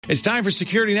It's time for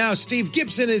Security Now. Steve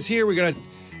Gibson is here. We got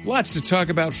lots to talk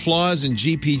about. Flaws in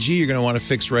GPG you're going to want to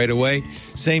fix right away.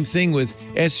 Same thing with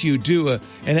SUDO,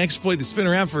 an exploit that's been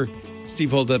around for,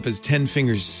 Steve hold up his 10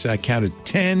 fingers, counted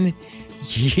 10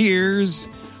 years.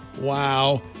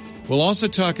 Wow. We'll also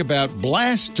talk about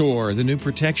Blastdoor, the new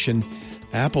protection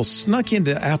Apple snuck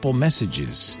into Apple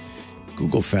Messages.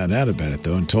 Google found out about it,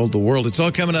 though, and told the world. It's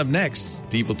all coming up next.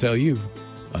 Steve will tell you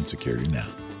on Security Now.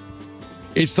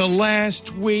 It's the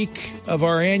last week of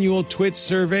our annual Twit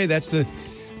survey. That's the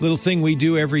little thing we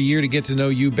do every year to get to know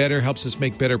you better. Helps us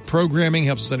make better programming.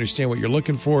 Helps us understand what you're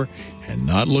looking for and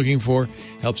not looking for.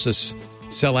 Helps us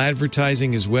sell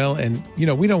advertising as well. And, you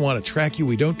know, we don't want to track you.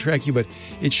 We don't track you, but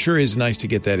it sure is nice to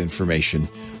get that information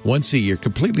once a year.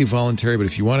 Completely voluntary, but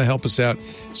if you want to help us out,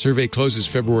 survey closes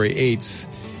February 8th.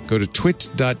 Go to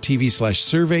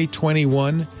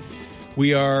twit.tv/survey21.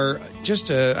 We are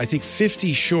just, I think,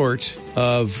 50 short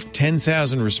of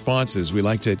 10,000 responses. We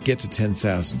like to get to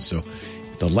 10,000. So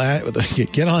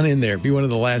get on in there. Be one of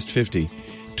the last 50.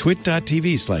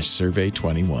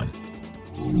 Twit.tv/survey21.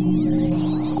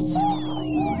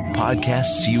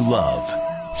 Podcasts you love.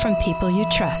 From people you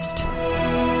trust.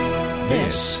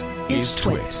 This is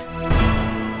Twit.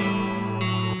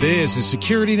 This is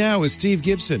Security Now with Steve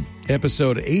Gibson,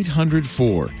 episode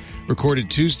 804. Recorded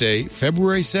Tuesday,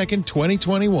 February 2nd,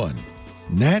 2021.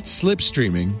 NAT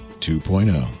Slipstreaming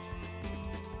 2.0.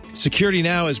 Security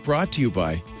Now is brought to you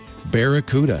by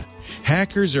Barracuda.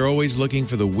 Hackers are always looking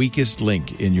for the weakest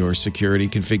link in your security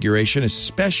configuration,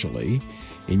 especially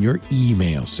in your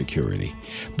email security.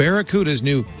 Barracuda's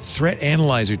new threat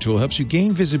analyzer tool helps you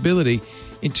gain visibility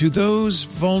into those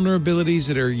vulnerabilities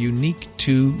that are unique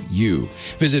to you.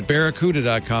 Visit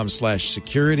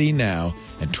barracuda.com/security now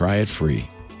and try it free.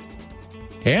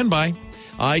 And by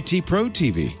IT Pro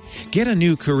TV. Get a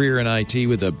new career in IT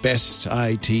with the best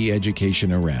IT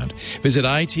education around. Visit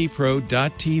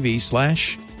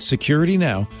itpro.tv/security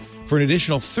now for an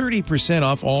additional 30%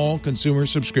 off all consumer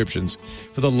subscriptions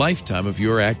for the lifetime of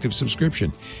your active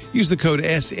subscription. Use the code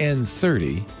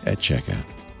SN30 at checkout.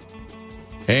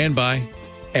 And by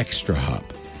ExtraHop.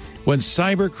 When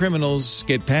cyber criminals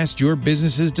get past your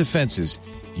business's defenses,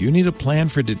 you need a plan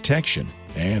for detection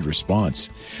and response.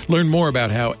 Learn more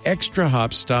about how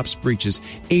ExtraHop stops breaches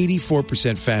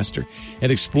 84% faster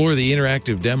and explore the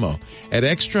interactive demo at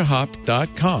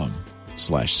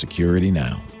extrahop.com/security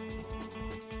now.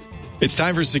 It's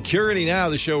time for Security Now,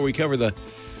 the show where we cover the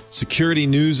security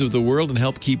news of the world and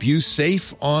help keep you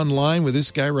safe online with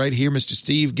this guy right here, Mr.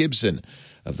 Steve Gibson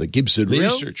of the Gibson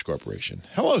Research Corporation.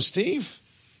 Hello, Steve.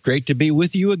 Great to be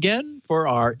with you again for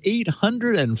our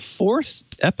 804th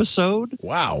episode.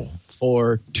 Wow.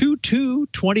 For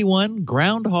 2/2/21,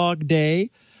 Groundhog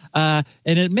Day. And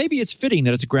maybe it's fitting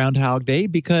that it's Groundhog Day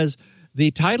because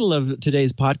the title of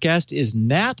today's podcast is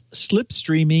NAT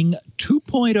Slipstreaming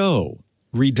 2.0.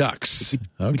 Redux.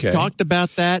 Okay. We talked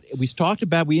about that. We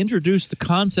introduced the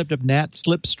concept of NAT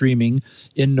slipstreaming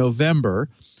in November,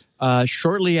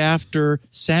 shortly after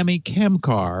Sami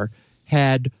Kamkar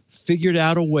had figured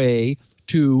out a way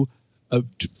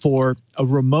for a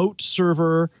remote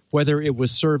server, whether it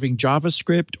was serving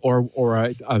JavaScript or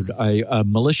a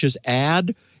malicious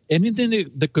ad, anything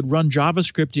that could run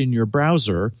JavaScript in your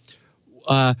browser,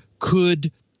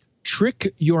 could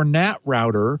trick your NAT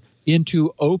router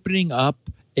into opening up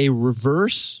a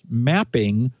reverse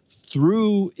mapping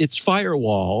through its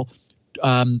firewall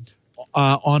on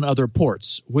other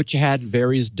ports, which had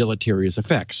various deleterious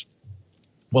effects.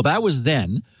 Well, that was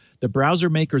then. The browser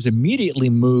makers immediately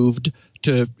moved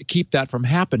to keep that from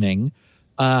happening.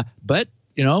 But,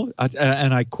 you know,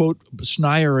 and I quote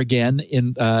Schneier again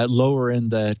in lower in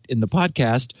the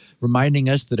podcast, reminding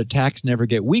us that attacks never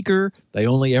get weaker. They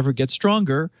only ever get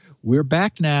stronger. We're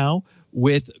back now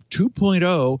with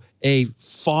 2.0, a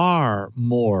far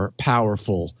more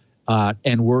powerful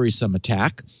and worrisome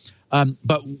attack.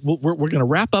 But we're going to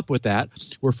wrap up with that.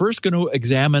 We're first going to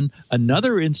examine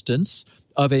another instance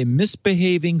of a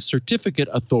misbehaving certificate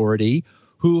authority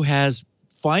who has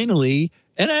finally,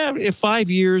 and 5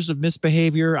 years of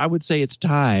misbehavior, I would say it's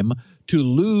time to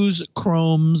lose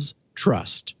Chrome's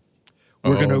trust.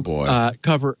 We're going to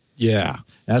cover. Yeah,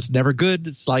 that's never good.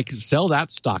 It's like sell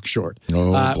that stock short.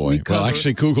 Oh, boy. Well,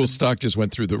 actually, Google's stock just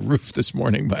went through the roof this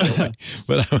morning, by the way.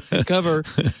 But cover.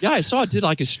 Yeah, I saw it did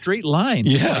like a straight line.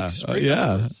 Yeah,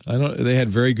 They had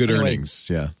very good earnings.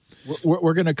 Yeah.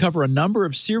 We're going to cover a number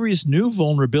of serious new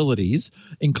vulnerabilities,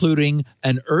 including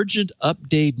an urgent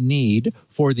update need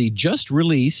for the just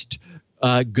released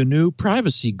GNU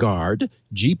Privacy Guard.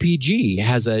 GPG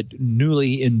has a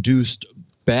newly induced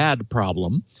bad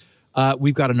problem.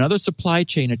 We've got another supply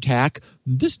chain attack,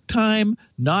 this time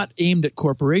not aimed at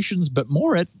corporations, but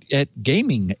more at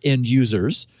gaming end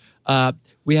users.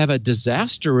 We have a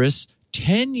disastrous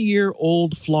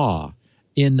 10-year-old flaw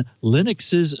in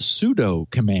Linux's sudo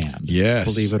command. Yes.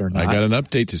 Believe it or not. I got an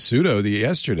update to sudo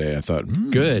yesterday. I thought,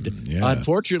 good. Yeah.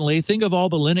 Unfortunately, think of all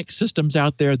the Linux systems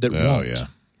out there that won't.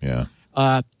 Yeah.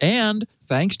 And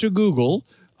thanks to Google,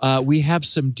 we have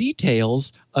some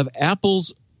details of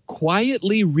Apple's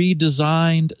quietly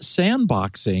redesigned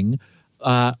sandboxing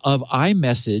of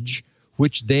iMessage,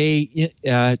 which they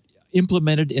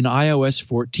implemented in iOS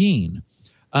 14.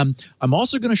 I'm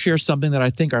also going to share something that I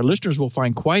think our listeners will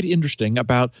find quite interesting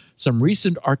about some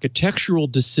recent architectural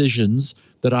decisions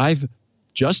that I've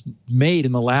just made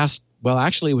in the last. Well,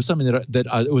 actually, it was something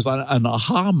that it was an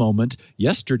aha moment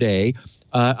yesterday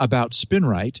about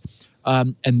SpinRite,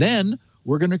 and then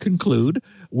we're going to conclude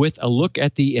with a look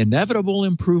at the inevitable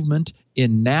improvement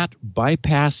in NAT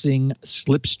bypassing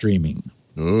slipstreaming.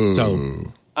 Ooh.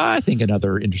 So I think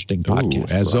another interesting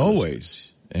podcast. As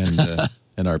always.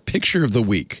 And our picture of the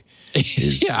week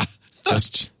is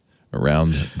just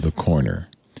around the corner.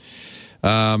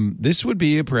 This would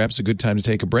be perhaps a good time to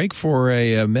take a break for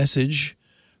a message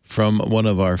from one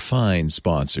of our fine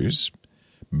sponsors,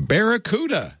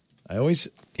 Barracuda. I always,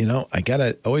 I got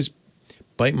to always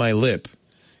bite my lip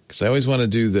because I always want to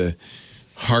do the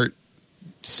heart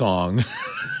song.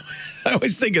 I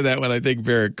always think of that when I think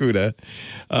Barracuda.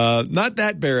 Not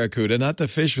that Barracuda, not the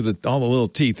fish with all the little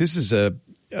teeth. This is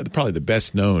probably the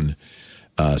best known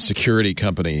security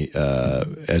company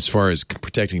as far as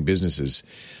protecting businesses.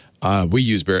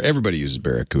 Everybody uses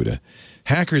Barracuda.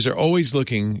 Hackers are always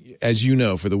looking, as you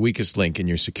know, for the weakest link in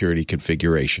your security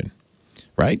configuration,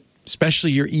 right?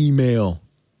 Especially your email.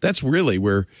 That's really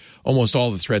where almost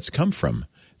all the threats come from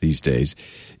these days.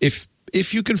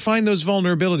 If you can find those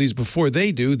vulnerabilities before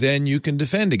they do, then you can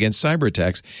defend against cyber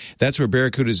attacks. That's where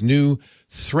Barracuda's new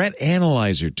Threat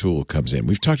Analyzer tool comes in.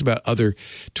 We've talked about other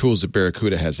tools that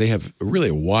Barracuda has. They have really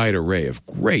a wide array of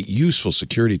great, useful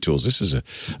security tools. This is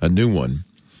a new one.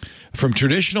 From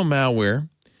traditional malware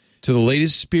to the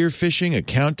latest spear phishing,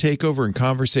 account takeover, and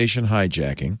conversation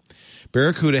hijacking,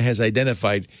 Barracuda has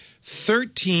identified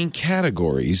 13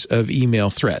 categories of email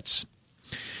threats.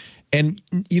 And,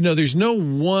 there's no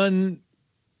one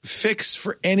fix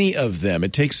for any of them.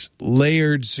 It takes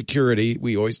layered security.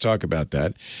 We always talk about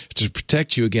that to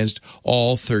protect you against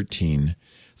all 13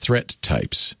 threat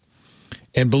types.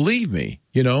 And believe me,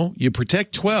 you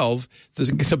protect 12,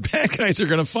 the bad guys are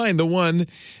going to find the one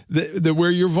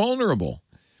where you're vulnerable.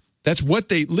 That's what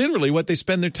they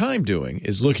spend their time doing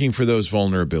is looking for those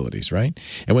vulnerabilities, right?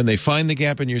 And when they find the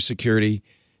gap in your security,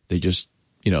 they just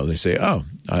they say,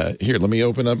 here, let me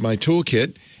open up my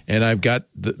toolkit, and I've got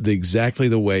exactly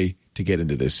the way to get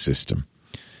into this system,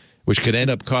 which could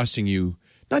end up costing you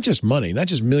not just money, not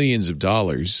just millions of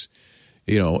dollars,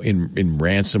 in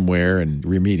ransomware and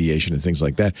remediation and things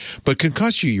like that, but can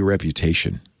cost you your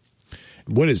reputation.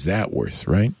 What is that worth,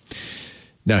 right?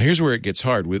 Now, here's where it gets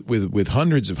hard. With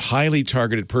hundreds of highly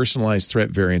targeted personalized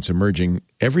threat variants emerging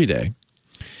every day,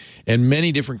 and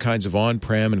many different kinds of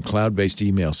on-prem and cloud-based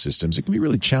email systems, it can be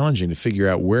really challenging to figure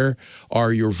out where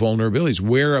are your vulnerabilities.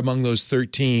 Where among those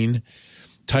 13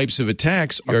 types of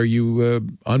attacks are you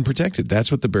unprotected?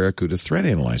 That's what the Barracuda Threat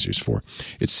Analyzer is for.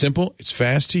 It's simple. It's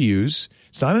fast to use.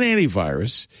 It's not an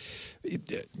antivirus.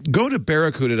 Go to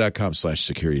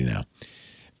barracuda.com/security now.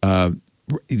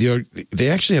 They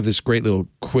actually have this great little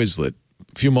Quizlet,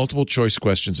 a few multiple choice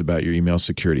questions about your email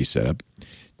security setup.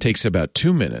 Takes about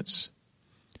 2 minutes.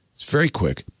 It's very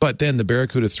quick, but then the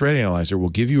Barracuda Threat Analyzer will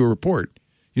give you a report.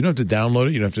 You don't have to download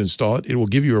it. You don't have to install it. It will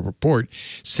give you a report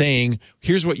saying,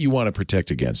 here's what you want to protect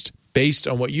against based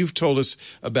on what you've told us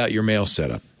about your mail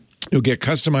setup. You'll get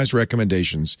customized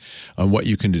recommendations on what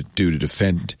you can do to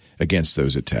defend against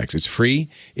those attacks. It's free.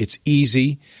 It's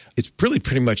easy. It's really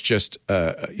pretty much just,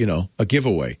 a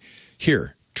giveaway.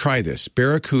 Here, try this.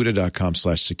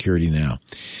 Barracuda.com/security now.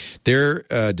 Their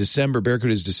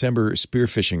Barracuda's December spear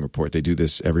phishing report, they do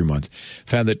this every month,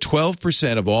 found that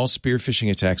 12% of all spear phishing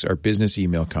attacks are business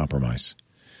email compromise.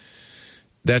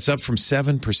 That's up from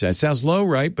 7%. It sounds low,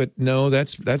 right? But no,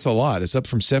 that's a lot. It's up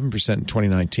from 7% in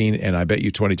 2019, and I bet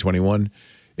you 2021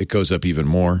 it goes up even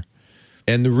more.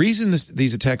 And the reason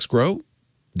these attacks grow,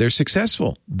 they're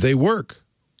successful. They work.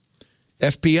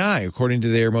 FBI, according to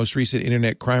their most recent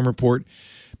Internet Crime Report,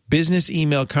 business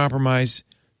email compromise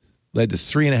led to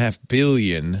 $3.5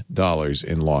 billion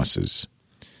in losses.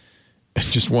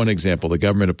 Just one example, the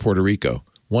government of Puerto Rico,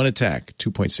 one attack,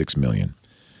 $2.6 million.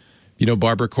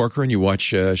 Barbara Corcoran, you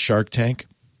watch Shark Tank?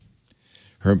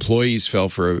 Her employees fell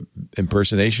for an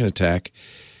impersonation attack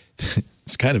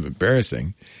it's kind of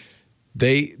embarrassing.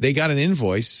 They got an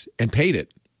invoice and paid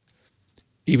it,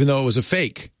 even though it was a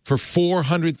fake, for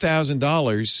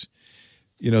 $400,000.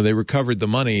 They recovered the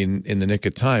money in the nick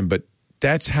of time. But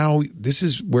this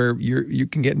is where you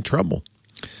can get in trouble.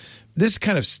 This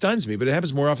kind of stuns me, but it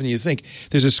happens more often than you think.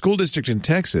 There's a school district in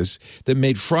Texas that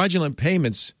made fraudulent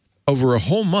payments over a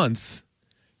whole month.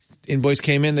 Invoice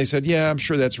came in. They said, yeah, I'm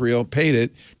sure that's real. Paid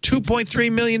it.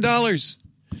 $2.3 million.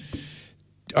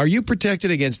 Are you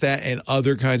protected against that and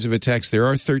other kinds of attacks? There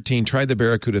are 13. Try the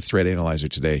Barracuda Threat Analyzer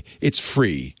today. It's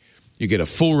free. You get a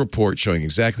full report showing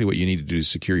exactly what you need to do to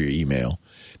secure your email.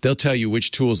 They'll tell you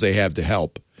which tools they have to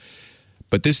help.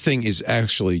 But this thing is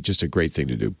actually just a great thing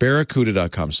to do.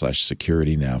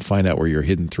 Barracuda.com/security now. Find out where your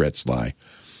hidden threats lie.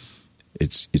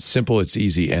 It's simple, it's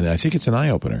easy, and I think it's an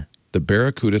eye-opener. The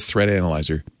Barracuda Threat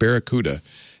Analyzer,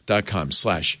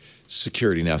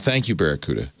 barracuda.com/security now. Thank you,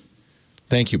 Barracuda.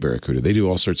 Thank you, Barracuda. They do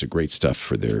all sorts of great stuff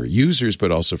for their users,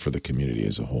 but also for the community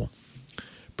as a whole.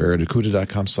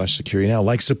 Barracuda.com/security now.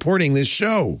 Like supporting this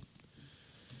show.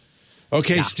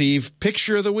 Okay, yeah. Steve,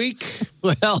 picture of the week.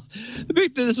 Well,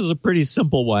 this is a pretty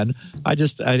simple one.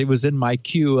 It was in my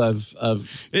queue of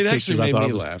it actually made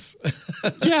me laugh.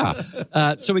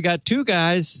 Yeah. So we got two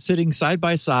guys sitting side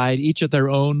by side, each at their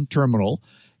own terminal.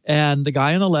 And the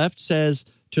guy on the left says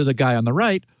to the guy on the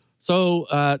right, so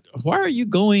why are you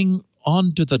going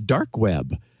onto the dark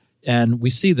web? And we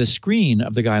see the screen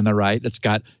of the guy on the right. It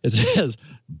says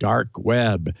dark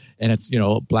web, and it's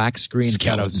a black screen,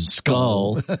 kind of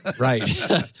skull, right?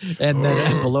 And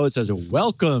then below it says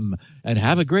welcome and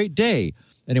have a great day.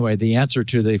 Anyway, the answer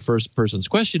to the first person's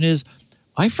question is,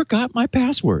 I forgot my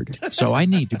password, so I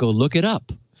need to go look it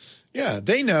up. Yeah,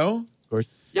 they know. Of course.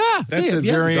 Yeah, that's a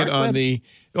variant on the.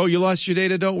 Oh, you lost your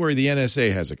data? Don't worry, the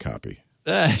NSA has a copy.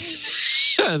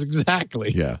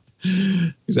 Exactly. Yeah.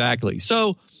 Exactly.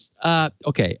 So.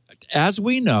 Okay, as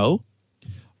we know,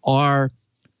 our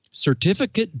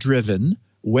certificate-driven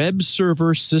web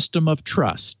server system of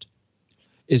trust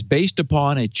is based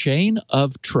upon a chain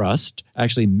of trust,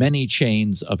 actually many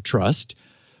chains of trust,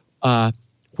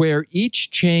 where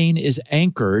each chain is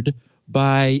anchored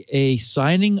by a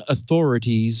signing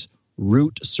authority's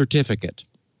root certificate.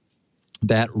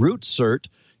 That root cert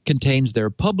contains their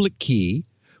public key,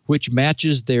 which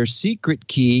matches their secret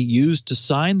key used to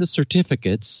sign the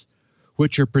certificates,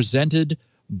 which are presented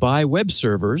by web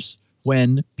servers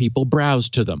when people browse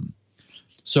to them.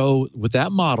 So with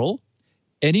that model,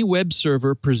 any web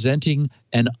server presenting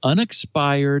an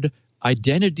unexpired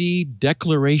identity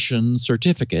declaration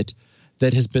certificate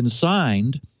that has been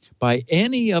signed by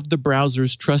any of the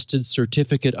browser's trusted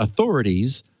certificate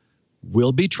authorities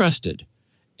will be trusted.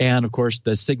 And of course,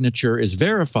 the signature is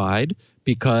verified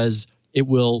because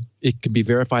it can be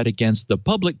verified against the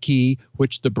public key,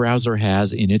 which the browser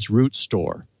has in its root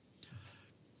store.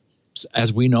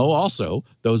 As we know also,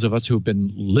 those of us who've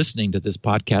been listening to this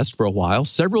podcast for a while,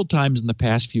 several times in the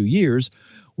past few years,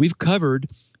 we've covered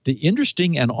the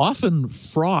interesting and often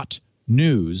fraught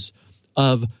news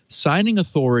of signing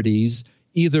authorities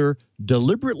either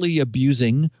deliberately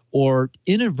abusing or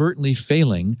inadvertently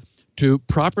failing to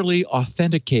properly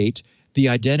authenticate the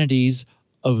identities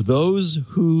of those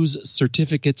whose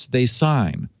certificates they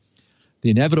sign.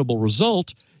 The inevitable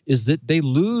result is that they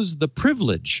lose the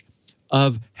privilege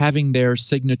of having their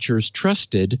signatures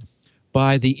trusted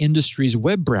by the industry's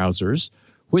web browsers,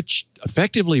 which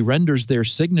effectively renders their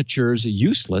signatures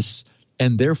useless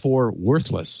and therefore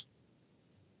worthless.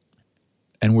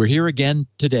 And we're here again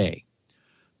today.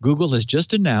 Google has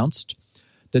just announced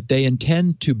that they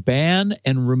intend to ban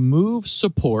and remove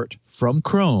support from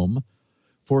Chrome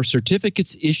for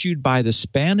certificates issued by the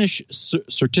Spanish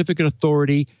certificate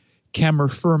authority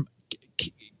Camerfirma,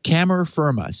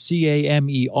 Camerfirma,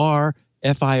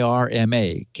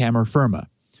 Camerfirma.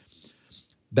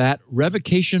 That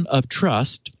revocation of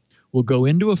trust will go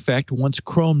into effect once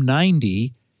Chrome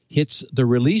 90 hits the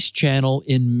release channel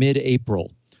in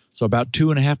mid-April, so about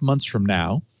 2.5 months from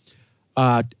now.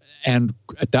 And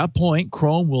at that point,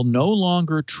 Chrome will no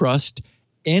longer trust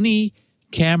any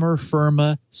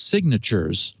Camerfirma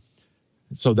signatures.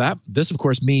 So this, of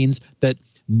course, means that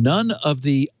none of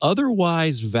the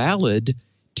otherwise valid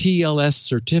TLS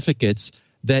certificates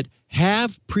that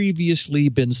have previously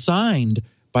been signed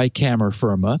by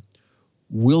Camerfirma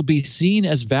will be seen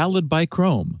as valid by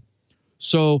Chrome.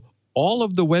 So all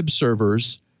of the web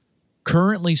servers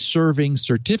currently serving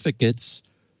certificates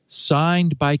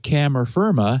signed by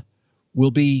Camerfirma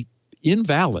will be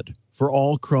invalid for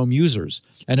all Chrome users.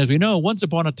 And as we know, once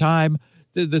upon a time,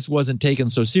 this wasn't taken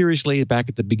so seriously back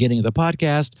at the beginning of the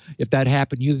podcast. If that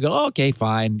happened, you go, okay,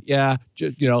 fine. Yeah,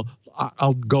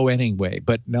 I'll go anyway.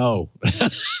 But no,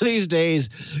 these days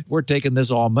we're taking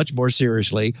this all much more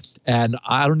seriously. And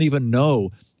I don't even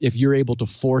know if you're able to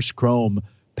force Chrome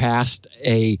past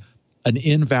an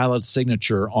invalid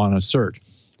signature on a cert.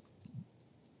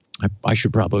 I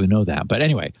should probably know that. But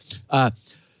anyway,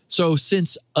 so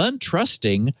since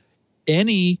untrusting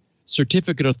any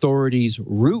certificate authority's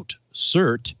root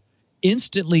cert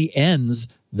instantly ends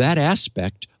that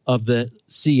aspect of the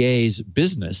CA's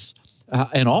business,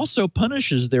 and also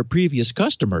punishes their previous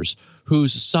customers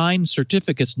whose signed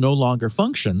certificates no longer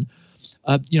function,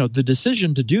 the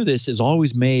decision to do this is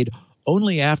always made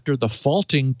only after the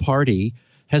faulting party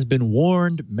has been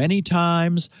warned many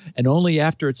times, and only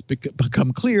after it's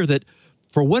become clear that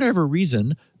for whatever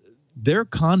reason, their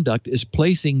conduct is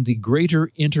placing the greater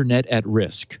internet at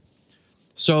risk.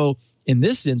 So in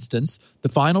this instance, the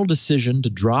final decision to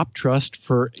drop trust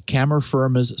for Camera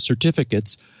Firma's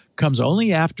certificates comes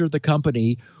only after the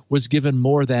company was given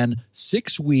more than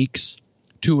 6 weeks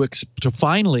to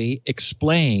finally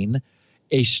explain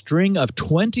a string of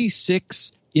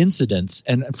 26 incidents.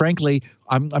 And frankly,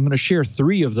 I'm going to share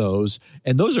 3 of those.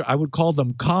 And those are, I would call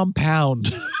them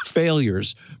compound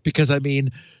failures, because I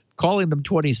mean, calling them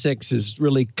 26 is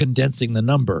really condensing the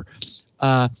number.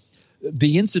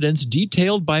 The incidents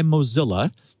detailed by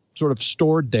Mozilla, sort of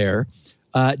stored there,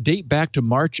 date back to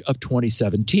March of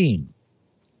 2017.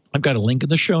 I've got a link in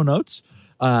the show notes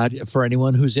for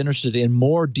anyone who's interested in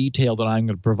more detail than I'm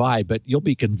going to provide, but you'll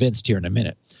be convinced here in a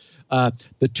minute.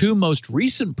 The 2 most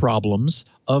recent problems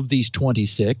of these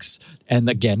 26, and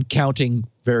again, counting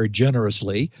very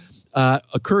generously,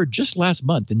 occurred just last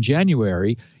month in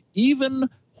January, even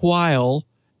while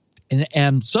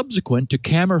and subsequent to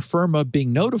Camera Firma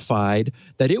being notified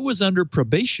that it was under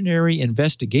probationary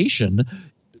investigation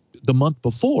the month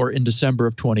before in December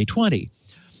of 2020.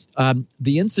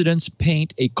 The incidents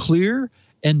paint a clear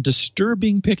and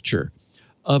disturbing picture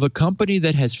of a company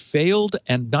that has failed,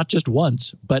 and not just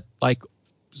once, but like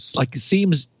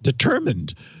seems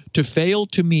determined to fail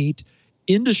to meet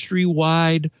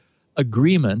industry-wide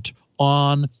agreement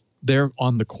on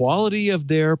the quality of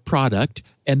their product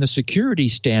and the security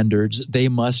standards they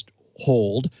must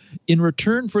hold in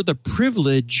return for the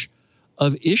privilege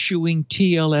of issuing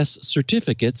TLS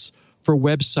certificates for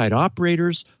website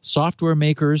operators, software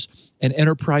makers, and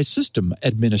enterprise system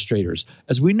administrators.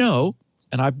 As we know,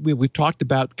 and we've talked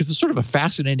about, because it's sort of a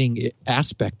fascinating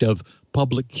aspect of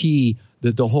public key,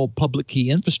 the whole public key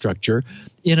infrastructure.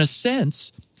 In a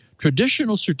sense,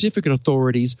 traditional certificate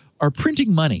authorities are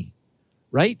printing money,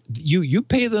 right? You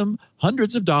pay them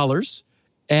hundreds of dollars,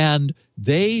 and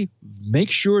they make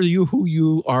sure who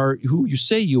you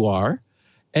say you are,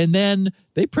 and then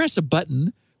they press a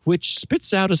button which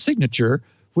spits out a signature,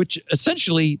 which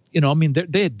essentially,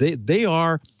 they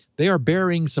are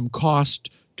bearing some cost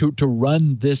to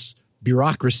run this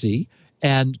bureaucracy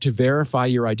and to verify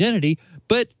your identity,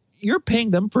 but you're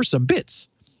paying them for some bits,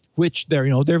 which they're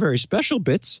very special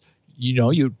bits.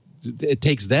 It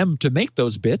takes them to make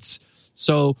those bits.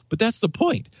 So, but that's the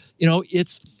point.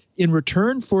 It's in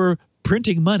return for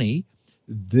printing money,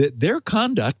 their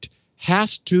conduct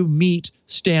has to meet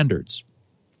standards.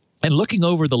 And looking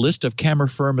over the list of Camera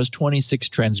Firma's 26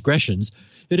 transgressions,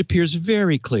 it appears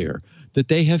very clear that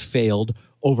they have failed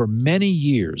over many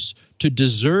years to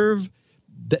deserve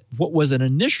that what was an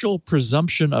initial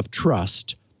presumption of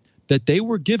trust that they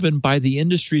were given by the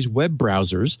industry's web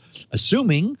browsers,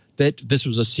 assuming that this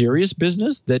was a serious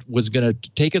business that was going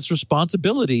to take its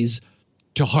responsibilities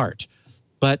to heart.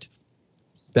 But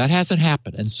that hasn't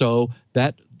happened. And so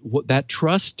that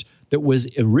trust that was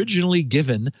originally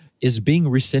given is being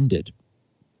rescinded.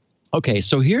 Okay,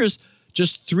 so here's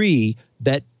just 3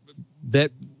 that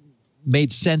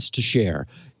made sense to share.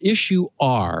 Issue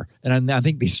R, and I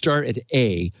think they start at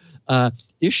A.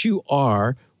 Issue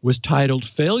R was titled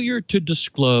Failure to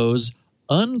Disclose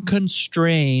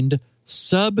Unconstrained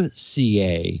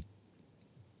Sub-CA.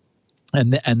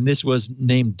 And this was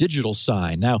named Digital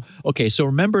Sign. Now, okay, so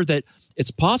remember that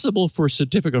it's possible for a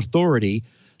certificate authority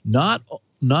not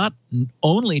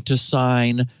only to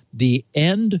sign the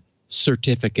end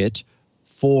certificate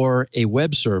for a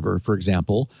web server, for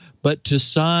example, but to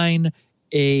sign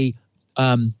a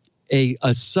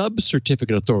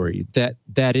sub-certificate authority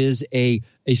that is a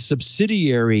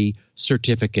subsidiary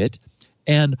certificate.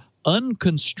 And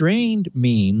unconstrained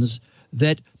means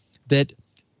that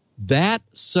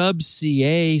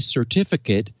sub-CA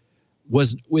certificate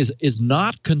is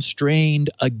not constrained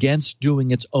against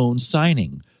doing its own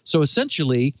signing. So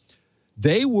essentially,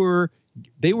 they were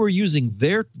giving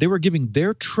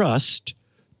their trust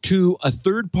to a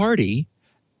third party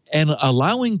and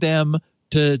allowing them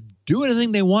to do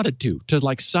anything they wanted to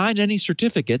like sign any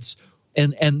certificates,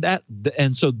 and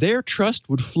so their trust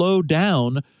would flow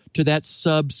down to that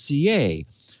sub CA.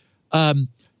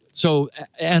 So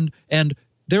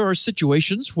there are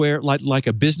situations where, like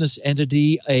a business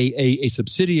entity, a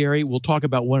subsidiary, we'll talk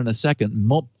about one in a second,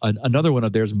 another one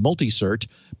of theirs, Multicert,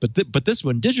 but this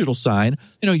one, Digital Sign,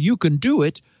 you can do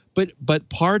it, but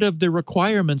part of the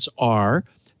requirements are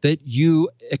that you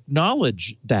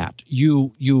acknowledge that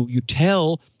you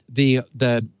tell the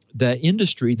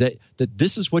industry that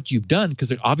this is what you've done,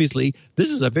 because obviously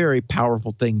this is a very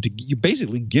powerful thing. You're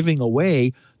basically giving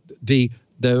away the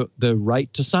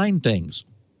right to sign things.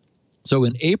 So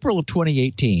in April of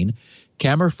 2018,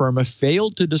 Camera Firma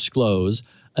failed to disclose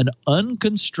an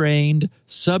unconstrained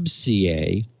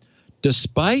sub-CA,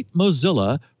 despite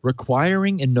Mozilla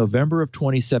requiring in November of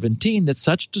 2017 that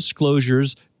such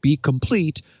disclosures be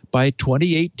complete by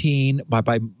 2018,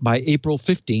 by April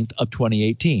 15th of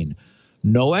 2018.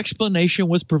 No explanation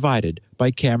was provided by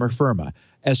Camera Firma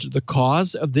as to the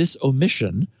cause of this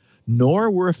omission, nor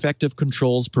were effective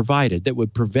controls provided that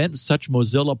would prevent such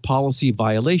Mozilla policy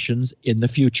violations in the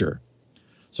future.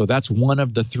 So that's one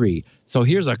of the three. So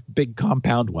here's a big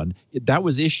compound one. That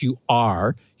was issue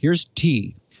R. Here's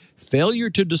T.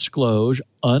 Failure to disclose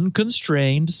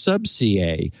unconstrained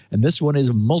sub-CA. And this one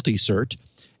is Multicert.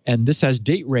 And this has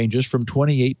date ranges from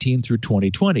 2018 through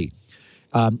 2020.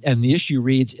 And the issue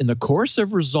reads, in the course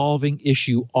of resolving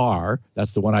issue R,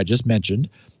 that's the one I just mentioned,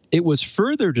 it was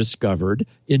further discovered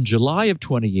in July of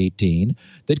 2018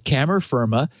 that Camera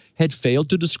Firma had failed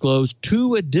to disclose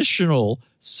 2 additional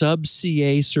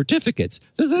sub-CA certificates.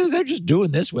 They're just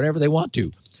doing this whenever they want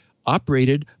to,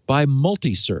 operated by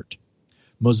Multicert.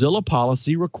 Mozilla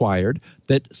policy required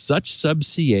that such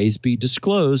sub-CAs be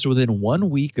disclosed within 1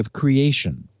 week of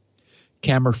creation.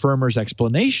 Camera Firma's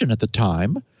explanation at the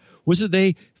time was that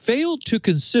they failed to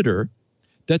consider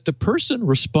that the person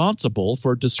responsible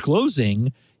for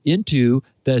disclosing into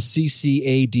the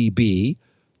CCADB,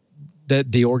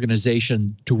 that the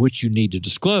organization to which you need to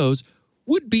disclose,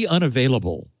 would be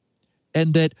unavailable,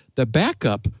 and that the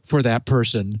backup for that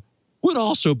person would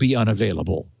also be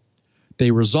unavailable. They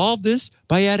resolved this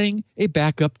by adding a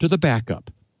backup to the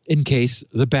backup in case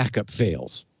the backup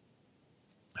fails.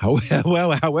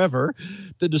 However,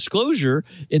 the disclosure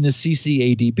in the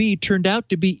CCADB turned out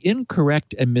to be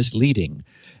incorrect and misleading,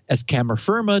 as Camera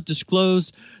Firma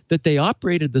disclosed that they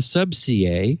operated the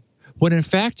sub-CA when in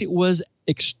fact it was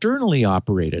externally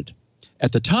operated.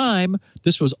 At the time,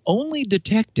 this was only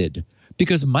detected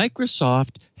because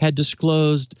Microsoft had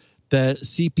disclosed the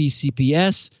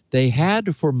CPCPS they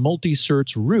had for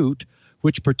Multicert's root,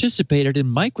 which participated in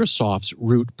Microsoft's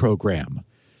root program.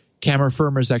 Camera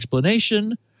Firma's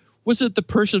explanation was that the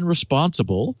person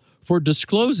responsible for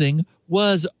disclosing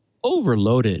was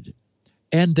overloaded,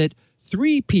 and that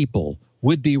 3 people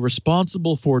would be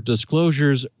responsible for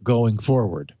disclosures going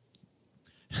forward.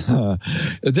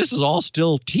 This is all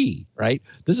still T, right?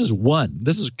 This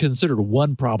is considered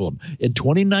one problem. In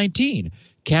 2019,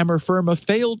 Camera Firma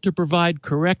failed to provide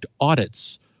correct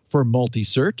audits for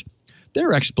Multicert.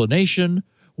 Their explanation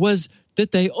was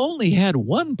that they only had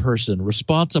one person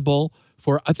responsible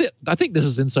for, I think this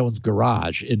is in someone's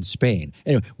garage in Spain.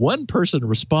 Anyway, one person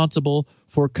responsible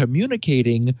for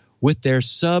communicating with their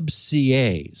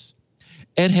sub-CAs,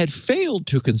 and had failed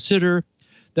to consider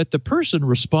that the person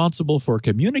responsible for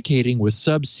communicating with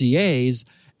sub-CAs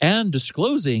and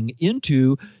disclosing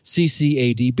into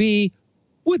CCADB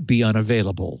would be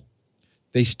unavailable.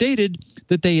 They stated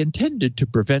that they intended to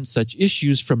prevent such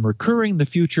issues from recurring in the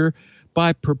future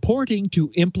by purporting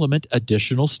to implement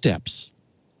additional steps.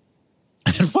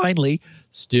 And finally,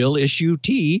 still issue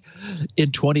T,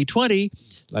 in 2020,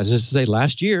 as I say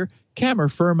last year, Camera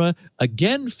Firma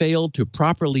again failed to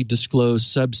properly disclose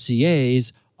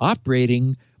sub-CAs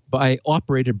operated by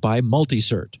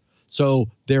Multicert. So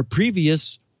their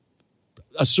previous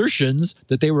assertions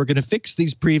that they were going to fix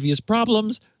these previous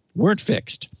problems weren't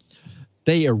fixed.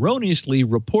 They erroneously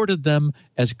reported them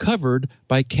as covered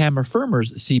by Camera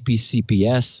Firma's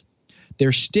CPCPS.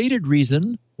 Their stated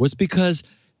reason was because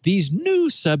these new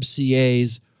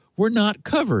sub-CAs were not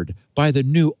covered by the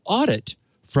new audit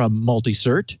from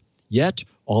Multicert, yet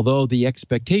although the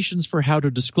expectations for how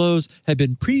to disclose had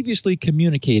been previously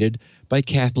communicated by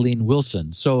Kathleen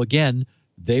Wilson. So again,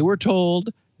 they were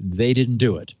told, they didn't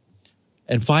do it.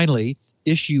 And finally,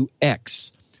 issue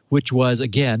X, which was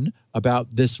again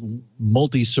about this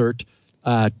Multicert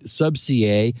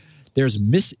sub-CA. There's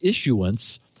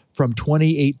misissuance from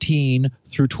 2018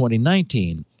 through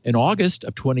 2019. In August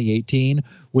of 2018,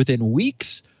 within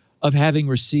weeks of having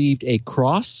received a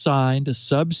cross-signed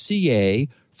sub-CA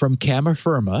from Camera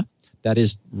Firma that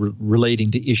is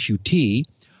relating to issue T,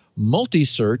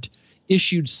 Multicert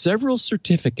issued several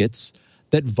certificates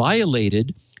that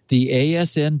violated the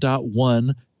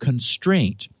ASN.1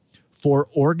 constraint for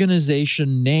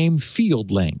organization name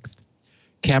field length.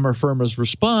 Camerfirma's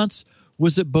response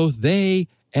was that both they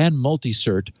and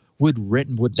Multicert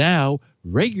would now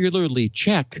regularly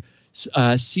check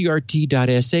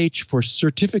CRT.sh for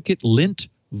certificate lint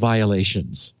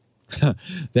violations.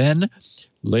 Then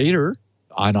later,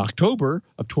 on October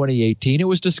of 2018, it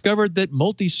was discovered that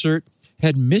Multicert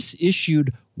had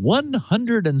misissued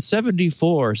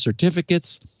 174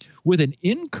 certificates with an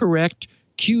incorrect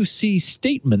QC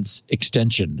statements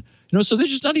extension. So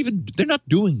they're not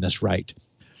doing this right.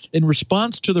 In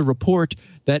response to the report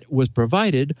that was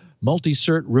provided,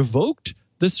 Multicert revoked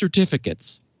the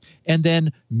certificates and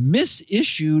then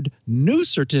misissued new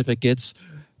certificates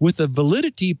with a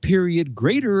validity period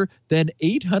greater than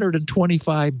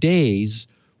 825 days,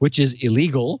 which is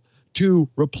illegal, to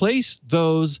replace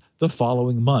those the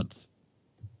following month.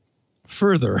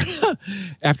 Further,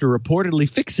 after reportedly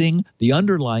fixing the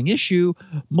underlying issue,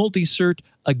 Multicert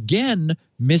again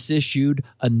misissued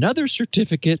another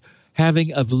certificate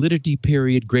having a validity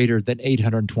period greater than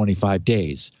 825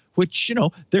 days, which,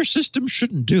 their system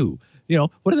shouldn't do.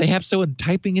 What do they have someone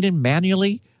typing it in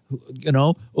manually?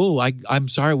 I'm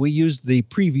sorry, we used the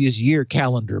previous year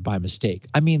calendar by mistake.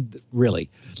 I mean, really.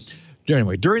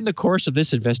 Anyway, during the course of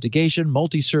this investigation,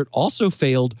 Multicert also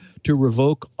failed to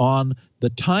revoke on the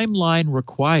timeline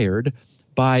required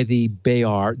by the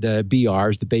BRs,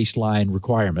 the baseline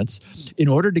requirements, in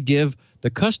order to give the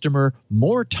customer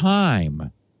more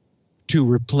time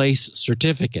to replace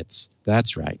certificates.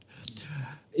 That's right.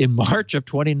 In March of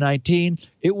 2019,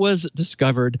 it was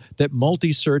discovered that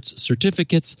Multicert's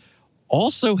certificates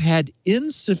also had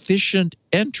insufficient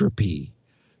entropy,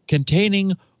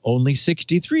 containing only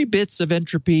 63 bits of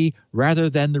entropy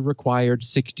rather than the required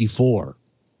 64.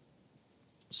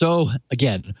 So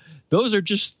again, those are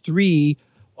just three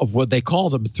of what they call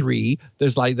them three.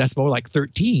 That's more like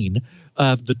 13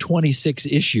 of the 26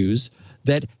 issues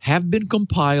that have been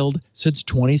compiled since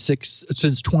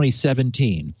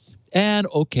 2017. And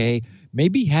okay,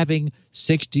 maybe having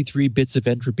 63 bits of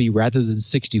entropy rather than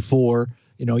 64,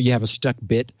 you have a stuck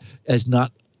bit as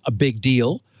not a big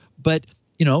deal. But,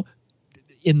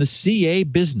 in the CA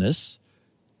business,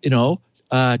 which,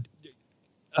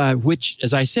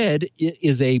 as I said,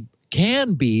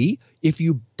 can be, if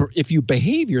you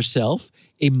behave yourself,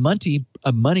 a money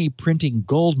printing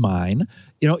gold mine.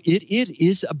 It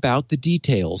is about the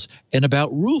details and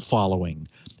about rule following,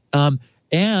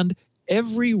 and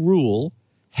every rule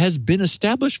has been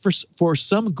established for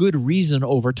some good reason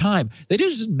over time. They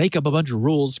didn't just make up a bunch of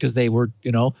rules because they were,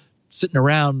 sitting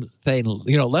around saying,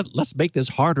 let's make this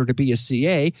harder to be a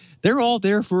CA. They're all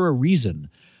there for a reason.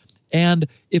 And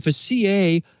if a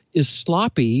CA is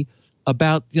sloppy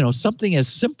about, something as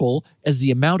simple as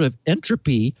the amount of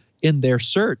entropy in their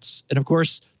certs, and of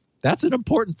course, that's an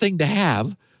important thing to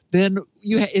have, then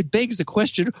it begs the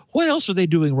question, what else are they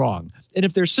doing wrong? And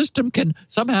if their system can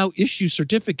somehow issue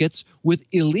certificates with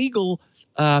illegal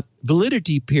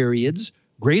validity periods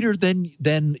greater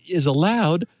than is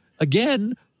allowed,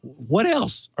 again, what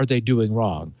else are they doing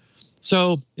wrong?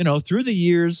 So, through the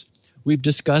years, we've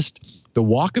discussed the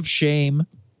walk of shame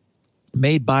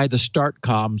made by the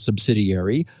StartCom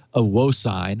subsidiary of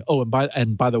WoSign. Oh,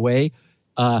 and by the way,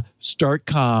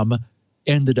 StartCom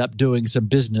ended up doing some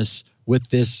business with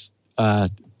this Camerfirma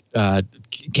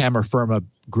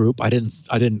group. I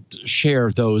didn't share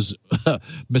those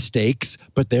mistakes,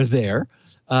 but they're there.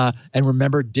 And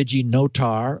remember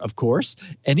DigiNotar, of course,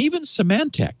 and even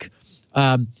Symantec.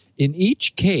 In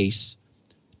each case,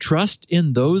 trust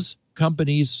in those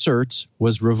companies' certs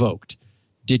was revoked.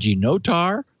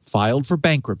 DigiNotar filed for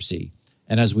bankruptcy,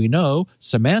 and as we know,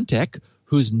 Symantec,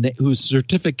 whose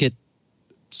certificate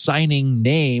signing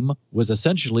name was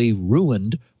essentially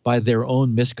ruined by their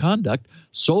own misconduct,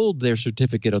 sold their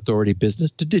certificate authority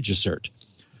business to DigiCert.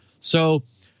 So,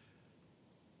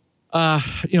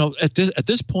 at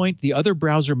this point, the other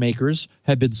browser makers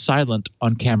have been silent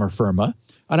on Camerfirma,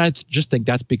 and I just think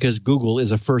that's because Google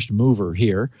is a first mover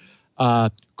here.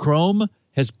 Chrome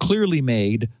has clearly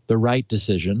made the right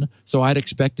decision, so I'd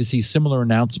expect to see similar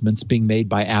announcements being made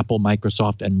by Apple,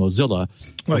 Microsoft, and Mozilla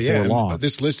before long.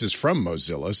 This list is from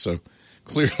Mozilla, so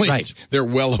clearly they're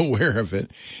well aware of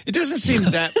it. It doesn't seem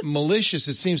that malicious.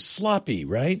 It seems sloppy,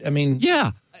 right? I mean,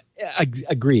 yeah,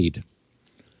 agreed.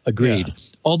 Yeah.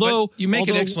 Although you make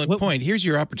an excellent point. Here's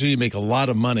your opportunity to make a lot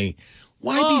of money.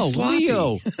 Why be sloppy?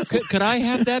 Leo, could I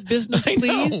have that business,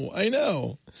 please? I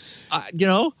know.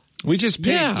 We just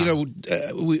paid,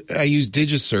 I use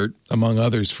DigiCert, among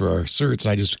others, for our certs,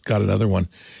 and I just got another one.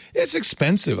 It's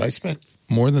expensive. I spent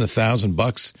more than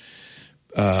 $1,000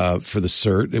 for the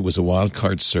cert. It was a wild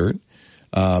card cert.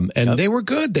 And they were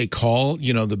good. They call,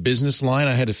 the business line.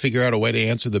 I had to figure out a way to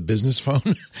answer the business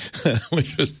phone,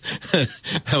 which was,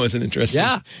 that was an interesting.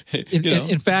 Yeah.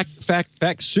 In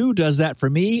fact, Sue does that for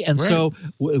me. And so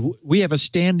we have a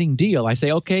standing deal. I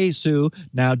say, okay, Sue,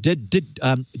 now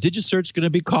DigiCert's going to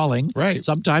be calling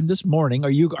sometime this morning. Are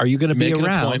you going to be around?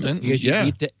 An appointment. Because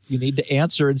you need to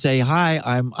answer and say, hi,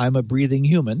 I'm a breathing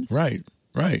human. Right.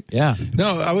 Right. Yeah.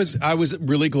 No, I was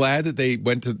really glad that they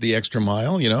went to the extra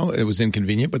mile. It was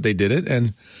inconvenient, but they did it.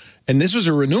 And this was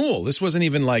a renewal. This wasn't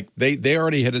even like they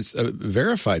already had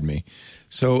verified me.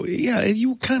 So yeah,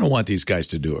 you kind of want these guys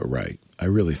to do it right. I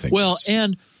really think. Well,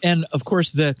 and of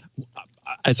course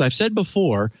as I've said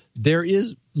before, there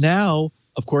is now,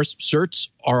 of course, certs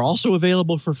are also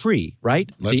available for free. Right.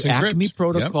 Let's the Encrypt. Acme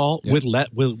protocol with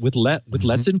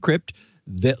Let's Encrypt,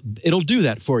 it'll do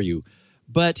that for you.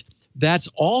 But that's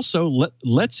also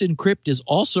Let's Encrypt is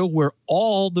also where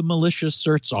all the malicious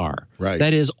certs are. Right.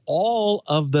 That is all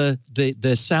of the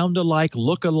sound alike,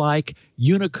 look alike,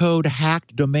 Unicode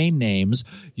hacked domain names.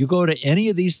 You go to any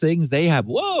of these things, they have,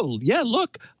 whoa, yeah,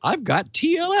 look, I've got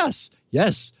TLS.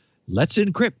 Yes, Let's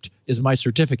Encrypt is my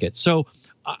certificate. So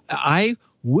I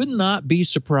would not be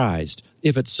surprised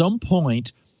if at some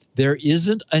point there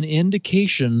isn't an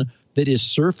indication that is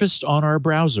surfaced on our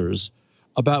browsers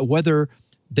about whether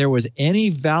there was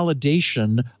any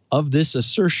validation of this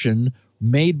assertion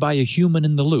made by a human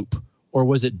in the loop, or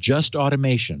was it just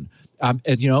automation? To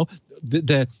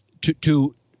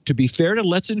be fair to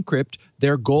Let's Encrypt,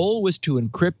 their goal was to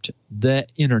encrypt the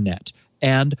internet,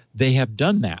 and they have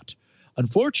done that.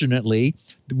 Unfortunately,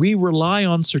 we rely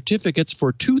on certificates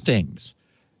for two things: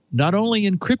 not only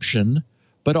encryption,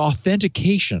 but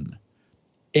authentication.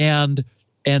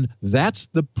 And that's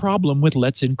the problem with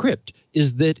Let's Encrypt,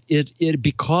 is that it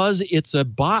because it's a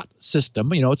bot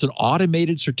system, it's an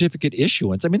automated certificate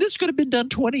issuance. I mean, this could have been done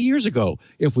 20 years ago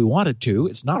if we wanted to.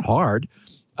 It's not hard.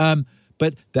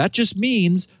 But that just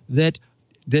means that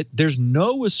there's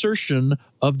no assertion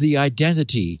of the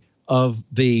identity of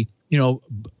the,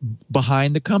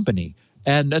 behind the company.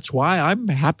 And that's why I'm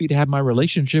happy to have my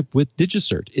relationship with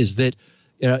DigiCert, is that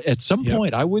at some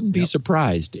point I wouldn't be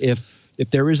surprised if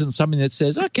there isn't something that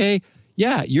says, okay,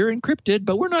 yeah, you're encrypted,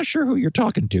 but we're not sure who you're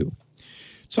talking to.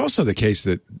 It's also the case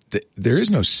that there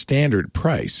is no standard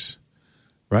price,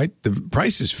 right? The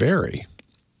prices vary.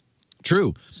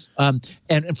 True.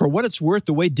 And for what it's worth,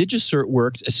 the way DigiCert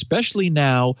works, especially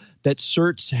now that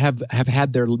certs have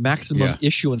had their maximum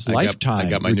issuance lifetime I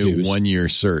got my reduced. new 1-year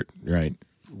cert, right?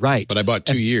 Right. But I bought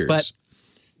 2 years.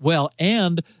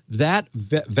 And that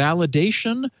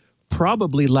validation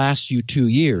probably lasts you 2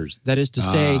 years. That is to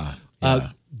say,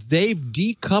 they've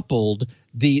decoupled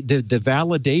the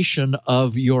validation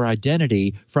of your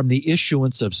identity from the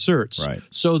issuance of certs. Right.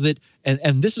 So that,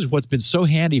 and this is what's been so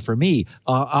handy for me.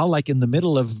 I'll, like, in the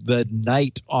middle of the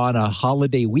night on a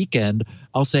holiday weekend,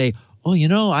 I'll say, oh,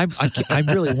 I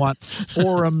really want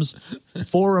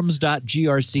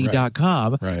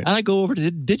forums.grc.com. Right. And I go over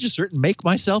to DigiCert and make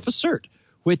myself a cert,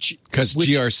 because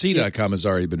grc.com has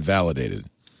already been validated.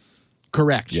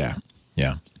 Correct. Yeah.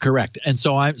 Correct. And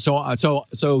so I'm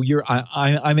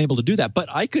able to do that. But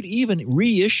I could even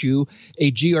reissue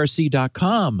a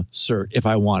grc.com cert if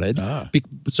I wanted.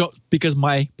 Because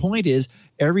my point is,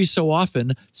 every so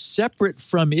often, separate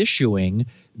from issuing,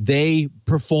 they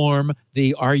perform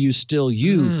the "Are you still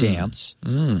you" dance,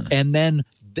 and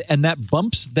that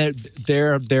bumps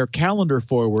their calendar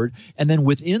forward, and then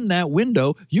within that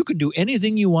window, you can do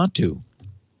anything you want to.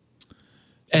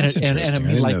 That's interesting.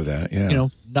 I didn't know that. Yeah.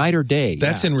 Night or day.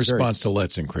 That's in response to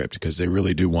Let's Encrypt, because they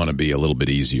really do want to be a little bit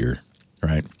easier,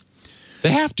 right?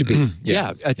 They have to be.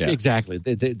 Exactly.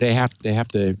 They have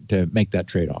to make that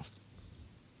trade-off.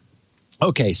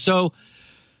 Okay, so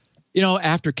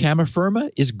after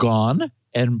Camafirma is gone,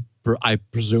 and I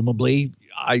presumably,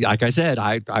 like I said,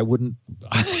 I wouldn't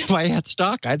if I had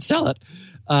stock, I'd sell it.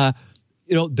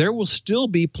 There will still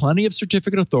be plenty of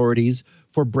certificate authorities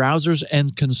for browsers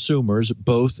and consumers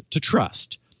both to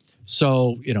trust.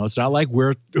 So, it's not like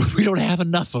we don't have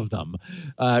enough of them.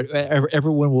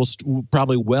 Everyone will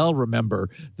probably well remember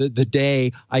the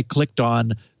day I clicked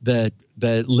on the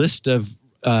list of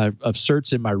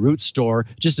certs in my root store,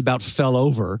 just about fell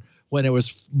over when it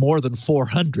was more than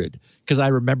 400, because I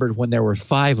remembered when there were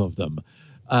 5 of them.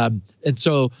 And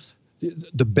so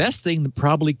the best thing that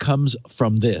probably comes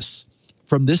from this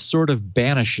sort of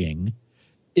banishing,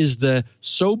 is the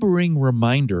sobering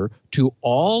reminder to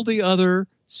all the other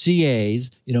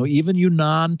CAs, even you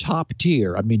non-top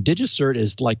tier. I mean, DigiCert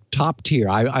is like top tier.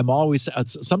 I'm always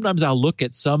sometimes I'll look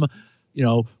at some,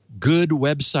 good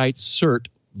website cert,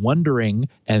 wondering,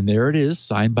 and there it is,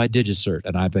 signed by DigiCert,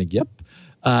 and I think, yep.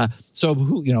 So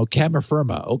who, Camera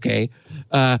Firma, okay,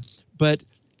 but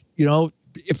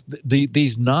if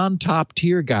these non-top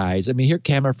tier guys, I mean, here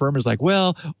Camera Firma is like,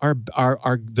 well, our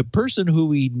the person who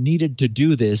we needed to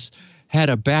do this had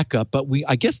a backup, but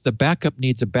I guess the backup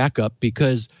needs a backup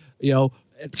because,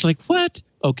 it's like, what?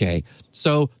 Okay.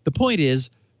 So the point is,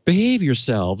 behave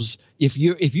yourselves. If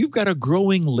you've got a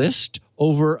growing list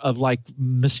of like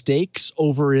mistakes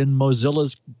over in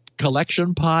Mozilla's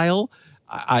collection pile,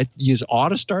 you ought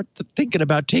to start thinking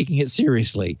about taking it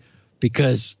seriously,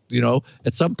 because,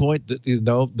 at some point,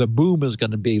 the boom is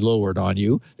going to be lowered on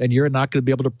you and you're not going to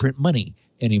be able to print money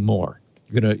anymore.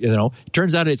 It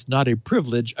turns out it's not a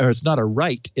privilege, or it's not a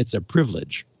right, it's a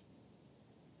privilege.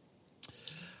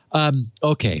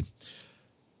 Okay.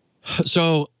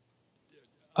 So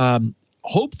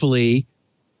hopefully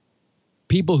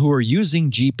people who are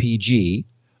using GPG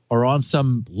are on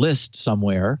some list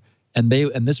somewhere, and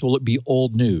this will be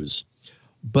old news.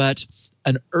 But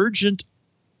an urgent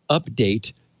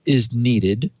update is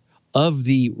needed of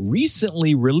the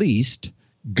recently released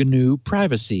GNU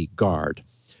Privacy Guard.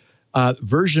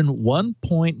 Version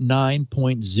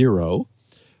 1.9.0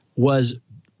 was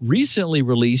recently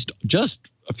released just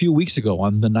a few weeks ago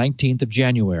on the 19th of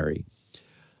January.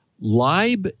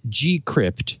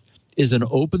 LibGcrypt is an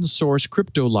open source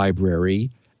crypto library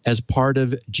as part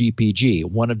of GPG,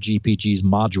 one of GPG's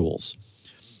modules.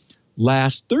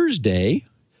 Last Thursday,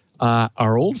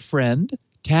 our old friend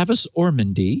Tavis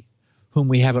Ormandy, whom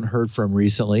we haven't heard from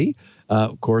recently,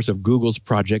 of course, of Google's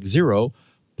Project Zero,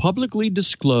 publicly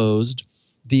disclosed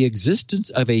the existence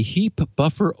of a heap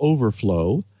buffer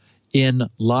overflow in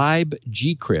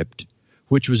LibGcrypt,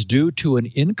 which was due to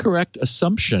an incorrect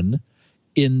assumption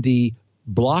in the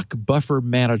block buffer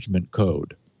management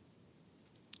code.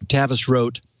 Tavis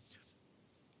wrote,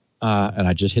 and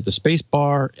I just hit the space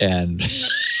bar and,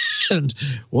 and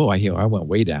whoa, I went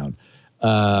way down.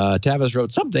 Tavis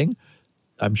wrote something.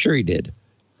 I'm sure he did.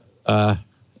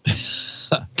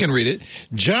 Can read it.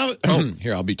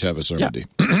 Here, I'll be Tavis Ormandy.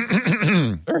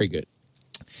 Yeah. Very good.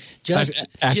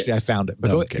 I found it.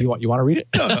 But okay. You want to read it?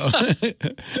 No.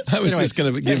 I was just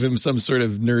going to give him some sort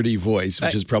of nerdy voice,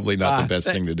 which is probably not the best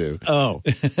thing to do. Oh,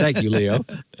 thank you, Leo.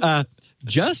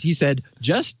 He said,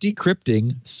 just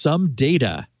decrypting some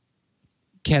data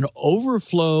can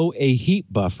overflow a heap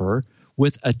buffer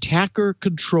with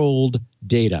attacker-controlled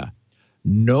data.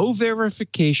 No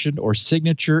verification or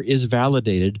signature is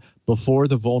validated before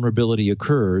the vulnerability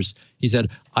occurs. He said,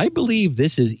 I believe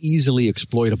this is easily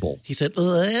exploitable. He said,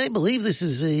 I believe this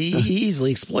is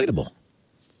easily exploitable.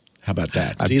 How about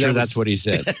that? I'm sure that's what he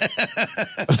said.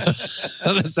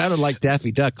 That sounded like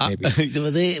Daffy Duck, maybe.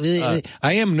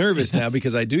 I am nervous now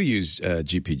because I do use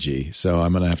GPG, so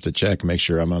I'm going to have to check, make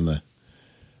sure I'm on the...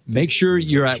 Make sure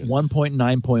you're at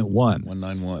 1.9.1.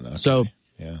 191, okay. So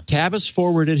yeah. Tavis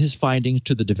forwarded his findings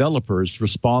to the developers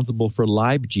responsible for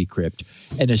LibGcrypt,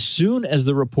 and as soon as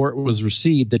the report was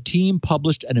received, the team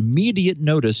published an immediate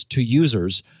notice to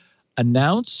users: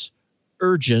 announce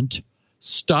urgent,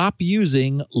 stop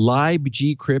using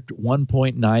LibGcrypt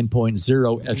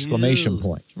 1.9.0 exclamation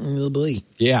point. Oh boy.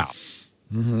 Yeah.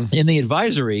 Mm-hmm. In the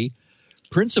advisory,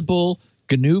 principal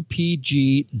GNU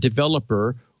PG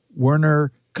developer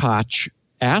Werner Koch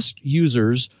asked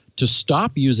users to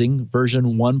stop using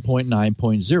version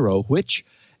 1.9.0, which,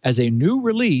 as a new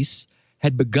release,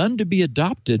 had begun to be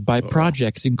adopted by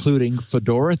projects including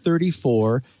Fedora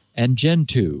 34 and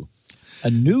Gentoo. A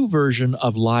new version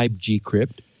of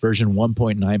LibGcrypt, version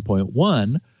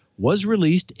 1.9.1, was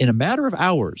released in a matter of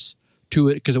hours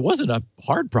because it wasn't a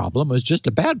hard problem, it was just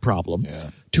a bad problem,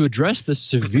 to address the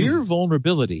severe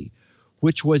vulnerability,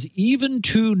 which was even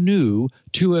too new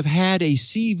to have had a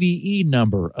CVE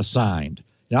number assigned.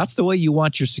 Now, that's the way you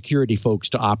want your security folks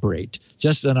to operate.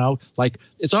 Just, like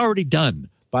it's already done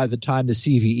by the time the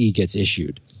CVE gets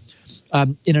issued.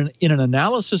 In an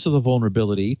analysis of the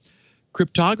vulnerability,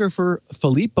 cryptographer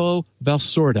Filippo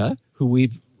Valsorda, who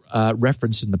we've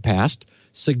referenced in the past,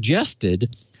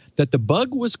 suggested that the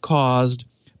bug was caused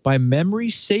by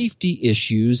memory safety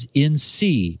issues in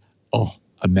C. Oh,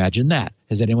 imagine that.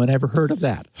 Has anyone ever heard of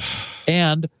that?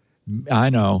 And I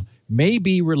know, may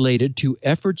be related to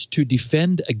efforts to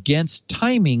defend against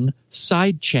timing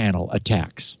side channel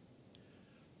attacks.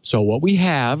 So what we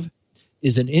have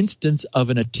is an instance of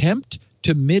an attempt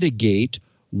to mitigate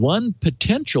one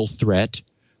potential threat,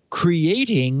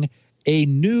 creating a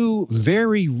new,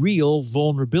 very real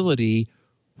vulnerability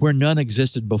where none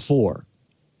existed before.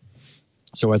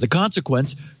 So as a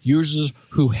consequence, users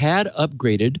who had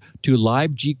upgraded to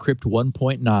LiveGcrypt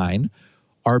 1.9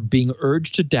 are being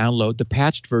urged to download the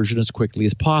patched version as quickly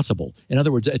as possible. In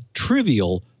other words, a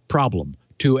trivial problem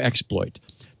to exploit.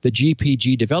 The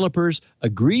GPG developers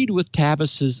agreed with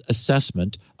Tavis's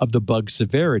assessment of the bug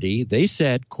severity. They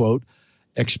said, quote,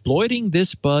 exploiting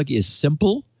this bug is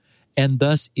simple and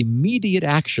thus immediate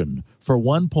action for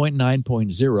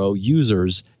 1.9.0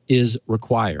 users is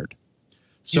required.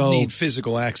 So, you need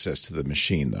physical access to the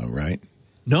machine, though, right?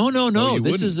 No. you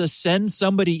This wouldn't. is a send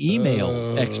somebody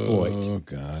email exploit. Oh,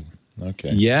 God.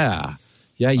 Okay. Yeah.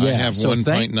 I have So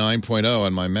 1.9.0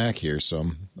 on my Mac here, so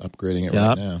I'm upgrading it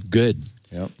right now. Good.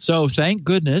 Yep. So thank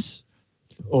goodness,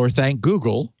 or thank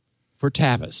Google, for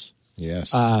Tavis.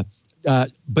 Yes.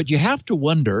 But you have to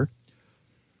wonder,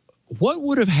 what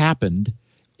would have happened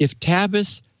if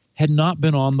Tavis had not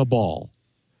been on the ball?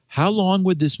 How long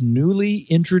would this newly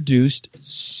introduced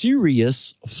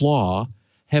serious flaw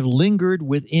have lingered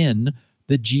within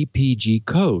the GPG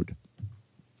code?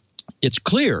 It's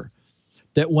clear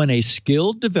that when a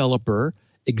skilled developer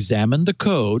examined the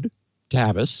code,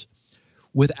 Tavis,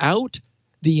 without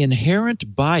the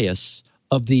inherent bias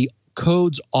of the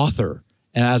code's author,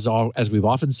 and as we've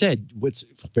often said, it's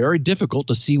very difficult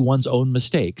to see one's own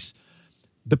mistakes,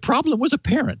 the problem was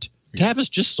apparent. Tavis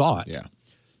just saw it. Yeah.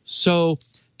 So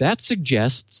that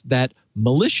suggests that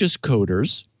malicious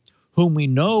coders, whom we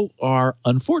know are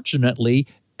unfortunately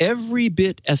every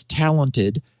bit as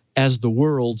talented as the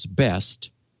world's best,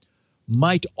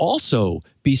 might also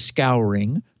be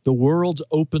scouring the world's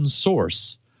open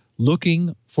source,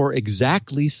 looking for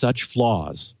exactly such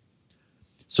flaws.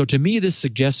 So to me, this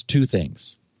suggests two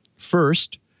things.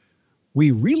 First,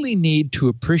 we really need to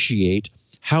appreciate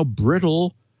how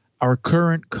brittle our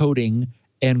current coding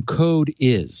and code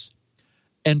is,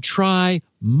 and try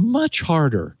much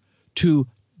harder to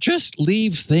just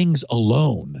leave things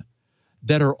alone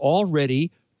that are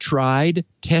already tried,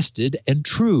 tested, and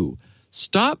true.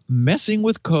 Stop messing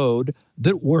with code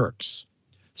that works.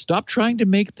 Stop trying to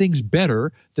make things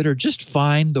better that are just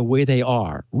fine the way they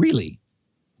are, really.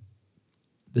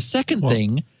 The second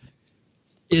thing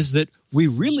is that we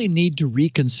really need to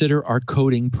reconsider our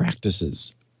coding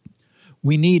practices.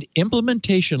 We need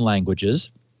implementation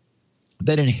languages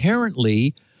that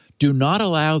inherently do not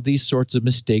allow these sorts of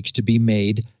mistakes to be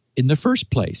made in the first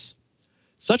place.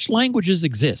 Such languages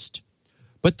exist,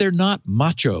 but they're not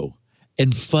macho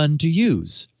and fun to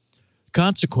use.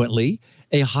 Consequently,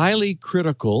 a highly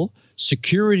critical,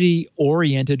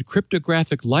 security-oriented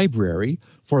cryptographic library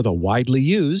for the widely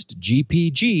used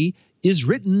GPG is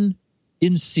written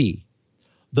in C,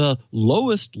 the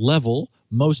lowest level,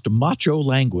 most macho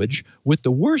language with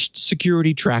the worst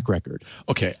security track record.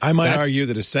 Okay, I might argue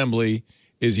that assembly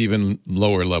is even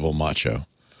lower level macho.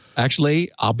 Actually,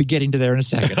 I'll be getting to there in a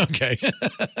second. Okay.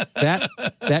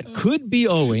 That could be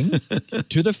owing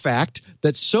to the fact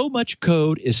that so much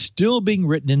code is still being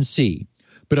written in C,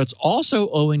 but it's also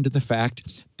owing to the fact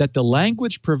that the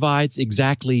language provides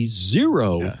exactly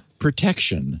zero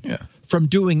protection from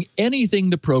doing anything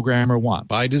the programmer wants.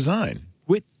 By design.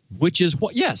 Which is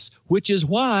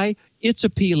why it's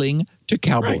appealing to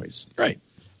cowboys. Right.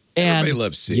 And everybody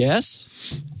loves C. Yes,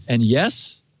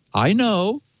 I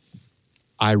know.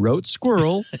 I wrote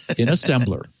squirrel in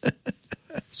assembler.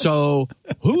 So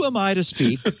who am I to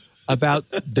speak about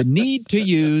the need to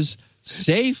use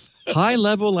safe,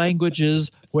 high-level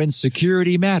languages when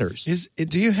security matters?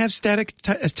 Do you have static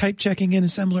type checking in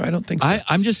assembler? I don't think so.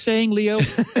 I'm just saying, Leo,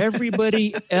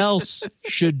 everybody else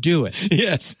should do it.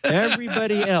 Yes.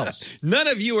 Everybody else. None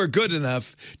of you are good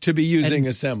enough to be using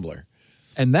assembler.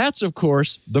 And that's, of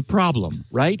course, the problem,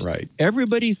 right? Right.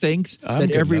 Everybody thinks I'm that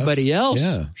good everybody enough.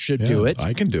 else should do it.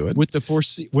 I can do it. With the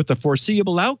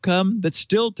foreseeable outcome that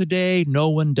still today no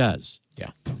one does.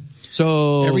 Yeah.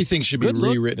 So everything should be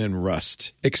rewritten in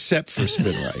Rust, except for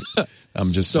SpinRite.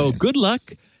 I'm just saying. So good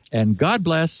luck, and God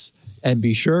bless, and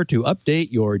be sure to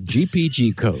update your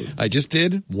GPG code. I just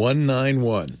did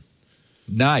 191.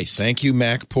 Nice. Thank you,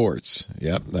 Mac Ports.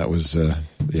 Yep, that was,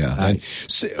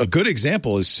 Nice. A good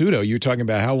example is sudo. You're talking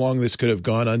about how long this could have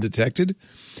gone undetected.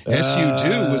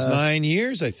 SU2 was 9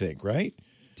 years, I think, right?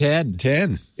 10.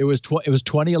 It was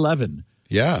 2011.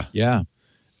 Yeah. Yeah.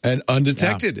 And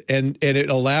undetected. Yeah. And it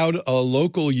allowed a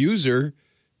local user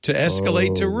to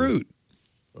escalate to root.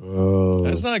 Oh.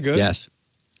 That's not good. Yes.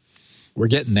 We're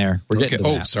getting there. We're getting to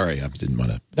that. Sorry. I didn't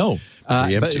want to. No.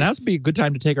 But now would be a good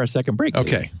time to take our second break.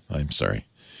 Okay. I'm sorry.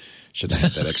 Should have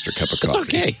had that extra cup of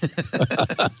coffee. Okay.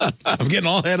 I'm getting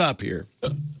all head up here.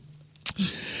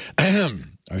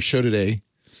 Our show today,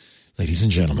 ladies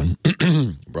and gentlemen,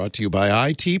 brought to you by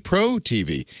IT Pro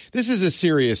TV. This is a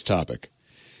serious topic.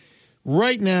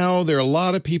 Right now, there are a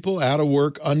lot of people out of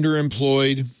work,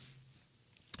 underemployed,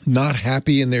 not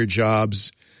happy in their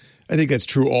jobs. I think that's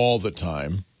true all the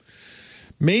time.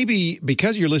 Maybe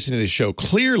because you're listening to this show,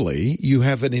 clearly you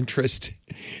have an interest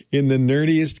in the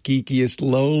nerdiest, geekiest,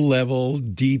 low-level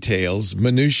details,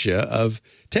 minutia of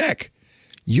tech.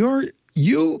 You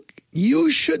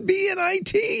should be in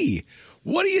IT.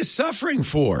 What are you suffering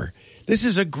for? This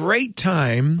is a great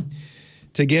time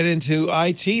to get into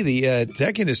IT. The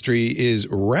tech industry is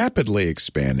rapidly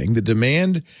expanding. The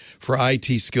demand for IT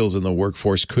skills in the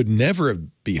workforce could never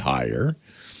be higher.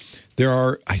 There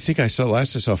are, I think I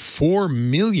saw 4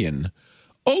 million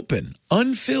open,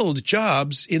 unfilled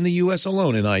jobs in the U.S.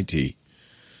 alone in IT.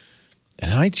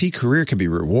 An IT career can be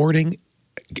rewarding,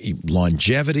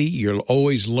 longevity. You're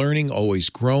always learning, always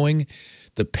growing.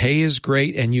 The pay is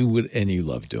great, and you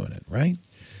love doing it, right?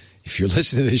 If you're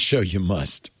listening to this show, you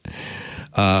must.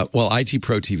 Well, IT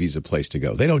Pro TV is a place to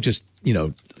go. They don't just,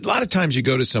 a lot of times you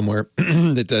go to somewhere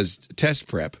that does test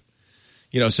prep,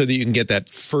 so that you can get that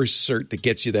first cert that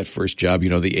gets you that first job,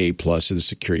 the A plus or the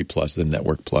Security plus, the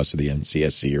Network plus or the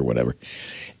NCSC or whatever.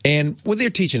 And they're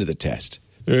teaching you the test.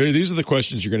 These are the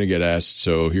questions you're going to get asked,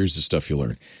 so here's the stuff you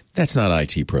learn. That's not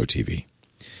IT Pro TV.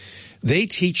 They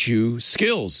teach you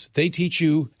skills. They teach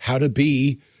you how to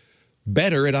be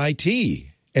better at IT.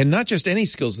 And not just any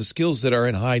skills, the skills that are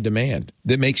in high demand,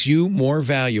 that makes you more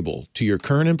valuable to your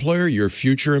current employer, your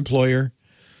future employer.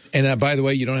 And by the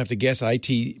way, you don't have to guess.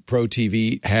 IT Pro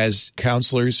TV has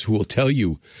counselors who will tell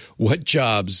you what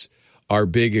jobs are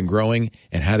big and growing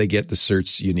and how to get the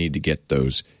certs you need to get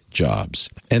those jobs.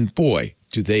 And boy,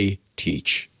 do they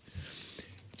teach.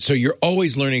 So you're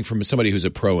always learning from somebody who's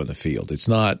a pro in the field. It's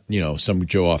not, some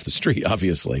Joe off the street,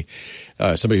 obviously,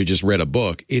 somebody who just read a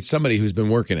book. It's somebody who's been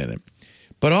working in it.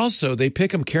 But also they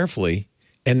pick them carefully.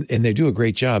 And they do a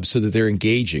great job so that they're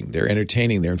engaging, they're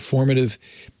entertaining, they're informative,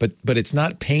 but it's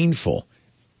not painful.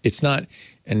 It's not,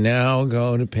 and now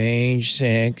go to page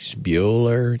 6,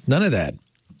 Bueller. None of that.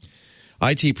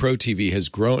 IT Pro TV has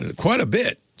grown quite a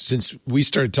bit since we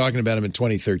started talking about them in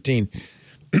 2013.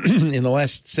 In the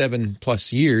last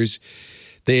 7+ years,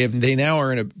 they now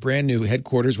are in a brand new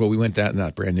headquarters. Well, we went down,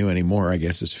 not brand new anymore, I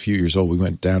guess it's a few years old. We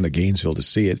went down to Gainesville to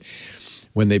see it.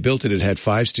 When they built it, it had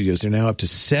 5 studios. They're now up to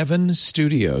 7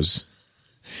 studios.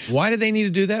 Why do they need to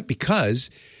do that? Because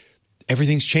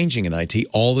everything's changing in IT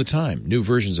all the time. New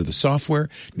versions of the software,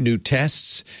 new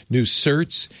tests, new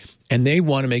certs, and they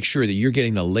want to make sure that you're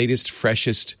getting the latest,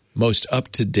 freshest, most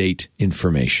up-to-date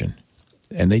information.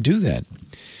 And they do that.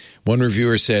 One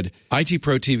reviewer said, IT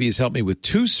Pro TV has helped me with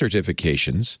 2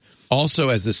 certifications, also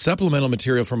as the supplemental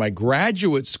material for my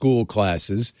graduate school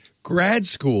classes, grad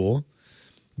school.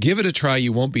 Give it a try.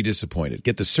 You won't be disappointed.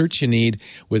 Get the certs you need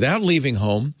without leaving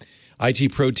home.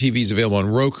 IT Pro TV is available on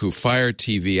Roku, Fire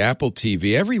TV, Apple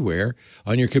TV, everywhere,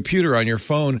 on your computer, on your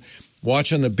phone.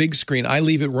 Watch on the big screen. I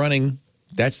leave it running.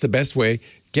 That's the best way.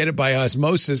 Get it by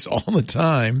osmosis all the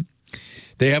time.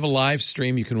 They have a live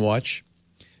stream you can watch,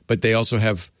 but they also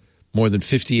have more than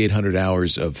 5,800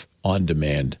 hours of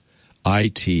on-demand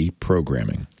IT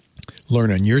programming.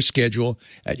 Learn on your schedule,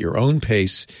 at your own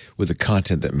pace, with the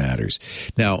content that matters.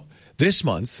 Now, this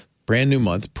month, brand new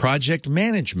month, Project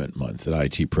Management Month at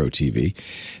IT Pro TV.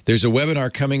 There's a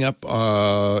webinar coming up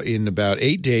in about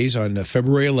 8 days on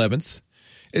February 11th.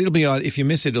 It'll be on, if you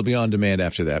miss it, it'll be on demand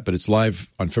after that, but it's live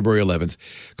on February 11th,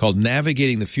 called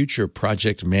Navigating the Future of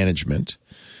Project Management.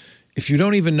 If you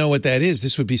don't even know what that is,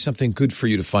 this would be something good for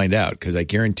you to find out, because I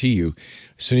guarantee you,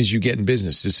 as soon as you get in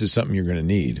business, this is something you're going to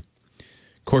need.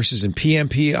 Courses in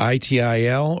PMP,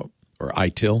 ITIL, or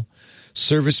ITIL,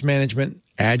 service management,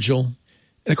 Agile.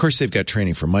 And, of course, they've got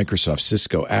training for Microsoft,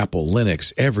 Cisco, Apple,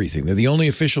 Linux, everything. They're the only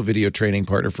official video training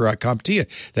partner for CompTIA.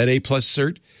 That A-plus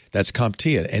cert, that's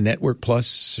CompTIA. And Network Plus,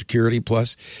 Security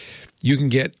Plus. You can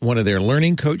get one of their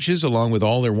learning coaches along with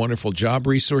all their wonderful job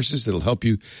resources that'll help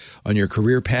you on your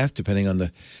career path, depending on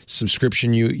the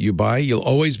subscription you buy. You'll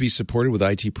always be supported with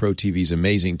IT Pro TV's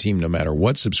amazing team, no matter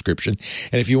what subscription.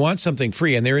 And if you want something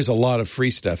free, and there is a lot of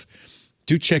free stuff,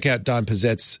 do check out Don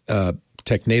Pezzet's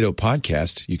Technado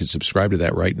podcast. You can subscribe to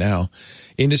that right now.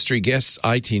 Industry guests,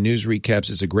 IT news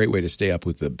recaps. It's a great way to stay up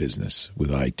with the business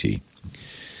with IT.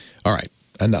 All right,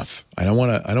 enough. I don't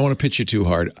want to pitch you too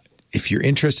hard. If you're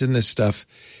interested in this stuff,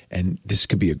 and this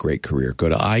could be a great career, go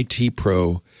to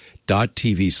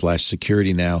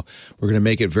itpro.tv/security now. We're going to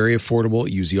make it very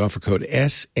affordable. Use the offer code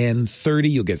SN30.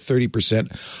 You'll get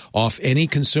 30% off any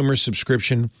consumer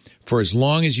subscription for as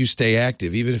long as you stay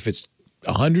active, even if it's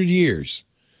 100 years.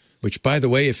 which, by the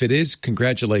way, if it is,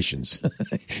 congratulations.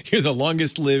 You're the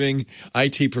longest living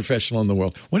IT professional in the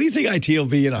world. What do you think IT will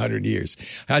be in 100 years?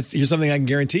 Here's something I can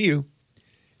guarantee you.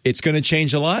 It's going to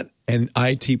change a lot, and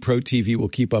IT Pro TV will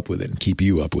keep up with it and keep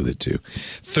you up with it too.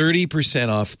 30%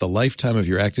 off the lifetime of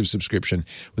your active subscription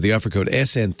with the offer code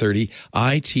SN30,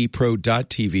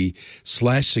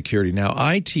 itpro.tv/security. Now,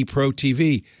 IT Pro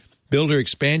TV, build or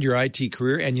expand your IT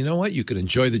career, and you know what? You can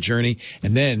enjoy the journey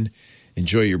and then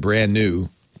enjoy your brand new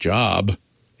job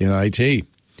in IT.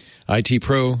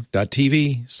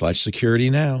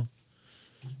 itpro.tv/security now.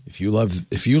 If you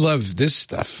love this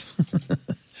stuff,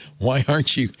 why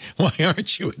aren't you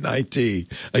in IT?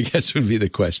 I guess would be the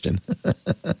question.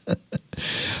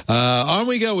 On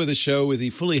we go with the show with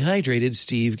the fully hydrated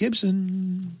Steve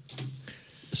Gibson.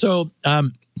 So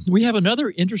we have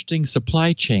another interesting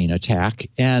supply chain attack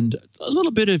and a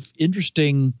little bit of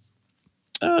interesting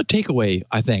takeaway,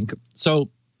 I think. So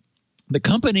the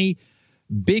company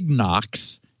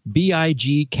BigNox,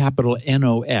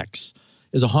 BIG_NOX,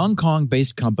 is a Hong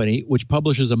Kong-based company which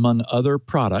publishes, among other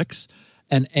products,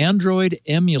 an Android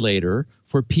emulator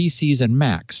for PCs and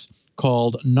Macs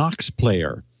called Nox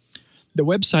Player. The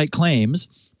website claims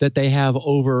that they have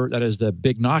over, that is the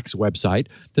BigNox website,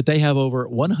 that they have over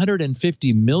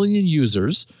 150 million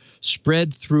users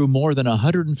spread through more than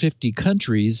 150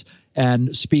 countries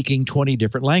and speaking 20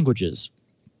 different languages.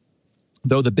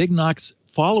 Though the BigNox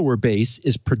follower base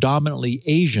is predominantly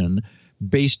Asian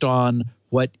based on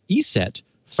what ESET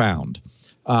found.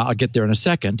 I'll get there in a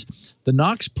second. The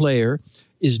Nox Player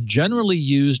is generally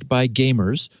used by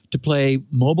gamers to play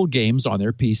mobile games on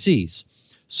their PCs.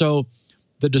 So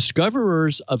the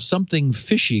discoverers of something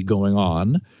fishy going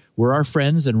on were our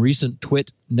friends and recent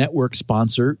Twit network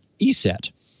sponsor,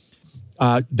 ESET.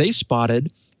 They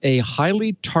spotted a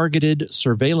highly targeted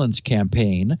surveillance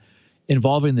campaign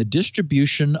involving the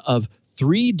distribution of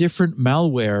 3 different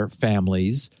malware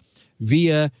families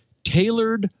via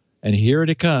tailored, and here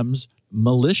it comes,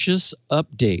 malicious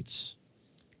updates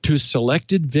to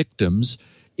selected victims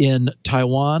in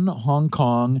Taiwan, Hong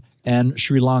Kong, and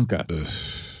Sri Lanka.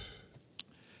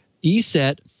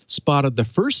 ESET spotted the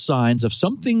first signs of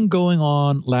something going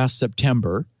on last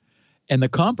September, and the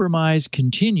compromise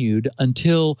continued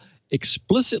until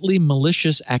explicitly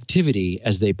malicious activity,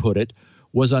 as they put it,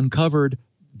 was uncovered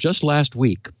just last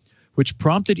week, which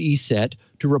prompted ESET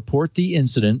to report the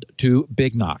incident to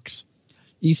BigNox.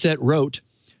 ESET wrote,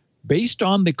 "Based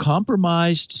on the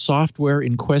compromised software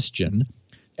in question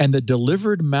and the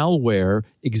delivered malware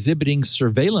exhibiting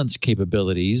surveillance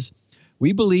capabilities,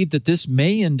 we believe that this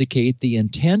may indicate the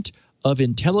intent of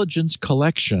intelligence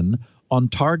collection on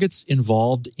targets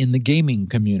involved in the gaming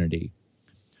community."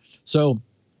 So,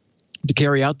 to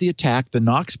carry out the attack, the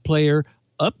Nox Player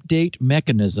update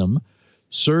mechanism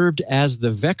served as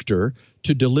the vector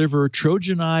to deliver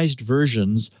Trojanized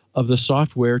versions of the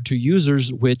software to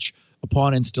users which,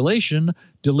 upon installation,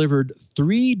 delivered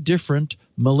 3 different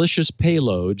malicious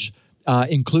payloads,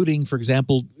 including, for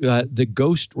example, the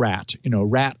Ghost Rat,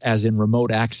 rat as in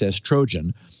remote access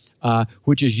Trojan,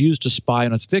 which is used to spy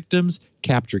on its victims,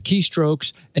 capture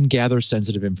keystrokes, and gather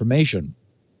sensitive information.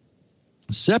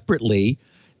 Separately,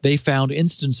 they found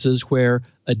instances where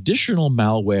additional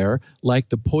malware, like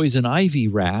the Poison Ivy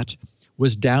rat,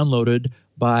 was downloaded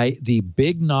by the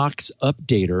BigNox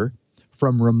updater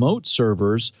from remote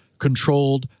servers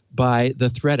controlled by the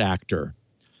threat actor.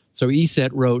 So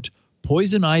ESET wrote,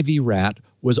 "Poison Ivy rat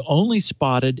was only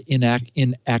spotted in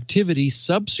activity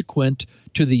subsequent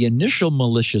to the initial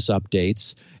malicious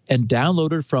updates and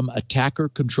downloaded from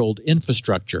attacker-controlled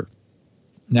infrastructure."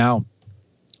 Now,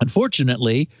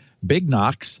 unfortunately,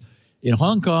 BigNox in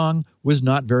Hong Kong was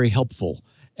not very helpful.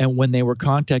 And when they were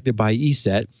contacted by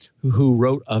ESET, who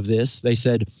wrote of this, they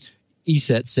said,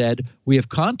 ESET said, "We have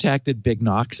contacted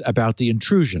BigNox about the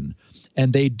intrusion,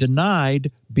 and they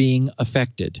denied being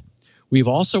affected. We've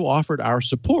also offered our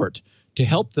support to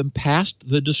help them past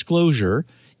the disclosure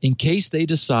in case they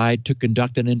decide to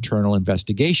conduct an internal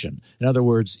investigation." In other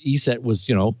words, ESET was,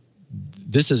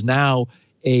 this is now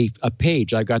a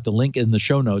page. I got the link in the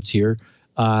show notes here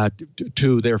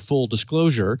to their full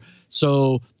disclosure.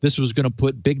 So this was going to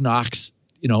put BigNox,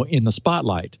 in the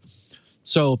spotlight.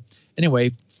 So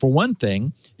anyway, for one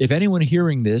thing, if anyone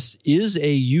hearing this is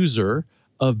a user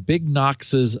of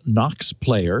BigNox's Nox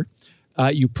Player,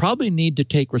 you probably need to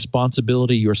take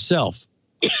responsibility yourself,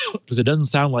 because it doesn't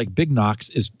sound like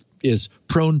BigNox is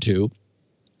prone to,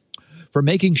 for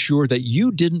making sure that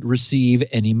you didn't receive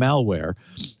any malware.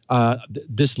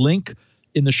 This link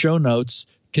in the show notes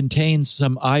contains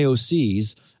some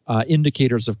IOCs,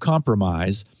 indicators of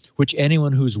compromise, which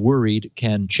anyone who's worried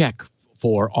can check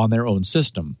for on their own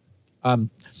system.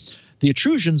 The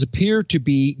intrusions appear to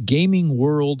be gaming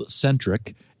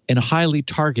world-centric and highly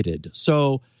targeted.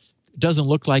 So it doesn't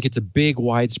look like it's a big,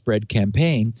 widespread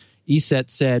campaign.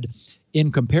 ESET said,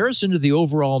 in comparison to the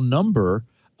overall number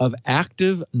of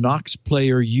active Nox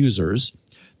player users,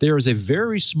 there is a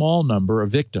very small number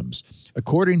of victims.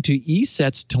 According to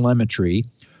ESET's telemetry,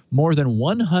 more than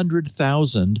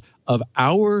 100,000 of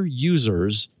our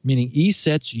users, meaning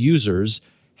ESET's users,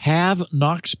 have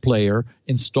Nox Player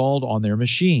installed on their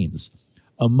machines.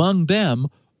 Among them,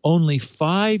 only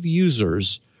 5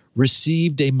 users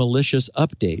received a malicious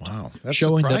update. Wow, that's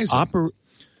showing surprising.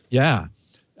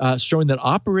 Showing that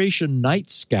Operation Night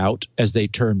Scout, as they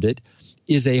termed it,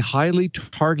 is a highly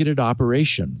targeted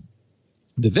operation.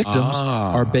 The victims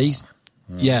are based.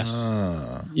 Yes.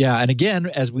 Yeah. And again,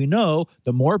 as we know,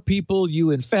 the more people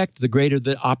you infect, the greater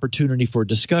the opportunity for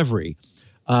discovery.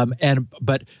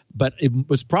 But it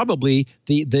was probably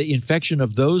the infection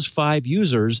of those 5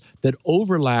 users that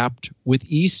overlapped with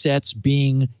ESETs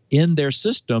being in their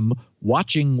system,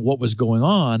 watching what was going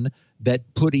on,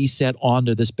 that put ESET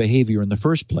onto this behavior in the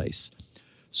first place.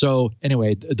 So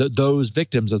anyway, those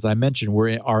victims, as I mentioned,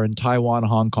 are in Taiwan,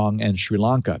 Hong Kong, and Sri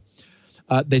Lanka.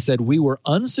 They said we were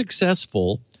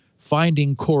unsuccessful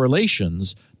finding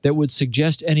correlations that would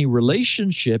suggest any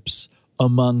relationships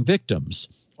among victims.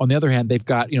 On the other hand, they've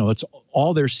got, it's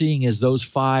all they're seeing is those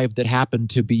 5 that happen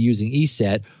to be using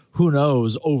ESET. Who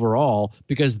knows overall?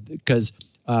 Because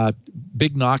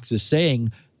Big Nox is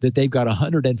saying that they've got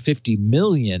 150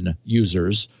 million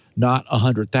users, not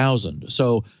 100,000.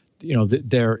 So,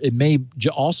 it may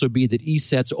also be that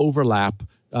ESET's overlap,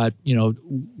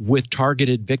 with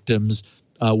targeted victims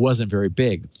wasn't very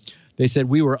big. They said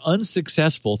we were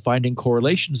unsuccessful finding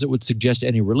correlations that would suggest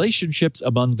any relationships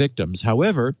among victims.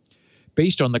 However,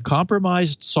 based on the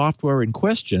compromised software in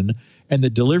question and the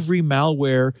delivery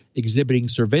malware exhibiting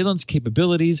surveillance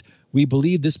capabilities, we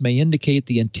believe this may indicate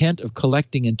the intent of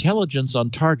collecting intelligence on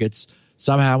targets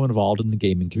somehow involved in the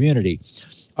gaming community.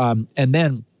 And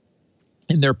then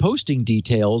in their posting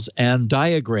details and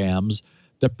diagrams,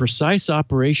 the precise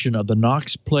operation of the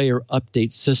Nox Player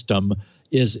update system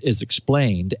is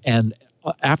explained. And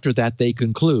after that, they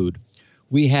conclude,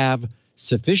 we have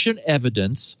sufficient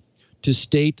evidence to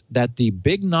state that the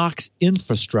Big Nox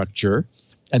infrastructure,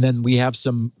 and then we have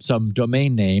some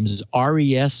domain names,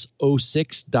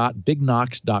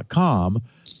 res06.bignox.com,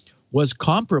 was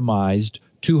compromised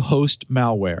to host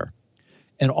malware,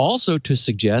 and also to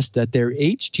suggest that their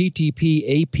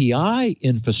HTTP API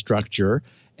infrastructure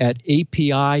at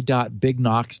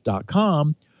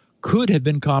api.bignox.com could have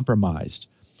been compromised.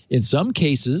 In some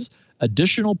cases,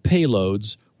 additional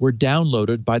payloads were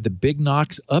downloaded by the Big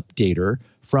Nox updater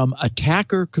from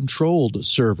attacker-controlled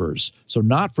servers. So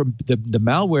not from the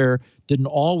malware didn't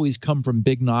always come from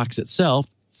Big Nox itself.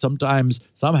 Sometimes,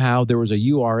 somehow, there was a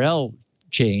URL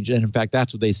change, and in fact,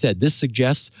 that's what they said. This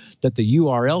suggests that the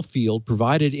URL field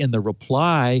provided in the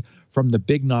reply from the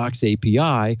Big Nox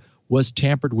API was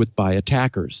tampered with by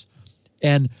attackers.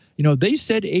 And, they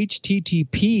said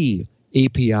HTTP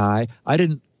API. I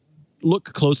didn't look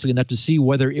closely enough to see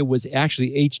whether it was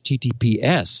actually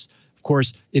HTTPS. Of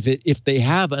course, if they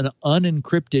have an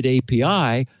unencrypted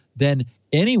API, then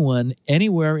anyone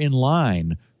anywhere in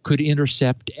line could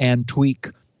intercept and tweak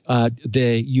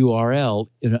the URL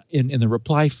in the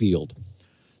reply field.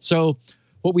 So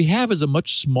what we have is a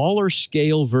much smaller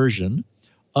scale version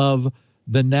of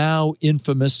the now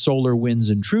infamous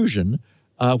SolarWinds intrusion,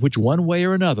 which one way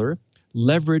or another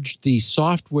leveraged the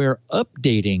software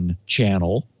updating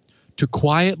channel to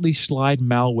quietly slide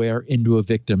malware into a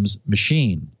victim's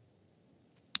machine.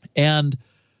 And,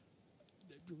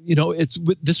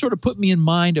 this sort of put me in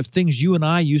mind of things you and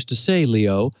I used to say,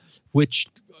 Leo, which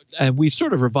we've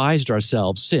sort of revised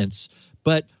ourselves since.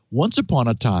 But once upon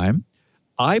a time,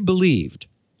 I believed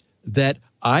that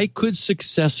I could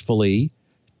successfully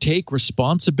take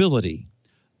responsibility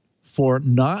for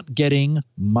not getting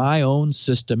my own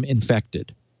system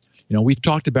infected. We've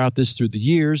talked about this through the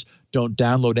years. Don't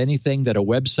download anything that a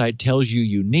website tells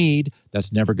you need.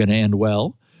 That's never going to end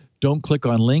well. Don't click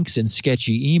on links in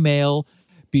sketchy email.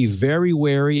 Be very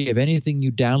wary of anything you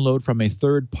download from a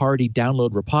third-party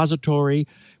download repository.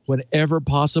 Whenever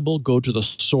possible, go to the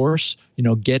source.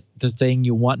 Get the thing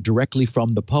you want directly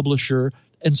from the publisher,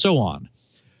 and so on.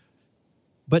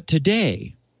 But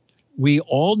today, we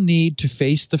all need to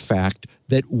face the fact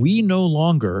that we no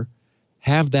longer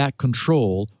have that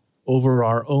control over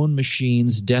our own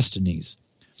machine's destinies.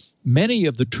 Many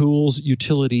of the tools,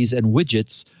 utilities, and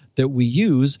widgets that we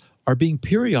use are being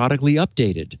periodically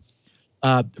updated.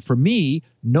 For me,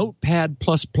 Notepad++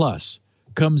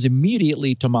 comes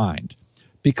immediately to mind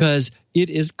because it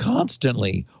is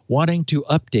constantly wanting to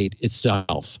update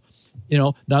itself.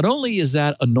 Not only is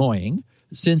that annoying,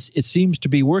 since it seems to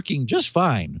be working just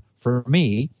fine for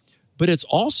me, but it's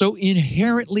also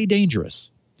inherently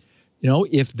dangerous.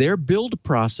 If their build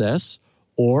process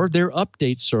or their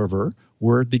update server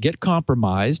were to get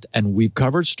compromised, and we've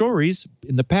covered stories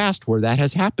in the past where that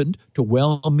has happened to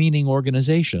well-meaning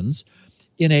organizations,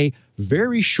 in a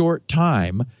very short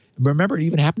time, remember it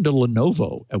even happened to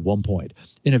Lenovo at one point,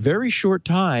 in a very short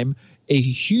time, a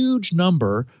huge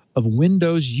number of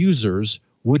Windows users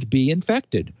would be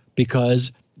infected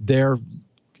because their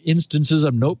instances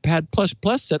of Notepad++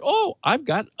 said, oh, I've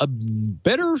got a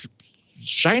better,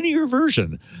 shinier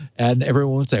version. And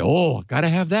everyone would say, oh, got to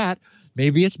have that.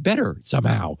 Maybe it's better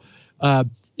somehow.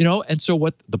 And so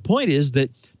what the point is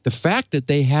that the fact that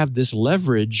they have this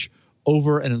leverage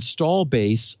over an install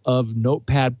base of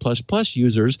Notepad++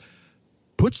 users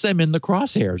puts them in the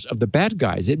crosshairs of the bad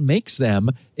guys. It makes them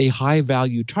a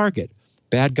high-value target.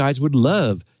 Bad guys would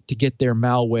love to get their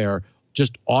malware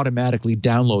just automatically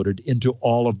downloaded into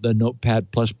all of the Notepad++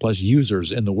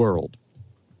 users in the world.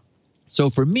 So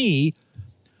for me,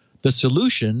 the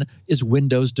solution is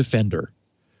Windows Defender,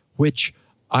 which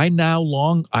I now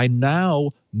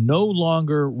no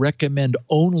longer recommend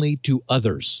only to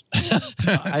others.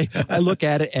 I look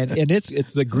at it and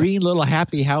it's the green little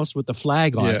happy house with the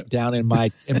flag on it down in my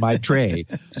tray.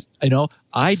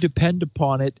 I depend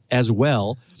upon it as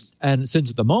well. And since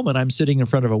at the moment I'm sitting in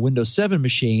front of a Windows 7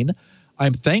 machine,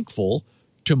 I'm thankful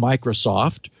to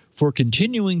Microsoft for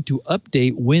continuing to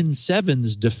update Win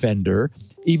 7's Defender,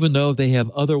 even though they have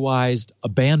otherwise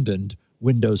abandoned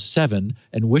Windows 7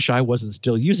 and wish I wasn't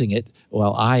still using it,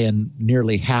 while I and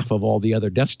nearly half of all the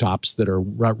other desktops that are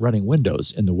running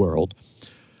Windows in the world.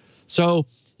 So,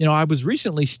 I was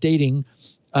recently stating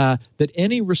that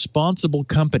any responsible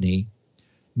company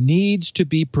needs to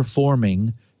be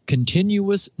performing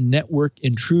continuous network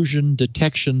intrusion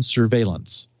detection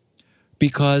surveillance,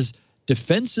 because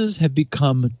defenses have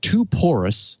become too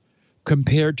porous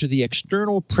compared to the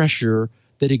external pressure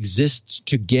that exists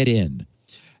to get in.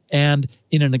 And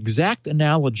in an exact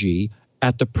analogy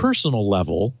at the personal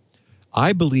level,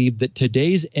 I believe that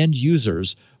today's end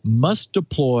users must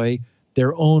deploy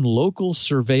their own local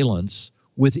surveillance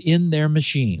within their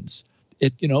machines.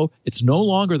 It's no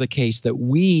longer the case that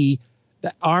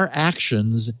our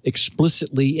actions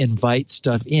explicitly invite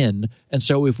stuff in, and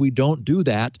so if we don't do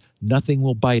that, nothing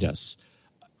will bite us.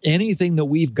 Anything that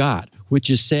we've got, which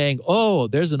is saying, oh,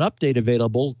 there's an update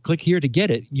available, click here to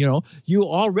get it, you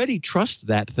already trust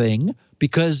that thing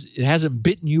because it hasn't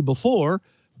bitten you before,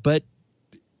 but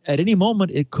at any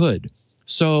moment it could.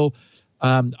 So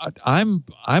I'm a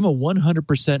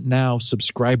 100% now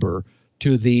subscriber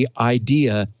to the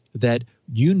idea that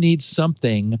you need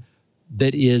something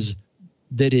that is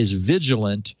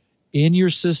vigilant in your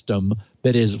system,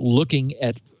 that is looking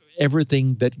at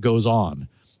everything that goes on.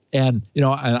 And, and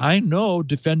I know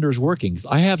Defender's working.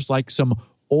 I have some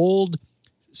old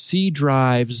C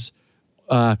drives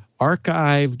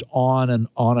archived on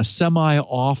a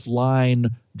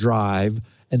semi-offline drive,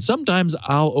 and sometimes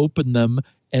I'll open them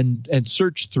and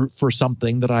search for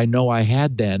something that I know I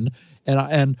had then.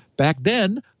 And back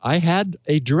then, I had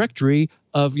a directory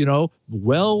of,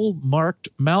 well-marked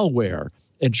malware.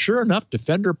 And sure enough,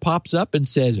 Defender pops up and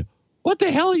says, what the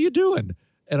hell are you doing?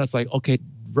 And it's like, okay,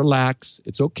 relax.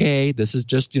 It's okay. This is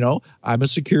just, I'm a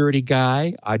security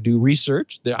guy. I do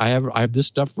research. I have this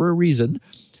stuff for a reason.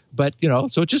 But,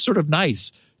 so it's just sort of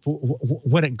nice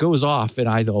when it goes off and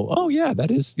I go, oh, yeah,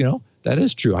 that is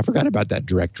true. I forgot about that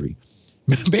directory.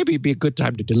 Maybe it'd be a good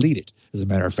time to delete it, as a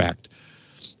matter of fact.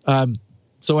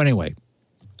 So anyway,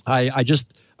 I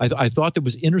thought that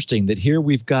was interesting that here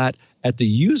we've got at the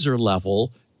user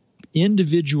level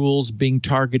individuals being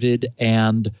targeted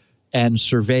and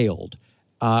surveilled,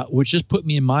 which just put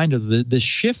me in mind of the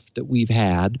shift that we've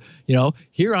had.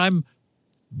 Here I'm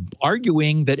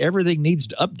arguing that everything needs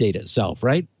to update itself,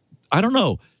 right? I don't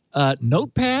know.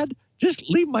 Notepad, just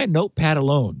leave my Notepad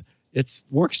alone. It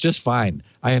works just fine.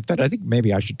 In fact, I think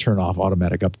maybe I should turn off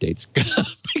automatic updates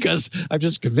because I've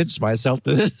just convinced myself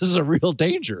that this is a real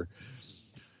danger.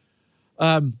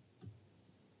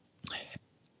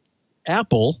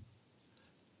 Apple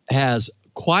has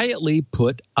quietly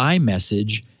put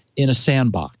iMessage in a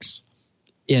sandbox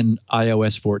in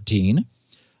iOS 14.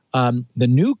 The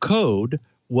new code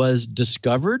was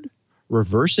discovered,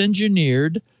 reverse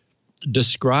engineered,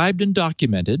 described, and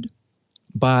documented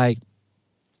by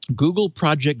Google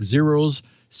Project Zero's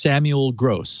Samuel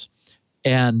Gross.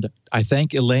 And I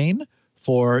thank Elaine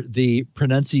for the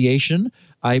pronunciation.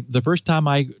 The first time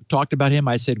I talked about him,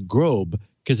 I said Grobe,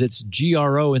 because it's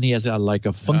GRO and he has like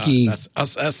a funky. That's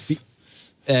us.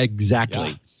 Exactly.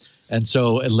 Yeah. And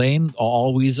so Elaine,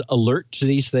 always alert to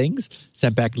these things,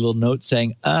 sent back a little note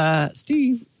saying,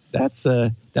 Steve, that's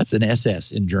an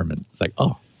SS in German. It's like,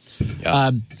 oh.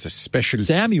 Yeah, it's a special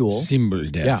symbol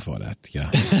there for that.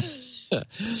 Yeah.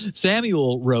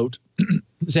 Samuel wrote,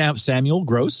 Samuel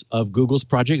Gross of Google's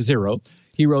Project Zero,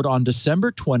 he wrote on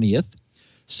December 20th,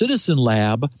 Citizen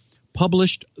Lab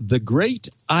published The Great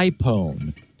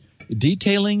iPhone,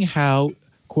 detailing how,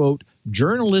 quote,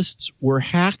 journalists were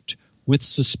hacked with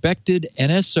suspected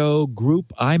NSO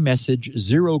group iMessage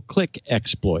zero-click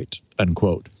exploit,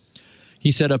 unquote.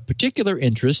 He said of particular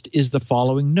interest is the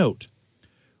following note.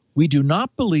 We do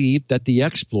not believe that the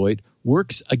exploit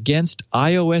works against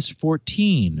iOS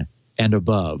 14 and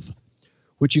above,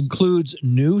 which includes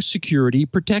new security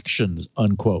protections,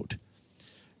 unquote.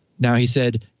 Now, he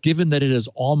said, given that it is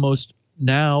almost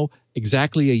now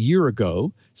exactly a year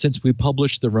ago since we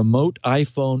published the remote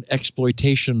iPhone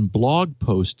exploitation blog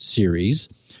post series,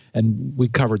 and we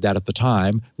covered that at the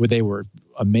time, where they were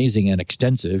amazing and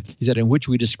extensive. He said, in which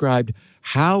we described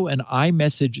how an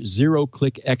iMessage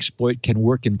zero-click exploit can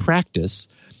work in practice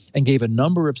and gave a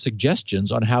number of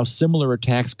suggestions on how similar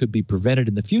attacks could be prevented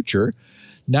in the future,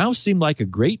 now seemed like a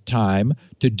great time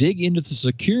to dig into the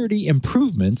security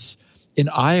improvements in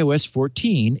iOS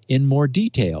 14 in more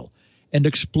detail and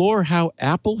explore how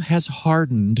Apple has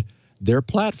hardened their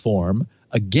platform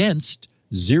against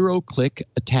zero-click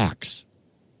attacks.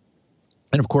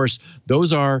 And of course,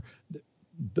 those are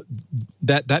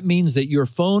that means that your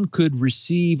phone could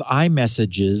receive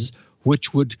iMessages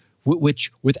which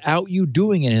without you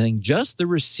doing anything, just the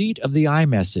receipt of the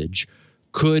iMessage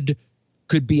could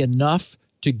be enough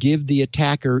to give the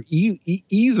attacker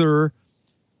either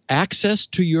access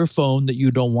to your phone that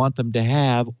you don't want them to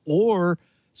have, or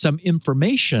some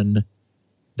information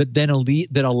that then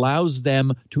that allows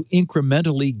them to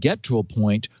incrementally get to a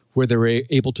point where they're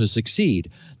able to succeed.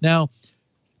 Now,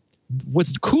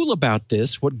 what's cool about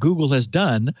this, what Google has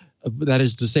done, that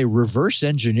is to say reverse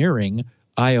engineering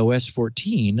iOS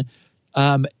 14,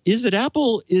 is that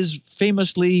Apple is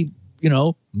famously,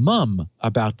 mum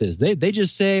about this. They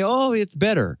just say, oh, it's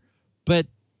better, but,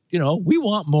 we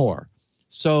want more.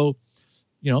 So,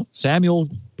 Samuel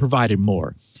provided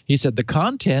more. He said the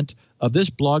content of this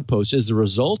blog post is the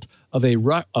result of a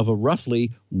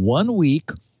roughly 1 week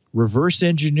reverse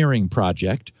engineering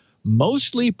project,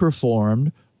 mostly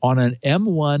performed on an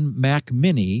M1 Mac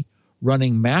Mini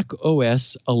running Mac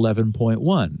OS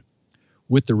 11.1,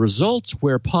 with the results,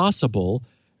 where possible,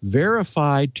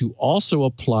 verified to also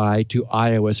apply to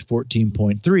iOS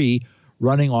 14.3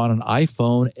 running on an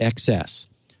iPhone XS.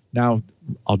 Now,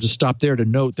 I'll just stop there to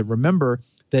note that remember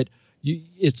that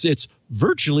it's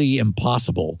virtually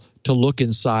impossible to look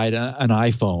inside an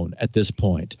iPhone at this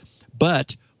point.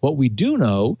 But what we do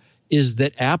know is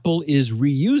that Apple is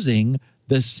reusing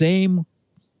the same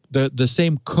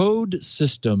code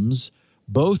systems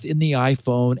both in the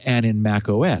iPhone and in Mac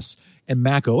OS. And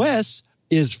Mac OS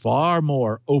is far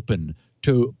more open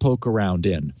to poke around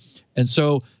in. And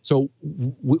so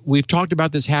we've talked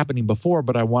about this happening before,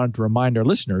 but I wanted to remind our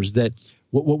listeners that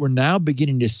what we're now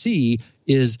beginning to see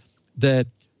is that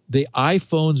the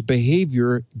iPhone's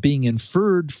behavior being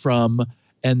inferred from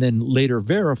and then later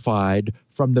verified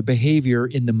from the behavior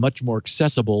in the much more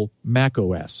accessible Mac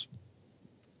OS.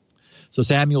 So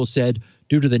Samuel said,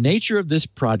 due to the nature of this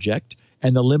project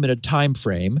and the limited time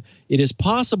frame, it is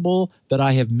possible that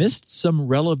I have missed some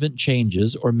relevant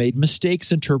changes or made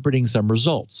mistakes interpreting some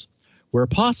results. Where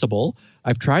possible,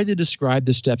 I've tried to describe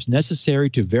the steps necessary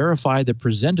to verify the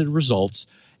presented results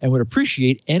and would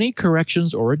appreciate any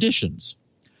corrections or additions.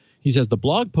 He says the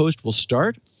blog post will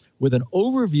start with an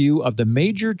overview of the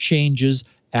major changes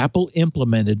Apple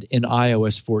implemented in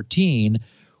iOS 14,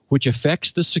 which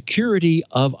affects the security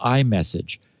of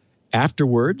iMessage.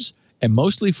 Afterwards, and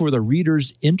mostly for the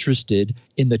readers interested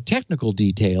in the technical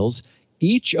details,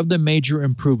 each of the major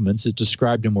improvements is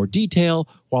described in more detail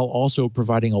while also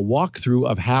providing a walkthrough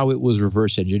of how it was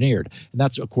reverse engineered. And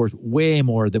that's, of course, way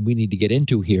more than we need to get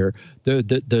into here.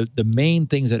 The main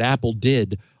things that Apple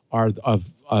did are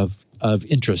of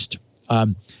interest.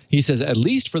 He says, at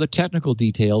least for the technical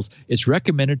details, it's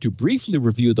recommended to briefly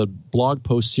review the blog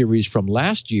post series from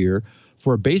last year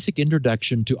for a basic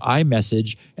introduction to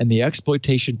iMessage and the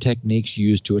exploitation techniques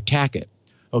used to attack it.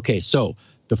 Okay, so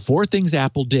the 4 things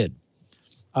Apple did.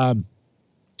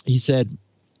 He said,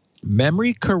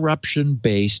 memory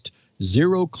corruption-based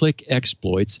zero-click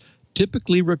exploits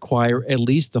typically require at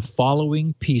least the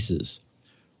following pieces.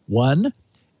 1,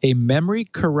 a memory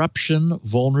corruption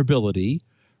vulnerability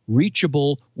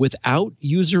reachable without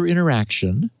user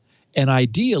interaction and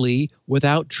ideally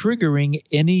without triggering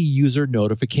any user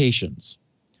notifications.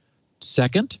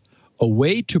 Second, a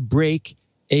way to break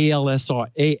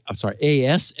ASLR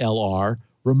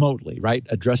remotely, right?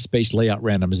 Address space layout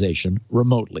randomization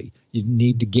remotely. You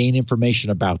need to gain information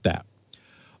about that.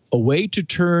 A way to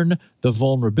turn the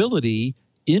vulnerability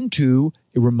into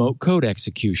a remote code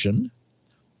execution.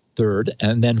 Third,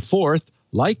 and then fourth,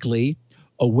 likely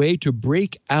a way to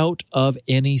break out of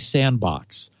any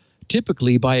sandbox,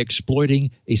 typically by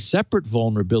exploiting a separate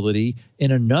vulnerability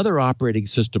in another operating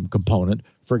system component,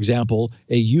 for example,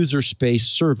 a user space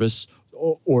service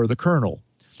or the kernel.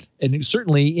 And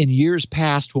certainly in years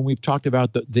past, when we've talked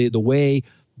about the way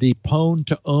the pwn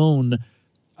to own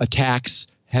attacks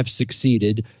have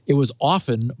succeeded, it was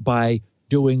often by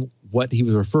doing what he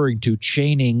was referring to,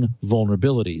 chaining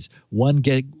vulnerabilities. One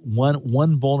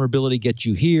vulnerability gets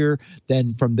you here,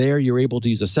 then from there you're able to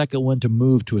use a second one to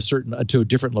move to a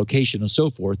different location and so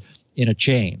forth in a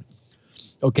chain.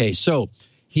 Okay, so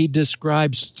he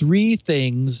describes three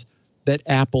things that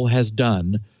Apple has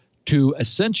done to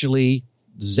essentially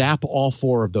zap all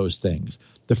four of those things.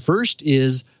 The first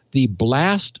is the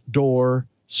Blast Door,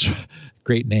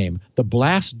 great name, the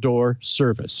Blast Door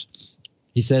service.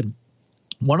 He said,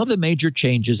 one of the major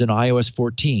changes in iOS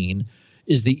 14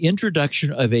 is the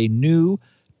introduction of a new,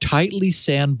 tightly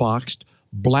sandboxed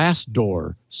Blast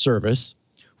Door service,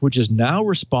 which is now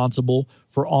responsible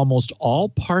for almost all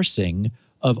parsing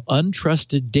of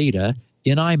untrusted data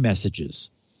in iMessages.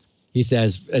 He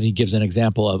says, and he gives an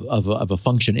example of a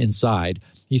function inside.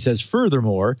 He says,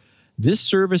 furthermore, this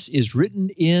service is written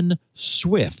in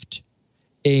Swift,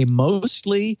 a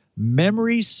mostly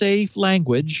memory-safe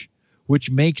language,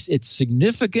 which makes it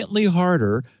significantly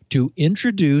harder to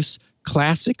introduce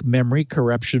classic memory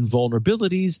corruption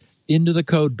vulnerabilities into the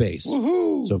code base.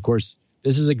 Woohoo! So, of course,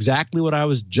 this is exactly what I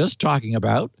was just talking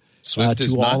about. Swift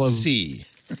is not C.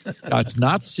 It's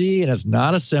not C, and it's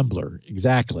not assembler.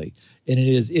 Exactly. And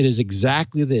it is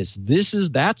exactly this.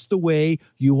 That's the way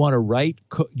you want to write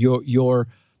your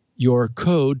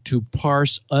code to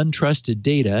parse untrusted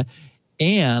data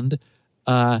and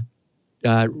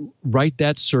write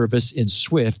that service in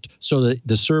Swift so that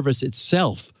the service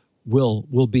itself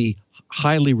will be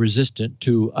highly resistant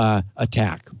to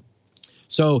attack.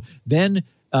 So then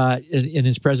in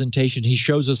his presentation, he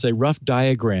shows us a rough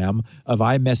diagram of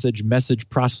iMessage message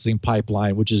processing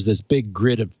pipeline, which is this big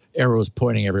grid of arrows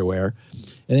pointing everywhere.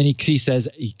 And then he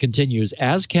continues,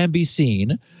 as can be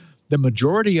seen, the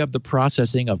majority of the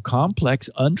processing of complex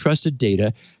untrusted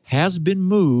data has been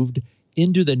moved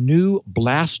into the new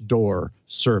Blast Door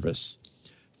service.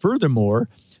 Furthermore,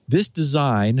 this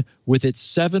design, with its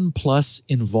 7+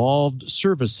 involved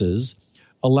services,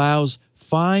 allows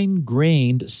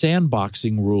fine-grained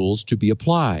sandboxing rules to be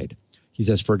applied. He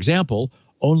says, for example,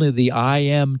 only the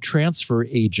IM transfer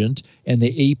agent and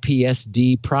the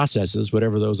APSD processes,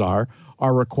 whatever those are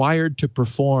required to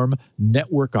perform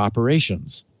network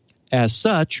operations. As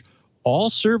such, all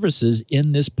services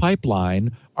in this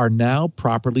pipeline are now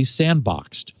properly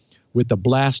sandboxed, with the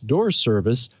Blast Door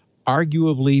service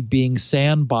arguably being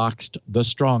sandboxed the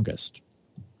strongest.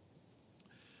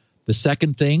 The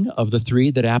second thing of the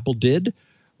three that Apple did,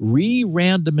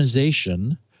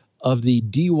 re-randomization of the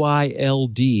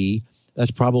DYLD,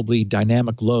 that's probably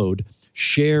dynamic load,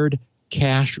 shared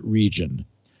cache region.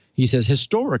 He says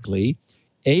historically,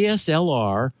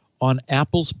 ASLR on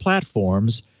Apple's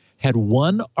platforms had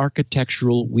one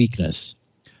architectural weakness.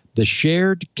 The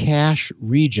shared cache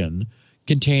region,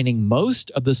 containing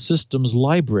most of the system's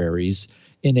libraries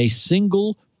in a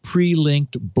single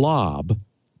pre-linked blob,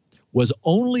 was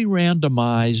only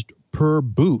randomized per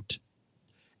boot,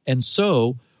 and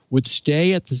so would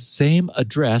stay at the same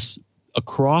address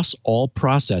across all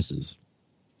processes.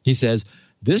 He says,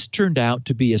 this turned out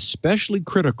to be especially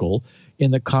critical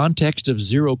in the context of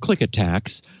zero-click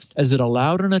attacks, as it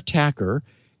allowed an attacker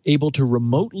able to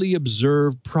remotely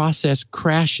observe process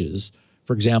crashes,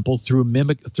 for example, through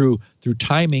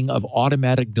timing of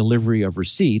automatic delivery of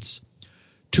receipts,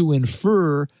 to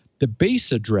infer the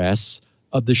base address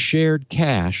of the shared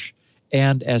cache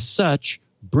and, as such,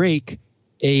 break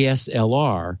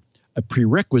ASLR, a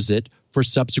prerequisite for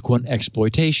subsequent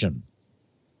exploitation.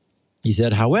 He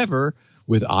said, however,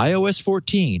 with iOS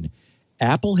 14,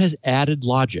 Apple has added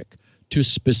logic to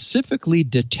specifically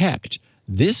detect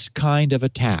this kind of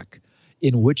attack,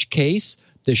 in which case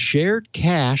the shared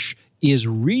cache is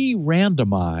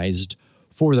re-randomized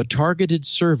for the targeted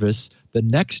service the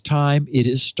next time it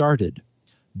is started,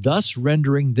 thus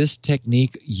rendering this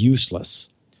technique useless.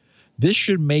 This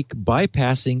should make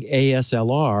bypassing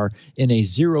ASLR in a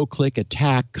zero-click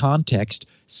attack context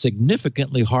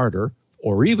significantly harder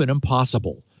or even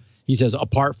impossible. He says,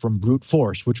 apart from brute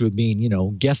force, which would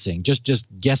mean, guessing, just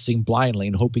guessing blindly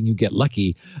and hoping you get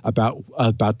lucky about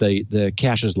the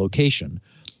cache's location.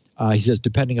 He says,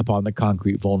 depending upon the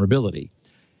concrete vulnerability.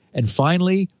 And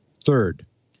finally, third,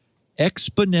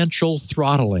 exponential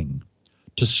throttling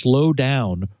to slow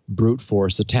down brute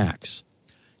force attacks.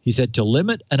 He said to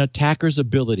limit an attacker's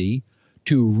ability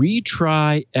to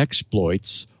retry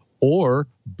exploits or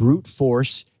brute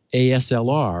force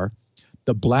ASLR,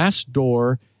 the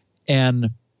Blastdoor and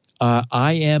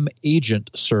IM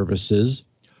agent services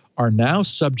are now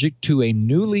subject to a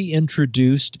newly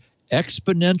introduced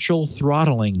exponential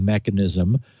throttling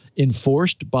mechanism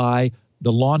enforced by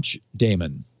the launch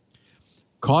daemon,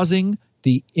 causing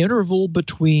the interval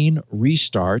between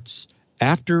restarts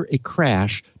after a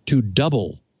crash to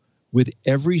double with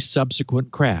every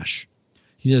subsequent crash.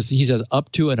 He says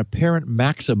up to an apparent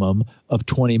maximum of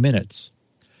 20 minutes.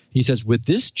 He says with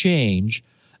this change,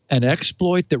 an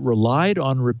exploit that relied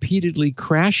on repeatedly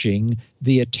crashing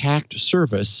the attacked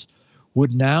service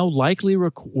would now likely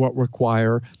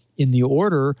require in the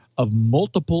order of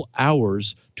multiple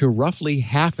hours to roughly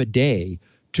half a day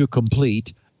to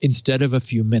complete instead of a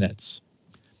few minutes.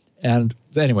 And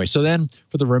anyway, so then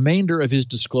for the remainder of his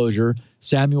disclosure,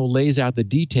 Samuel lays out the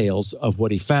details of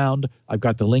what he found. I've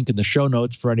got the link in the show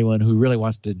notes for anyone who really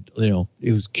wants to,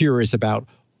 who's curious about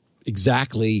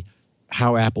exactly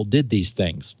how Apple did these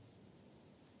things.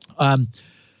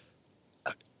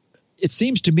 It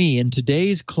seems to me in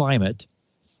today's climate,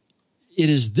 it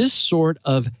is this sort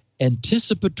of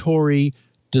anticipatory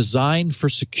design for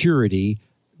security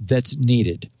that's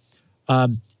needed.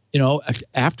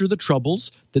 After the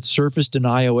troubles that surfaced in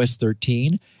iOS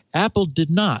 13, Apple did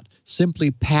not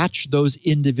simply patch those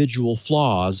individual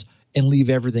flaws and leave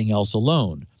everything else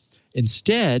alone.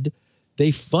 Instead,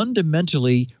 they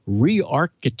fundamentally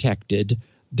re-architected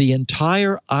the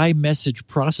entire iMessage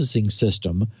processing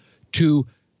system to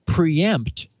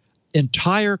preempt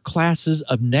entire classes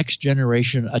of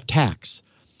next-generation attacks.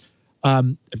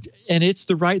 And it's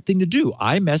the right thing to do.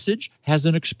 iMessage has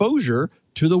an exposure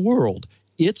to the world.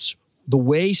 It's the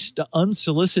way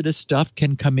unsolicited stuff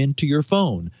can come into your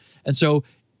phone. And so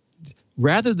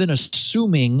rather than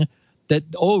assuming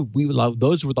that,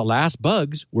 those were the last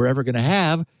bugs we're ever going to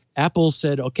have, Apple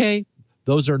said, okay,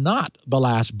 those are not the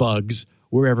last bugs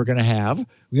we're ever going to have.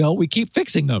 We keep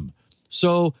fixing them.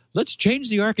 So let's change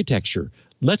the architecture.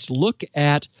 Let's look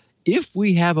at, if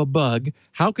we have a bug,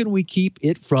 how can we keep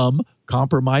it from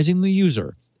compromising the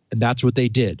user? And that's what they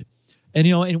did. And,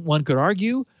 and one could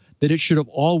argue that it should have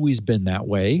always been that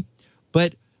way.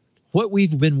 But what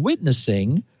we've been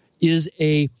witnessing is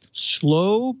a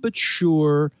slow but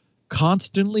sure,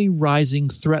 constantly rising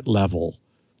threat level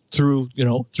through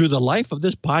the life of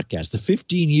this podcast. The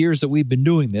 15 years that we've been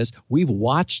doing this, we've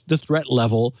watched the threat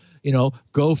level,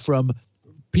 go from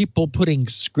people putting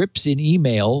scripts in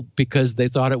email because they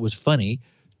thought it was funny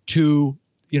to,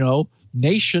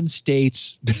 nation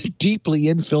states deeply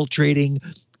infiltrating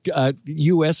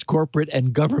U.S. corporate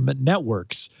and government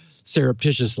networks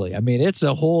surreptitiously. I mean, it's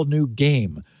a whole new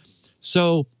game.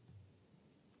 So,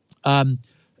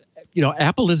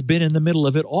 Apple has been in the middle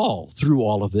of it all through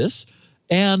all of this.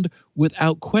 And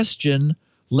without question,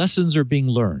 lessons are being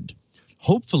learned,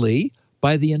 hopefully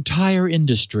by the entire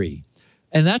industry.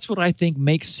 And that's what I think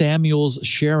makes Samuel's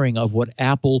sharing of what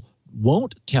Apple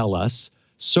won't tell us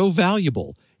so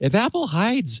valuable. If Apple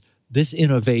hides this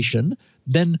innovation,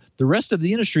 then the rest of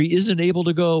the industry isn't able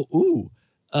to go,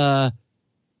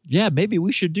 maybe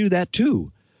we should do that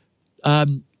too.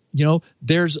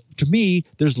 There's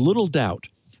little doubt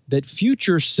that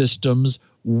future systems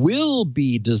will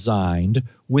be designed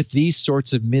with these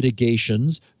sorts of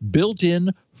mitigations built in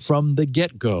from the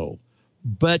get-go,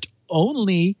 but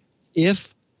only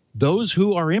if those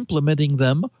who are implementing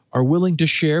them are willing to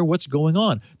share what's going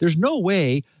on. There's no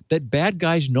way that bad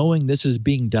guys knowing this is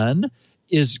being done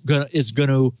is going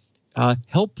to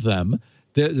help them.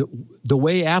 The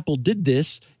way Apple did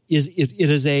this is it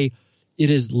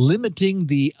is limiting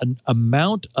the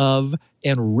amount of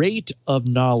and rate of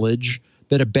knowledge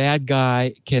that a bad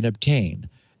guy can obtain.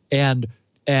 And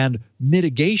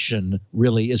mitigation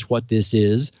really is what this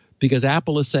is, because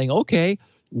Apple is saying, okay,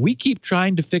 we keep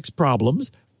trying to fix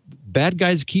problems. Bad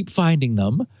guys keep finding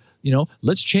them.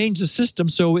 Let's change the system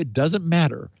so it doesn't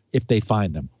matter if they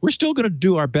find them. We're still going to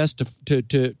do our best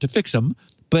to fix them,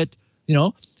 but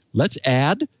let's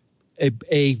add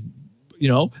a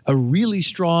really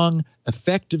strong,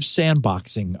 effective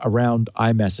sandboxing around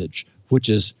iMessage, which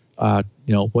is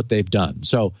what they've done.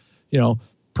 So,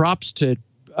 props to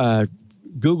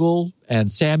Google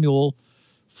and Samuel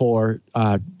for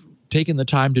taken the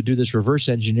time to do this reverse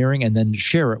engineering and then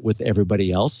share it with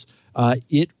everybody else,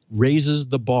 it raises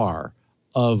the bar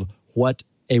of what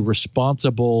a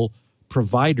responsible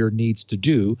provider needs to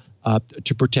do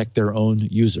to protect their own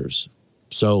users.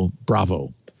 So,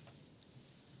 bravo.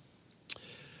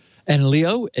 And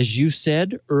Leo, as you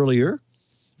said earlier,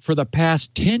 for the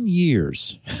past 10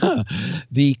 years,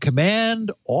 the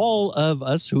command all of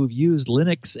us who've used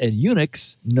Linux and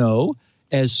Unix know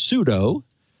as sudo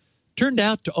turned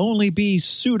out to only be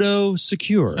pseudo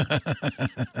secure.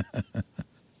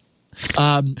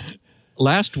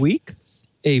 Last week,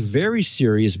 a very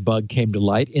serious bug came to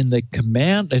light in the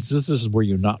command. This is where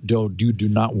you do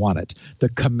not want it. The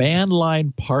command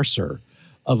line parser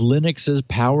of Linux's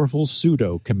powerful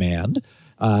sudo command.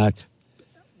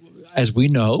 As we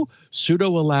know,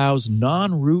 sudo allows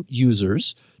non-root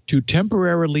users to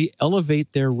temporarily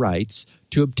elevate their rights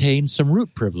to obtain some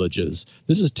root privileges.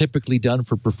 This is typically done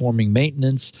for performing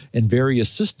maintenance and various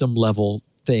system-level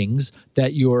things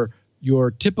that your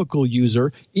typical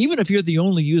user, even if you're the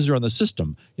only user on the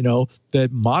system, the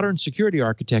modern security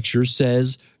architecture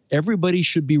says everybody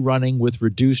should be running with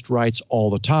reduced rights all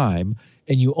the time,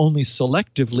 and you only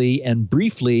selectively and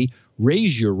briefly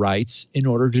raise your rights in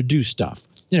order to do stuff.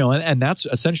 And that's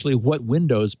essentially what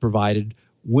Windows provided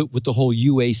with the whole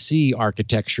UAC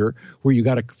architecture, where you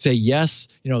got to say yes,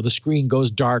 the screen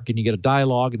goes dark and you get a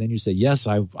dialogue, and then you say, yes,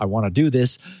 I want to do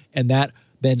this, and that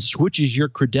then switches your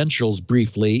credentials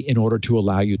briefly in order to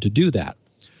allow you to do that.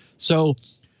 So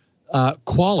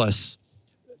Qualys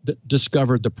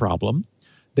discovered the problem.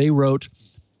 They wrote,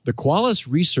 the Qualys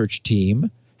research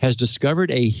team has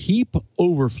discovered a heap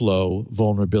overflow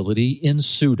vulnerability in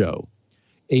sudo,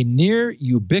 a near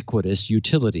ubiquitous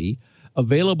utility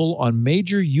available on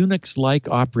major Unix-like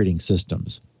operating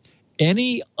systems.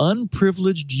 Any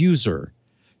unprivileged user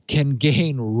can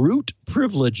gain root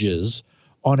privileges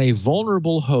on a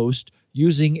vulnerable host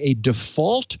using a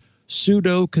default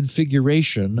sudo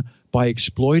configuration by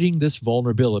exploiting this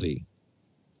vulnerability.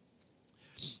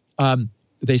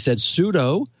 They said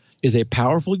sudo is a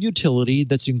powerful utility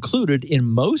that's included in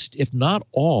most, if not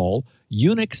all,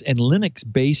 Unix and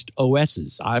Linux-based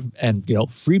OSs.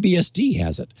 FreeBSD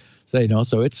has it.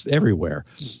 So it's everywhere.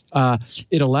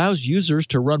 It allows users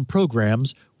to run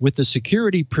programs with the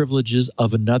security privileges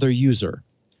of another user.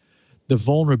 The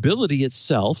vulnerability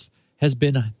itself has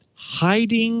been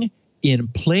hiding in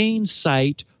plain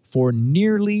sight for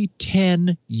nearly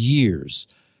 10 years.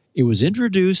 It was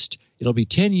introduced, it'll be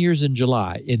 10 years in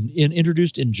July,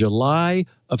 introduced in July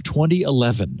of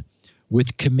 2011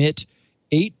 with commit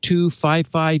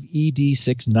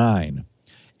 8255ED69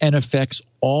 and affects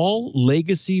all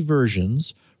legacy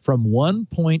versions from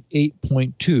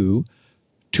 1.8.2 to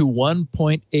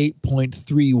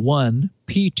 1.8.31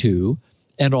 P2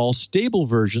 and all stable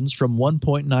versions from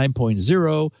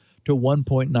 1.9.0 to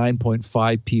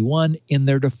 1.9.5 P1 in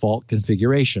their default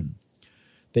configuration.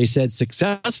 They said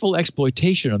successful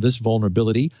exploitation of this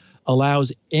vulnerability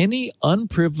allows any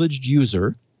unprivileged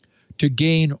user to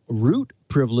gain root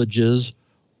privileges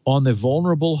on the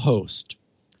vulnerable host.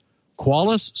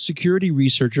 Qualys security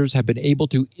researchers have been able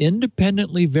to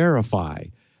independently verify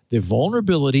the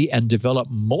vulnerability and develop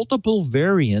multiple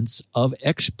variants of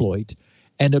exploit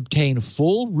and obtain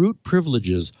full root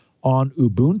privileges on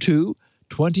Ubuntu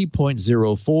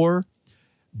 20.04,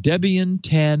 Debian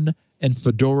 10, and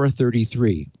Fedora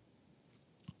 33.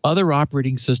 Other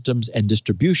operating systems and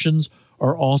distributions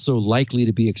are also likely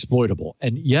to be exploitable.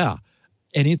 And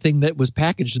anything that was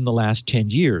packaged in the last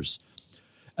 10 years.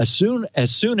 As soon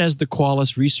as the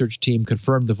Qualys research team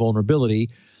confirmed the vulnerability,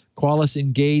 Qualys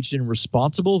engaged in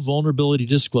responsible vulnerability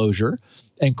disclosure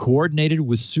and coordinated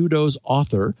with sudo's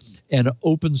author and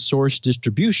open source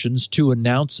distributions to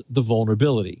announce the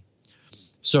vulnerability.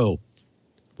 So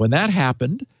when that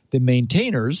happened, the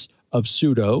maintainers of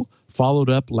sudo followed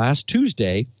up last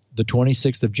Tuesday, the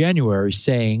 26th of January,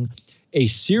 saying a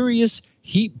serious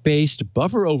heap-based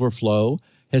buffer overflow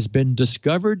has been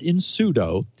discovered in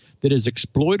sudo that is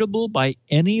exploitable by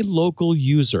any local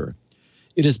user.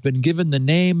 It has been given the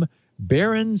name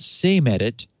Baron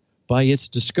Samedit by its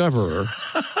discoverer.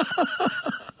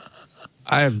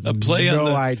 I have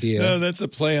no idea. No, that's a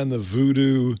play on the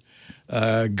voodoo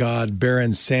god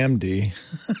Baron Samedi.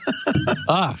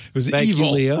 It was evil.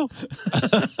 You, Leo.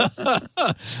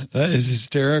 That is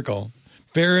hysterical.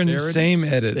 Baron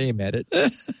Samedit.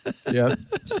 Yeah.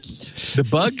 The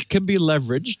bug can be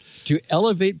leveraged to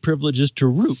elevate privileges to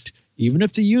root, even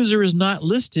if the user is not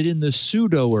listed in the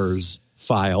sudoers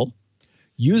file.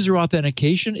 User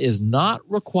authentication is not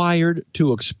required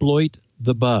to exploit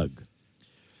the bug.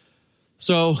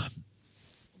 So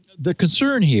the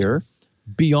concern here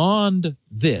beyond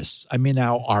this, I mean,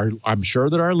 now I'm sure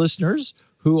that our listeners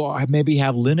who maybe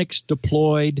have Linux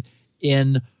deployed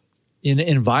in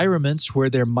environments where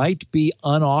there might be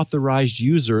unauthorized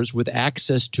users with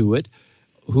access to it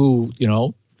who,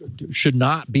 should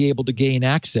not be able to gain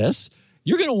access,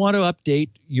 you're going to want to update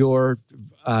your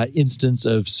instance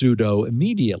of sudo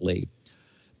immediately.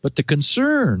 But the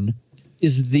concern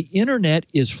is the internet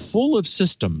is full of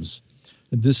systems.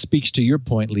 This speaks to your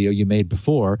point, Leo, you made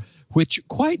before, which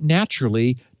quite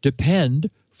naturally depend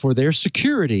for their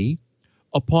security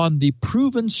upon the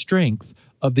proven strength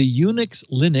of the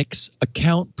Unix-Linux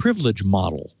account privilege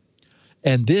model.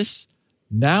 And this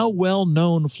now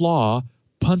well-known flaw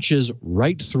punches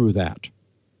right through that.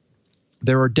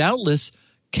 There are doubtless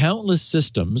countless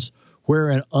systems where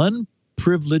an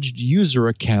unprivileged user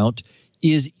account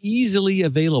is easily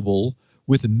available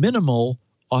with minimal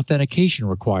authentication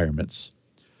requirements.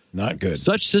 Not good.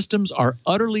 Such systems are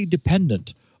utterly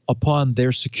dependent upon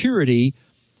their security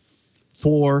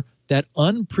for that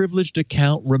unprivileged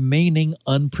account remaining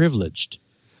unprivileged.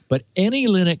 But any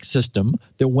Linux system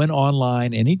that went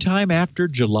online anytime after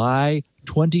July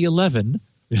 2011,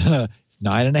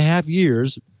 9.5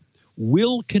 years,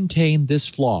 will contain this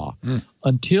flaw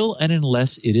until and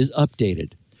unless it is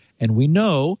updated. And we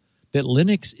know that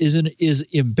Linux is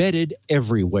embedded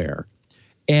everywhere.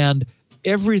 And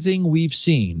everything we've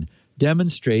seen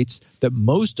demonstrates that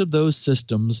most of those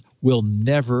systems will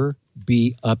never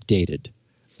be updated.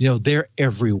 They're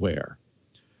everywhere.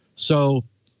 So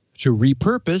to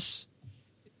repurpose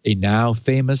a now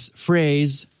famous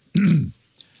phrase,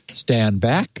 stand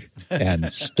back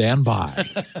and stand by.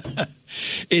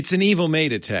 It's an evil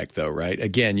mate attack, though, right?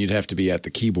 Again, you'd have to be at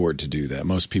the keyboard to do that.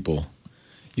 Most people,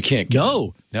 you can't get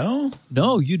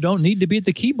No, you don't need to be at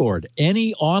the keyboard.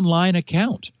 Any online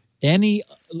account, any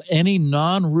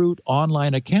non-root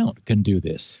online account can do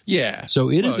this. Yeah. So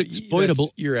it is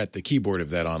exploitable. You're at the keyboard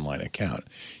of that online account.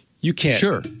 You can't.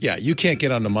 Sure. Yeah, you can't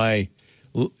get onto my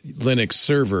Linux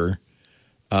server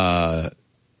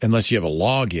unless you have a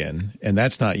login, and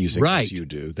that's not using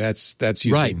sudo. That's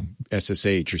using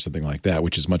SSH or something like that,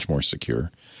 which is much more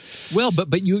secure. Well,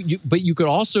 but you could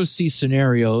also see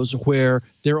scenarios where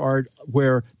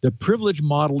where the privilege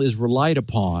model is relied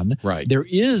upon. Right. There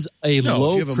is a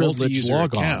low if you have a privilege multi-user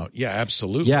logon. account. Yeah,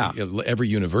 absolutely. Yeah. Every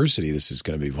university, this is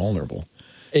going to be vulnerable.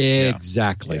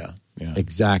 Exactly. Yeah.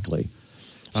 Exactly.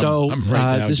 So I'm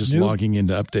right now just logging in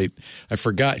to update. I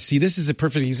forgot. See, this is a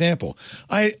perfect example.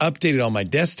 I updated all my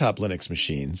desktop Linux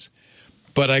machines,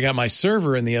 but I got my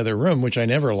server in the other room, which I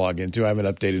never log into. I haven't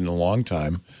updated in a long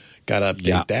time. Got to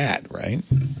update that, right?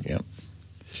 Yep.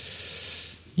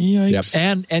 Yikes.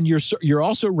 Yep. And you're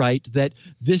also right that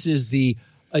this is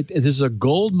a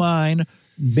gold mine,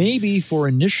 maybe for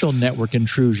initial network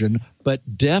intrusion, but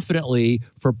definitely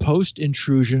for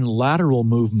post-intrusion lateral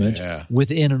movement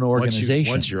within an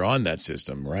organization. Once you're on that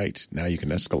system, right, now you can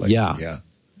escalate.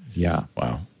 Yeah.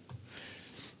 Wow.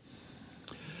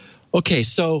 Okay,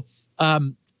 so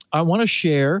I want to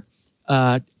share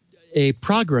a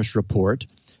progress report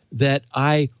that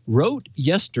I wrote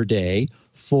yesterday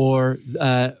for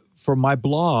my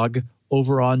blog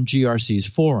over on GRC's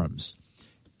forums.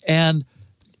 And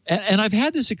I've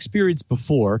had this experience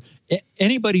before.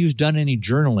 Anybody who's done any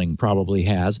journaling probably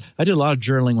has. I did a lot of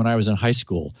journaling when I was in high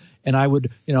school, and I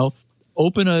would,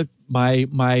 open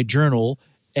my journal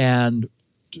and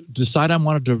decide I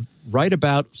wanted to write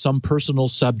about some personal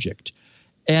subject.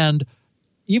 And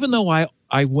even though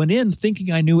I went in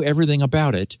thinking I knew everything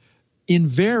about it,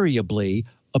 invariably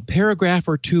a paragraph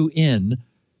or two in,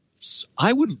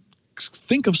 I would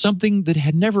think of something that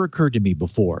had never occurred to me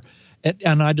before.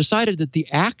 And I decided that the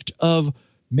act of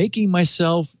making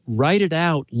myself write it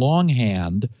out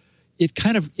longhand, it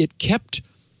kept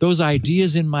those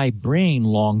ideas in my brain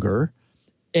longer,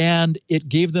 and it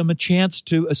gave them a chance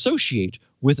to associate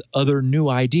with other new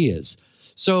ideas.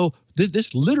 So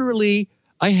this literally,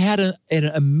 I had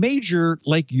a major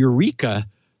eureka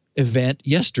event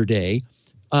yesterday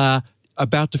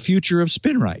about the future of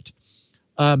SpinRite.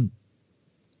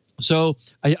 So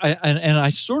I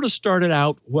sort of started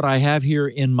out what I have here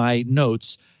in my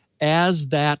notes as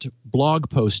that blog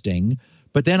posting,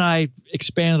 but then I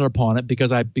expanded upon it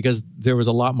because there was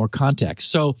a lot more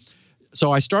context. So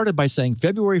I started by saying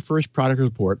February 1st product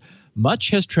report. Much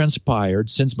has transpired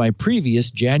since my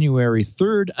previous January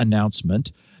 3rd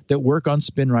announcement that work on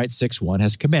SpinRite 6.1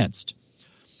 has commenced.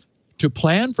 To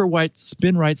plan for what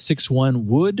SpinRite 6.1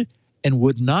 would and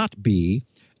would not be,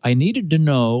 I needed to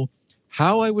know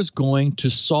how I was going to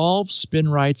solve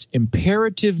SpinRite's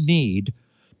imperative need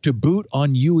to boot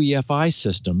on UEFI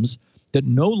systems that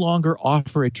no longer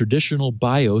offer a traditional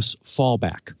BIOS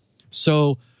fallback.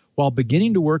 So while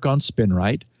beginning to work on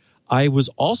SpinRite, I was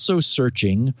also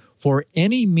searching for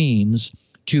any means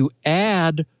to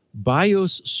add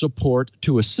BIOS support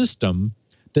to a system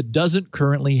that doesn't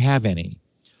currently have any.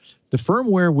 The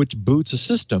firmware which boots a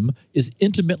system is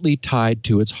intimately tied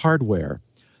to its hardware.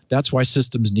 That's why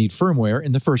systems need firmware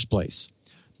in the first place.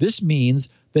 This means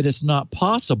that it's not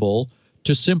possible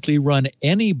to simply run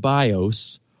any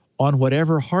BIOS on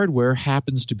whatever hardware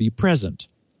happens to be present.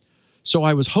 So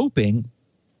I was hoping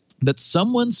that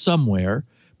someone somewhere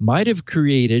might have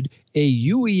created a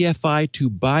UEFI to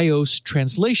BIOS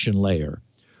translation layer,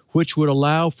 which would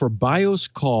allow for BIOS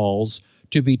calls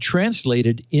to be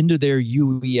translated into their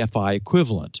UEFI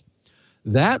equivalent.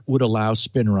 That would allow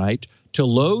SpinRite to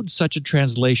load such a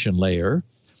translation layer,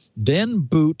 then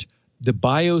boot the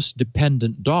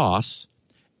BIOS-dependent DOS,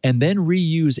 and then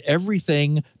reuse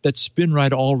everything that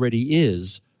SpinRite already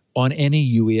is on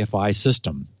any UEFI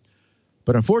system.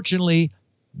 But unfortunately,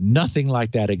 nothing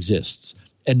like that exists.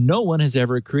 And no one has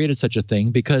ever created such a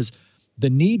thing because the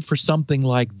need for something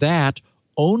like that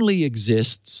only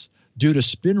exists due to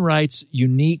SpinRite's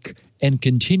unique and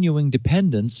continuing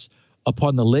dependence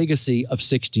upon the legacy of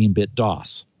 16-bit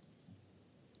DOS.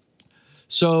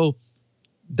 So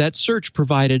that search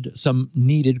provided some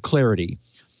needed clarity.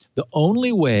 The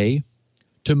only way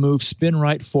to move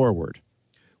SpinRite forward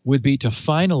would be to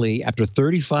finally, after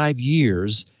 35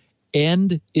 years,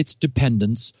 end its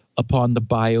dependence upon the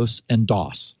BIOS and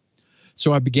DOS.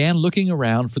 So I began looking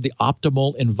around for the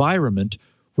optimal environment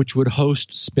which would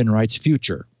host SpinRite's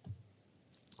future.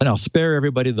 And I'll spare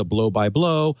everybody the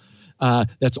blow-by-blow.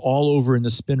 That's all over in the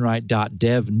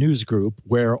spinrite.dev news group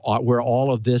where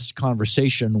all of this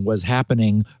conversation was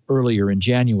happening earlier in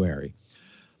January.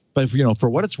 But for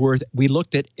what it's worth, we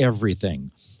looked at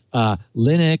everything.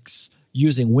 Linux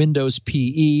using Windows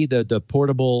PE, the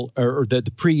portable or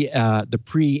the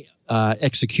pre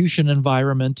execution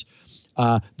environment,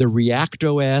 the React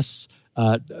OS,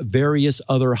 various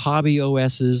other hobby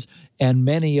OSs, and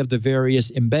many of the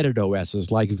various embedded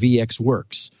OSs like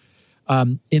VxWorks.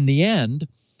 In the end,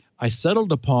 I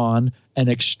settled upon an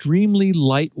extremely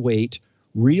lightweight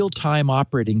real-time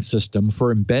operating system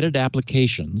for embedded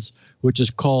applications, which is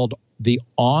called the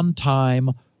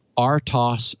OnTime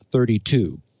RTOS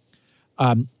 32.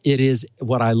 It is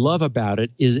what I love about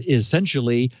it is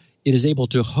essentially it is able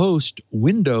to host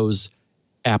Windows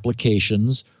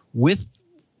applications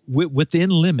within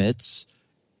limits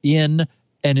in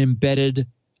an embedded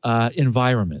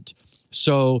environment.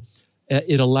 So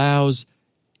it allows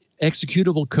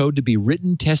executable code to be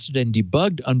written, tested, and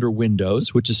debugged under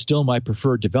Windows, which is still my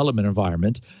preferred development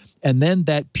environment. And then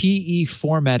that PE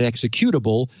format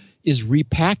executable is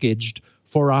repackaged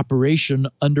for operation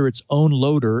under its own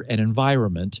loader and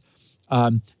environment.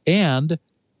 And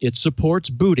it supports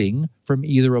booting from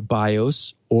either a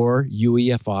BIOS or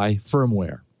UEFI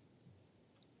firmware.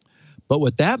 But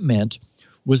what that meant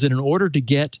was that in order to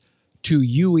get to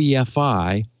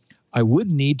UEFI, I would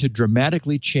need to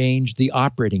dramatically change the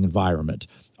operating environment.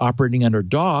 Operating under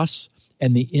DOS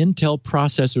and the Intel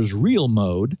processor's real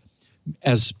mode,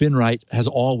 as SpinRite has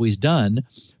always done,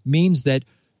 means that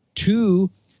two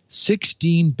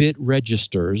 16-bit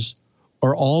registers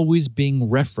are always being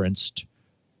referenced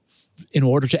in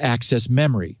order to access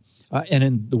memory. And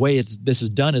in the way this is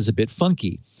done is a bit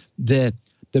funky. The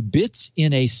bits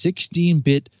in a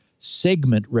 16-bit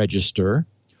segment register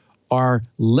are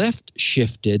left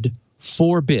shifted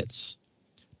 4 bits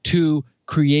to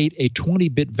create a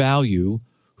 20-bit value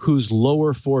whose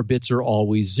lower 4 bits are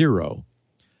always 0.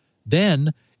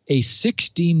 Then a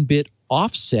 16-bit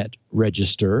offset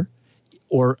register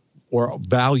or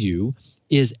value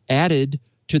is added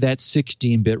to that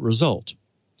 16-bit result.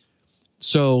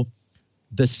 So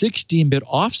the 16-bit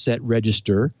offset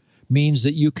register means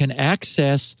that you can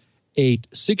access a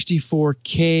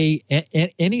 64K,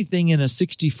 anything in a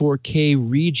 64K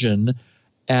region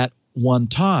at one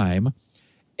time,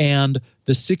 and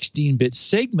the 16-bit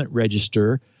segment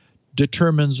register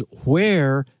determines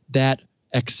where that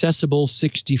accessible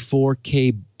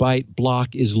 64K byte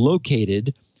block is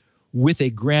located with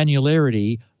a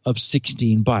granularity of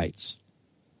 16 bytes.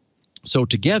 So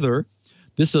together,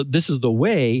 this is the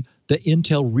way the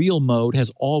Intel Real Mode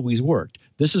has always worked.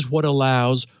 This is what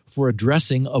allows for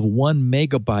addressing of 1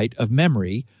 megabyte of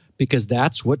memory, because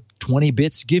that's what 20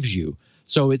 bits gives you.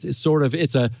 So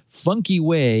it's a funky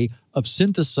way of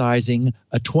synthesizing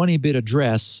a 20-bit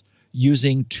address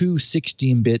using two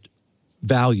 16-bit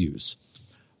values.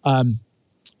 And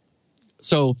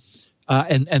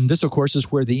this, of course,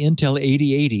 is where the Intel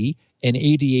 8080 and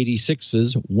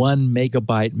 8086's 1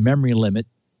 megabyte memory limit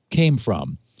came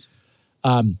from.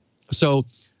 So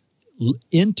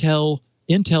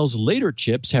Intel's later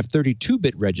chips have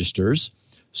 32-bit registers.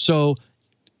 So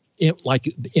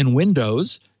like in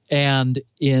Windows and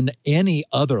in any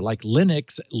other, like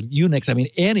Linux, Unix, I mean,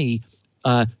 any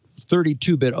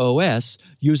 32-bit OS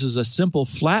uses a simple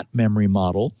flat memory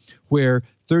model where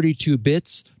 32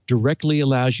 bits directly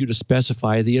allows you to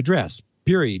specify the address.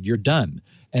 Period. You're done.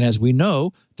 And as we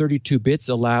know, 32 bits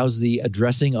allows the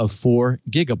addressing of 4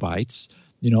 gigabytes.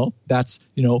 That's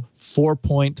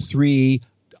 4.3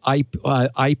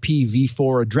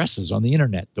 IPv4 addresses on the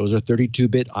internet. Those are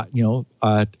 32-bit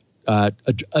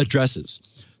addresses.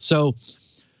 So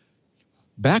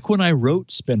back when I wrote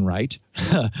SpinRite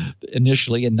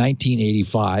initially in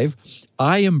 1985,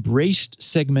 I embraced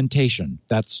segmentation.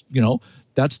 That's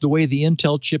the way the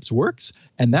Intel chips works,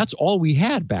 and that's all we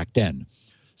had back then.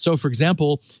 So, for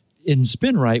example, in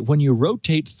SpinRite, when you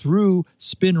rotate through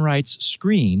SpinRite's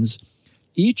screens,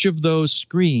 each of those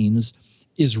screens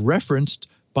is referenced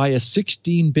by a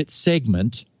 16-bit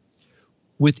segment,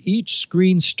 with each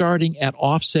screen starting at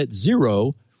offset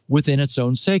 0 within its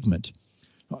own segment.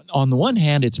 On the one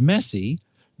hand, it's messy,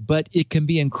 but it can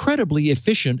be incredibly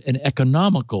efficient and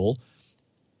economical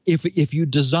if you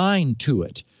design to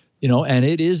it. And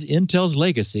it is Intel's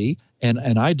legacy,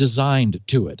 and I designed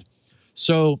to it.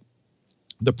 So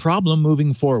the problem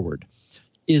moving forward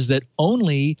is that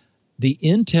only the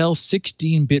Intel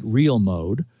 16-bit real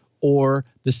mode or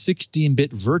the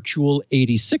 16-bit virtual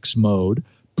 86 mode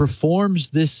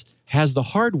has the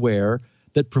hardware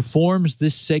that performs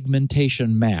this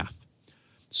segmentation math.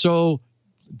 So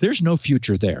there's no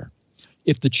future there.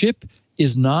 If the chip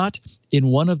is not in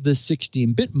one of the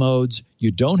 16-bit modes,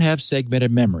 you don't have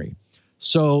segmented memory.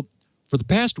 So for the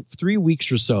past 3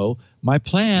 weeks or so, my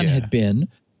plan had been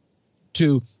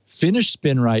to finish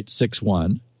SpinRite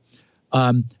 6.1,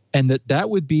 and that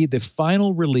would be the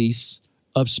final release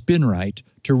of SpinRite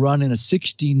to run in a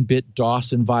 16-bit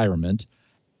DOS environment.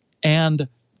 And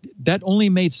that only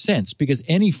made sense because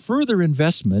any further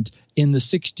investment in the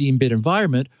 16-bit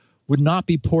environment would not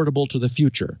be portable to the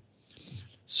future.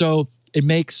 So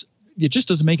it just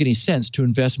doesn't make any sense to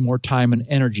invest more time and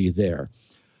energy there.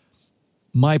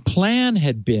 My plan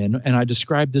had been, and I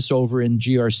described this over in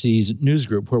GRC's news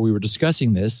group where we were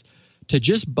discussing this, to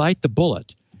just bite the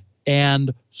bullet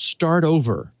and start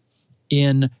over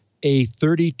in a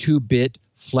 32-bit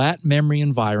flat memory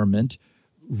environment,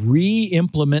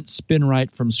 re-implement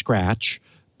SpinRite from scratch,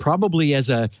 probably as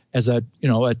a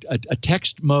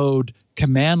text mode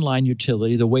command line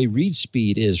utility, the way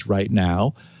ReadSpeed is right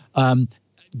now.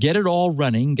 Get it all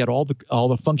running, get all the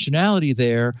functionality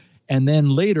there, and then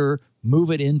later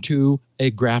move it into a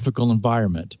graphical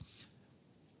environment.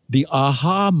 The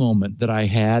aha moment that I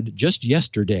had just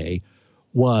yesterday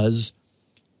was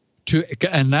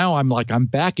and now I'm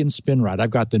back in SpinRite. I've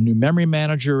got the new memory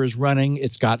manager is running.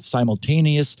 It's got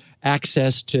simultaneous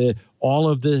access to all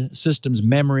of the system's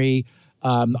memory.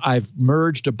 I've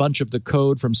merged a bunch of the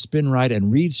code from SpinRite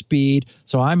and ReadSpeed.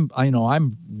 So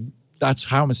that's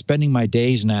how I'm spending my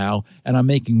days now, and I'm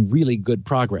making really good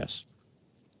progress.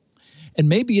 And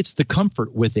maybe it's the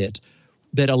comfort with it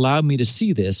that allowed me to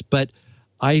see this, but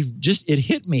it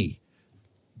hit me.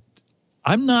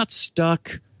 I'm not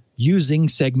stuck using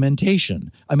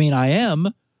segmentation. I mean, I am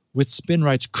with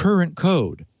SpinRite's current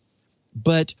code,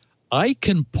 but I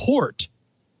can port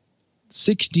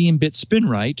 16-bit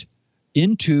SpinRite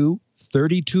into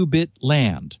 32-bit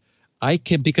land. I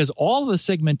can, because all of the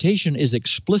segmentation is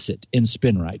explicit in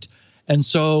SpinRite. And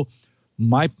so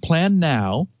my plan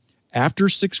now, after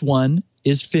 6.1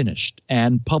 is finished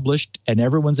and published and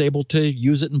everyone's able to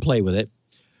use it and play with it,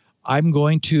 I'm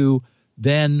going to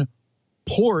then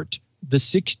port the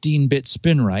 16-bit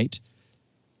SpinRite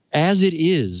as it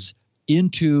is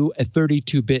into a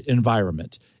 32-bit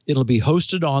environment. It'll be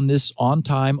hosted on this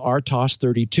on-time RTOS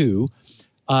 32.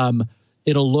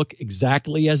 It'll look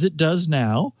exactly as it does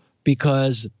now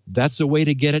because that's the way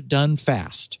to get it done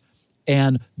fast.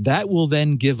 And that will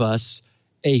then give us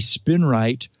a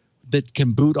SpinRite that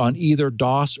can boot on either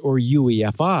DOS or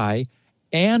UEFI,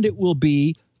 and it will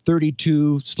be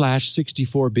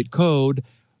 32/64-bit code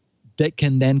that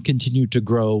can then continue to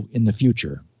grow in the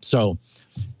future. So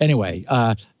anyway,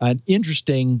 an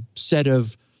interesting set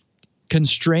of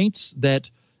constraints that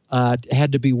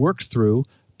had to be worked through,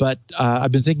 but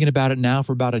I've been thinking about it now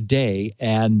for about a day,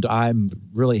 and I'm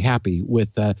really happy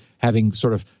with having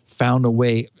sort of found a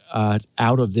way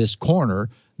out of this corner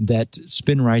that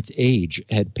SpinRite's age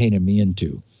had painted me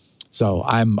into. So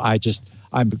I'm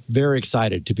very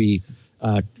excited to be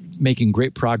making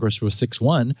great progress with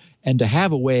 6.1 and to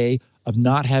have a way of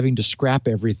not having to scrap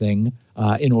everything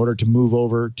in order to move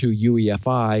over to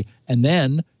UEFI and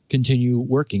then continue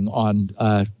working on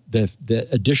the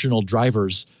additional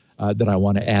drivers that I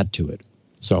want to add to it.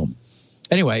 So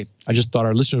anyway, I just thought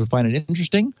our listeners would find it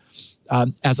interesting,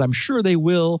 as I'm sure they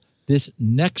will this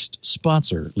next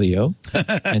sponsor, Leo,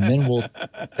 and then we'll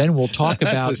talk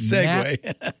about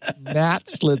Nat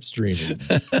slipstreaming.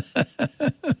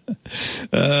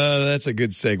 That's a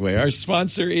good segue. Our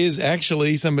sponsor is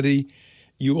actually somebody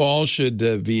you all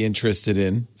should be interested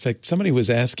in. In fact, somebody was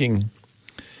asking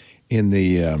in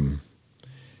the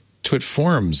Twit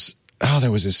forums,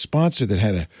 there was a sponsor that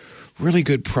had a really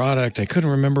good product. I couldn't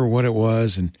remember what it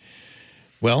was, and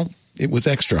it was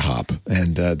Extra Hop,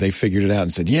 and they figured it out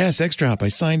and said, yes, Extra Hop, I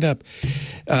signed up.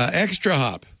 Extra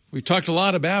Hop, we've talked a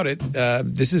lot about it.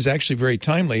 This is actually very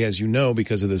timely, as you know,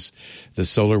 because of the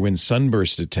SolarWinds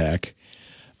sunburst attack.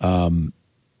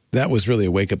 That was really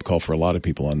a wake-up call for a lot of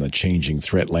people on the changing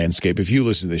threat landscape. If you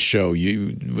listen to this show,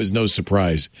 it was no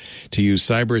surprise to you.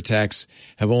 Cyber attacks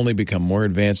have only become more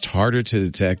advanced, harder to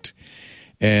detect,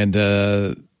 and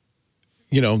this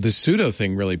pseudo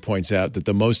thing really points out that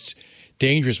the most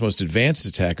dangerous, most advanced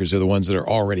attackers are the ones that are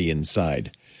already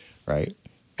inside, right?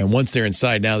 And once they're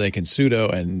inside, now they can pseudo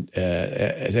and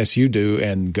sudo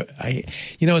and go.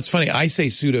 It's funny. I say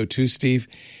pseudo too, Steve.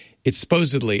 It's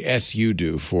supposedly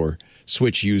sudo for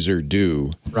switch user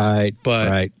do. Right.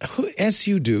 But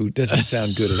sudo doesn't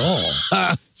sound good at all.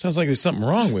 Sounds like there's something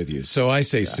wrong with you. So I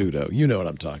say sudo. You know what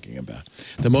I'm talking about.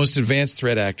 The most advanced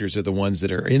threat actors are the ones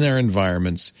that are in our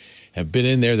environments, have been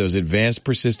in there, those advanced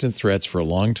persistent threats for a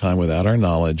long time without our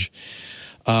knowledge.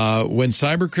 When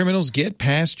cyber criminals get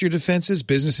past your defenses,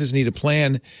 businesses need a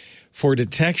plan for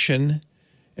detection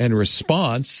and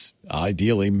response,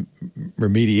 ideally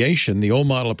remediation. The old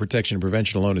model of protection and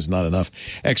prevention alone is not enough.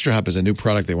 Extra Hop is a new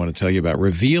product they want to tell you about.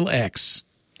 Reveal X.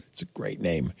 It's a great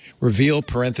name. Reveal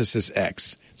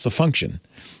 (X). It's a function.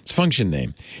 It's a function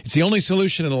name. It's the only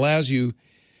solution that allows you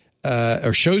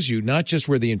or shows you not just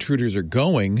where the intruders are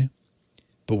going,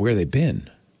 but where they've been.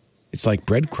 It's like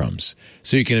breadcrumbs.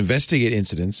 So you can investigate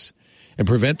incidents and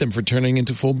prevent them from turning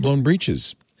into full-blown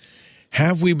breaches.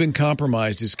 Have we been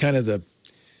compromised is kind of the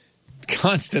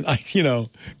constant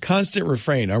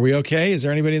refrain. Are we okay? Is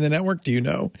there anybody in the network? Do you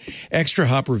know? Extra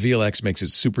Hop Reveal X makes it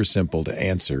super simple to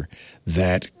answer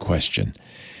that question.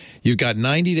 You've got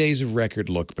 90 days of record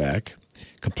look back,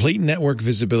 complete network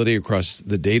visibility across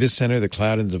the data center, the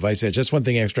cloud, and the device edge. That's one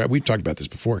thing we've talked about this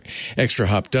before, Extra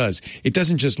Hop does. It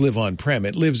doesn't just live on-prem.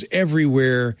 It lives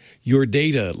everywhere your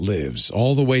data lives,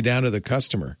 all the way down to the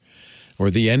customer or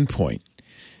the endpoint.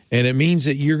 And it means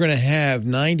that you're going to have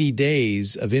 90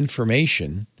 days of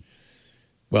information,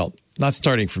 well, not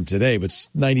starting from today, but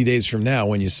 90 days from now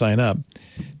when you sign up,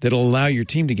 that'll allow your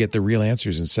team to get the real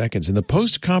answers in seconds. In the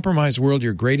post-compromised world,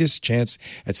 your greatest chance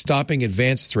at stopping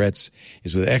advanced threats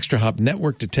is with Extra Hop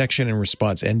Network Detection and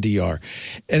Response, NDR.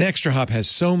 And Extra Hop has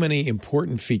so many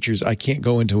important features, I can't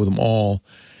go into them all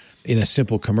in a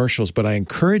simple commercials, but I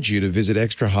encourage you to visit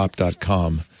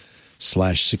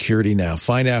extrahop.com/security now.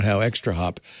 Find out how Extra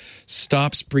Hop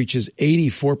stops breaches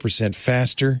 84%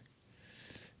 faster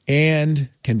and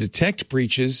can detect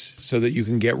breaches so that you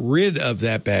can get rid of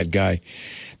that bad guy.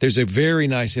 There's a very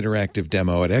nice interactive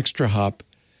demo at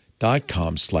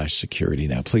extrahop.com/security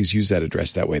now. Please use that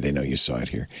address. That way they know you saw it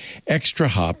here.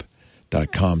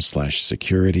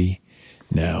 extrahop.com/security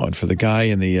now. And for the guy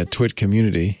in the Twit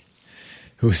community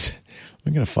who's,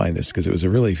 I'm going to find this because it was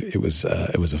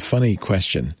a funny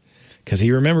question because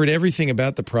he remembered everything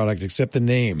about the product except the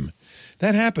name.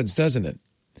 That happens, doesn't it?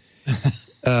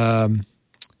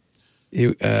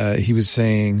 He was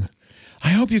saying, I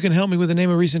hope you can help me with the name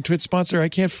of a recent Twit sponsor. I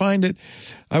can't find it.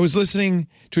 I was listening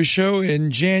to a show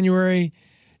in January,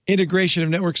 integration of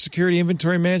network security,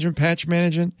 inventory management, patch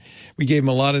management. We gave him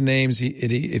a lot of names.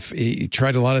 He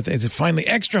tried a lot of things. And finally,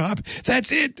 Extra Hop.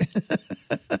 That's it.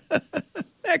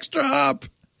 Extra Hop.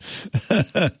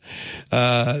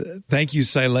 Thank you,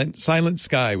 Silent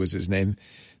Sky was his name.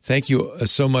 Thank you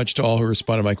so much to all who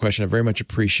responded to my question. I very much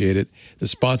appreciate it. The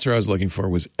sponsor I was looking for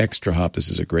was Extra Hop. This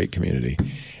is a great community.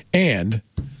 And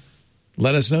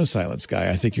let us know, Silent Sky.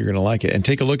 I think you're going to like it. And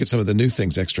take a look at some of the new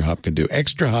things Extra Hop can do.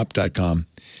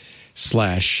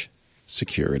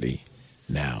 extrahop.com/security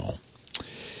now.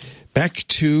 Back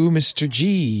to Mr.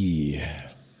 G.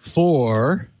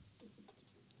 For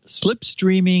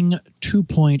Slipstreaming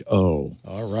 2.0.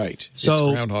 All right. So, it's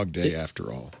Groundhog Day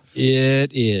after all.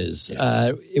 It is.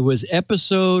 Yes. It was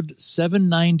episode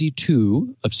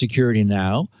 792 of Security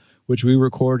Now, which we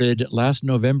recorded last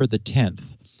November the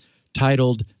 10th,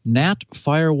 titled NAT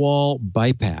Firewall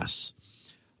Bypass.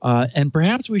 And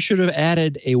perhaps we should have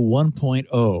added a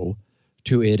 1.0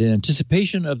 to it in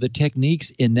anticipation of the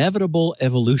technique's inevitable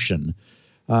evolution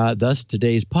Thus,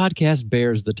 today's podcast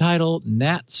bears the title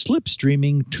NAT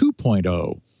Slipstreaming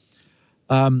 2.0.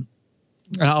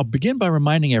 I'll begin by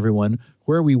reminding everyone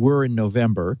where we were in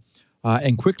November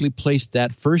and quickly place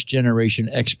that first-generation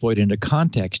exploit into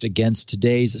context against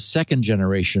today's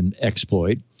second-generation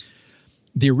exploit.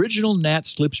 The original NAT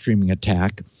slipstreaming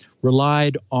attack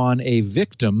relied on a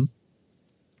victim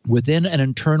within an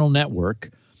internal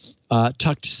network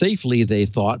tucked safely, they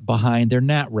thought, behind their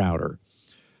NAT router,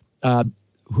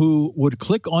 who would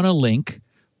click on a link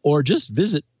or just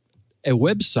visit a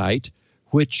website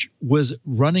which was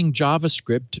running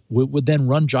JavaScript, would then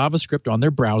run JavaScript on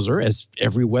their browser, as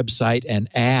every website and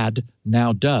ad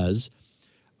now does.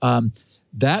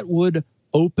 That would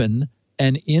open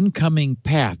an incoming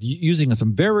path using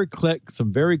some very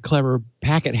clever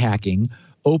packet hacking,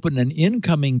 open an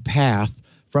incoming path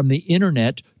from the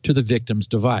internet to the victim's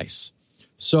device.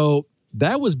 So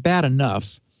that was bad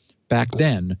enough back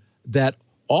then that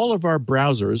all of our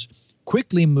browsers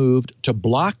quickly moved to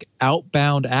block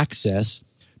outbound access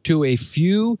to a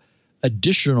few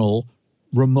additional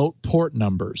remote port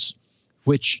numbers,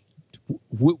 which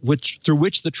through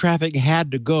which the traffic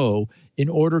had to go in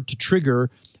order to trigger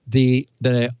the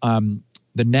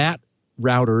NAT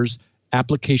router's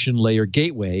application layer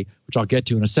gateway, which I'll get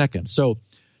to in a second. So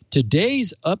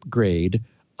today's upgrade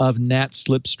of NAT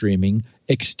slipstreaming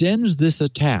extends this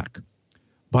attack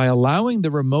by allowing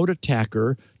the remote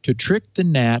attacker to trick the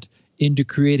NAT into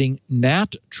creating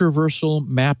NAT traversal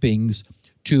mappings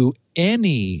to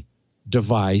any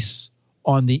device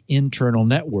on the internal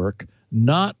network,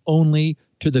 not only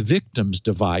to the victim's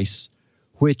device,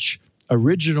 which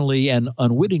originally and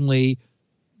unwittingly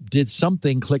did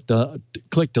something, clicked a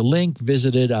link,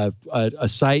 visited a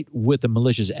site with a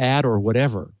malicious ad or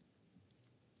whatever.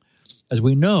 As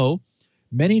we know,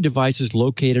 many devices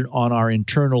located on our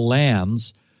internal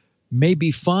LANs may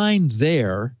be fine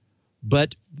there,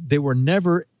 but they were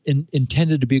never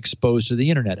intended to be exposed to the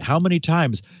internet. How many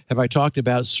times have I talked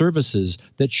about services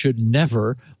that should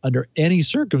never, under any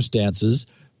circumstances,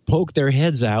 poke their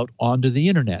heads out onto the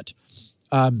internet?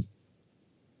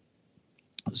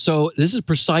 So this is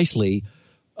precisely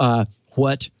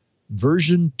what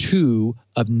version 2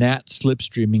 of NAT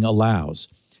slipstreaming allows.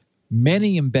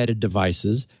 Many embedded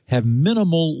devices have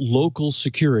minimal local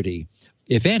security,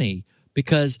 if any,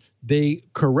 because they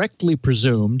correctly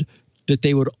presumed that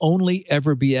they would only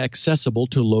ever be accessible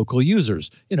to local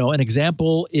users. You know, an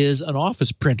example is an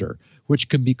office printer, which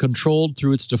can be controlled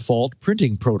through its default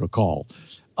printing protocol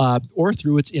or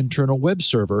through its internal web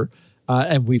server.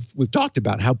 And we've talked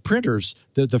about how printers,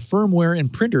 the firmware in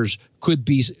printers could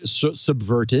be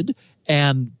subverted,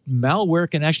 and malware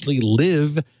can actually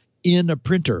live in a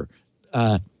printer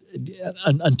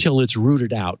until it's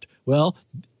rooted out. Well,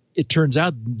 it turns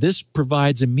out this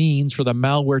provides a means for the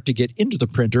malware to get into the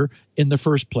printer in the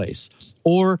first place.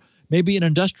 Or maybe an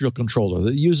industrial controller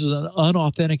that uses an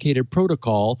unauthenticated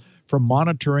protocol for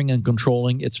monitoring and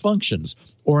controlling its functions.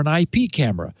 Or an IP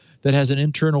camera that has an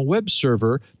internal web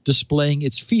server displaying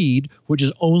its feed, which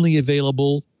is only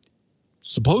available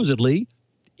supposedly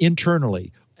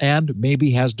internally, and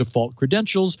maybe has default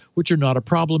credentials, which are not a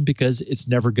problem because it's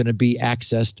never going to be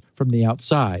accessed from the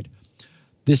outside.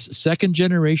 This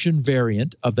second-generation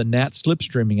variant of the NAT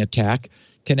slipstreaming attack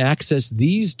can access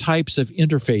these types of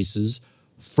interfaces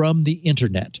from the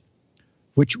internet,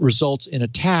 which results in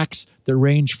attacks that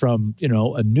range from,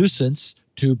 a nuisance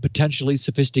to potentially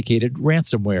sophisticated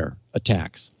ransomware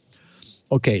attacks.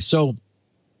 Okay, so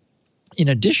in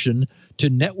addition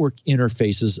to network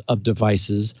interfaces of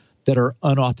devices that are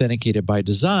unauthenticated by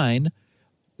design,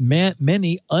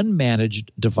 many unmanaged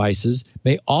devices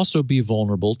may also be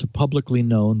vulnerable to publicly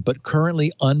known but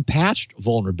currently unpatched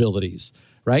vulnerabilities,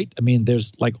 right? I mean,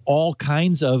 there's like all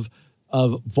kinds of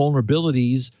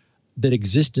vulnerabilities that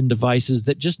exist in devices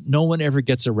that just no one ever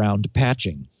gets around to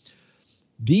patching.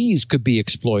 These could be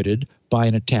exploited by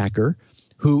an attacker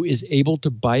who is able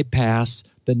to bypass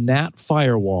the NAT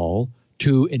firewall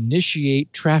to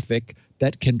initiate traffic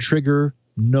that can trigger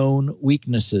known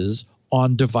weaknesses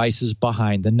on devices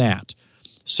behind the NAT.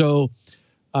 So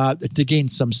to gain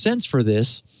some sense for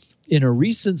this, in a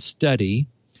recent study,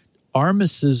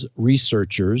 Armis's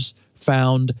researchers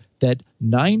found that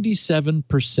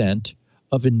 97%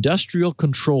 of industrial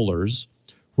controllers,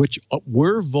 which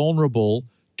were vulnerable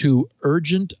to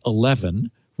Urgent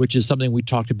 11, which is something we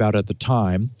talked about at the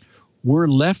time, were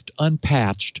left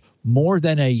unpatched more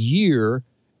than a year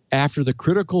after the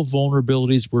critical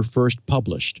vulnerabilities were first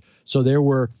published. So there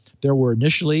were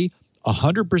initially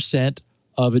 100%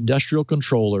 of industrial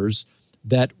controllers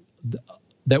that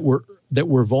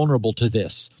were vulnerable to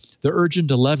this. The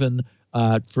Urgent 11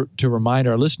 to remind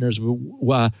our listeners,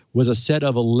 was a set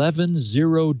of 11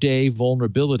 zero-day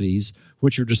vulnerabilities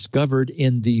which were discovered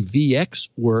in the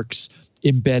VxWorks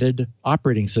embedded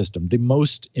operating system, the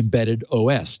most embedded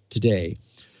OS today.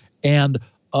 And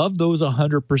of those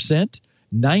 100%,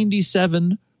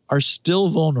 97 are still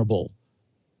vulnerable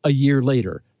a year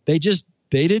later. They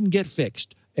didn't get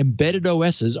fixed. Embedded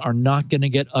OSs are not going to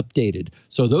get updated.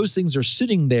 So those things are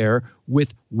sitting there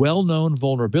with well-known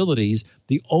vulnerabilities.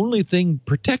 The only thing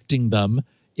protecting them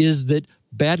is that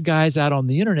bad guys out on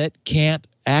the internet can't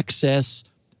access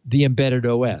the embedded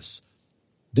OS.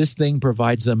 This thing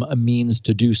provides them a means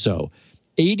to do so.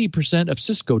 80% of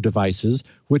Cisco devices,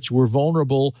 which were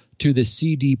vulnerable to the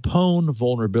CD-Pwn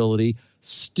vulnerability,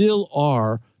 still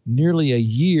are nearly a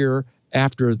year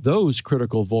after those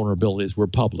critical vulnerabilities were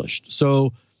published.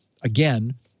 So,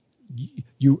 again,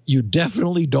 you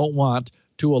definitely don't want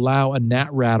to allow a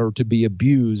NAT router to be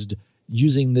abused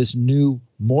using this new,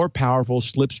 more powerful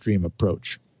slipstream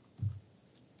approach.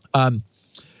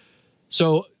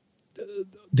 So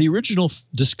the original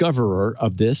discoverer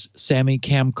of this, Sami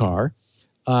Kamkar,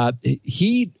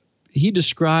 he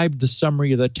described the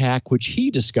summary of the attack, which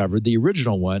he discovered, the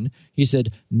original one. He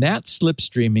said, NAT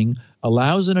slipstreaming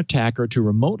allows an attacker to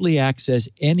remotely access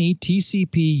any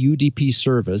TCP UDP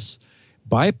service,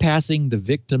 bypassing the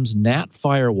victim's NAT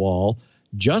firewall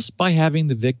just by having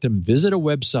the victim visit a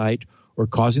website or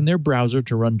causing their browser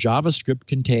to run JavaScript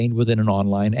contained within an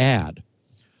online ad.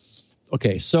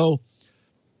 Okay, so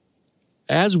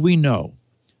as we know,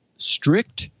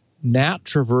 strict NAT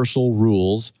traversal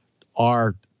rules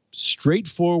are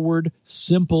straightforward,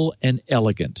 simple, and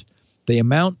elegant. They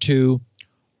amount to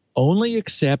only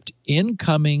accept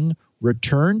incoming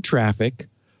return traffic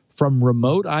from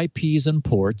remote IPs and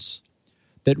ports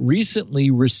that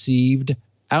recently received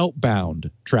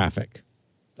outbound traffic.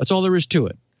 That's all there is to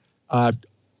it,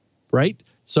 right?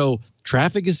 So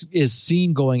traffic is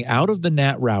seen going out of the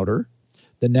NAT router.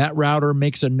 The NAT router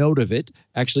makes a note of it,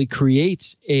 actually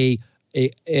creates an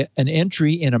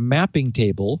entry in a mapping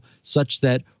table such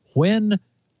that when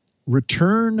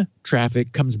return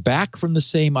traffic comes back from the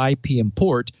same IP and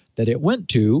port that it went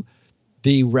to,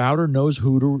 the router knows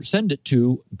who to send it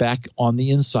to back on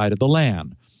the inside of the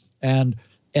LAN. And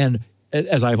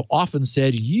as I've often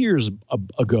said years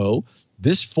ago,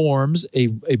 this forms a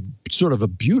sort of a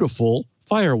beautiful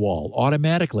firewall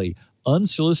automatically.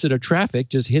 Unsolicited traffic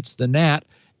just hits the NAT,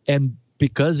 and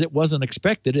because it wasn't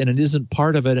expected and it isn't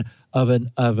part of a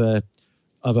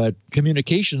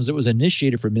communications that was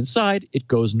initiated from inside, it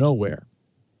goes nowhere.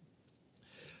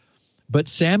 But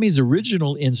Sami's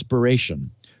original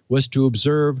inspiration was to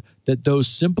observe that those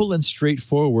simple and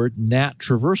straightforward NAT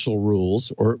traversal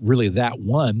rules, or really that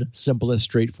one simple and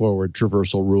straightforward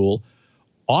traversal rule,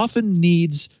 often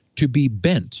needs to be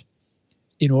bent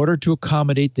in order to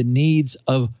accommodate the needs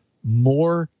of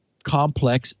more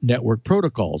complex network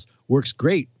protocols. Works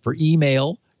great for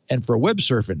email and for web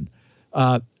surfing.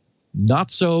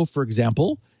 Not so, for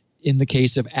example, in the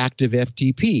case of active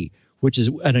FTP, which is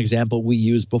an example we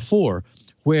used before,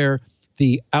 where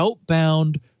the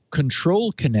outbound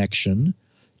control connection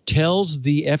tells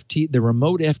the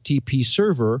remote FTP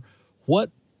server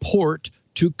what port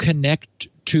to connect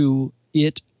to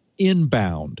it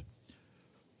inbound.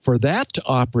 For that to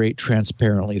operate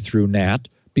transparently through NAT,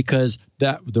 because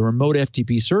the remote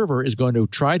FTP server is going to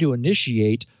try to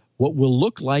initiate what will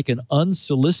look like an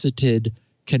unsolicited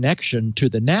connection to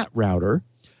the NAT router,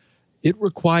 it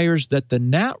requires that the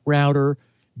NAT router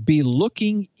be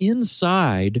looking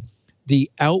inside the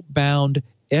outbound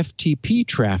FTP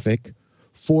traffic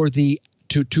for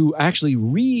to actually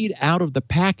read out of the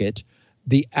packet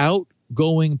the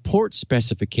outgoing port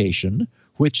specification,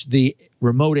 which the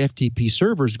remote FTP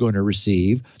server is going to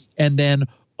receive, and then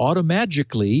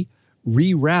automatically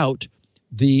reroute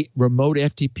the remote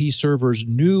FTP server's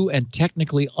new and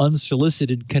technically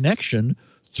unsolicited connection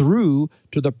through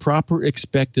to the proper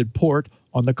expected port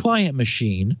on the client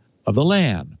machine of the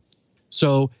LAN.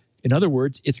 So, in other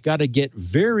words, it's got to get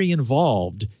very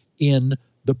involved in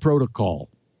the protocol.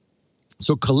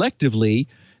 So collectively,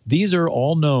 these are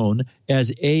all known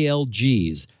as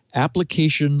ALGs,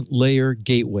 application layer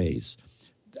gateways.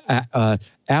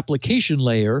 Application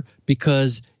layer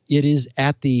because it is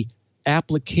at the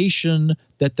application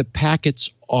that the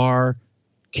packets are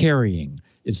carrying.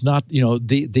 It's not,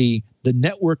 the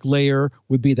network layer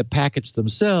would be the packets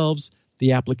themselves.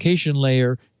 The application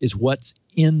layer is what's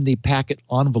in the packet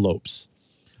envelopes.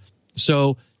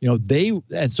 So, the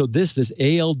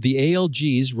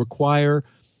ALGs require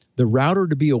the router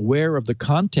to be aware of the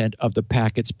content of the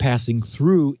packets passing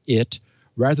through it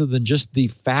rather than just the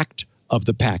fact of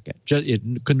the packet.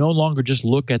 It can no longer just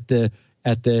look at the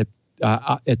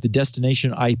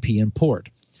destination IP and port.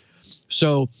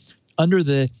 So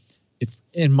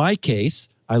in my case,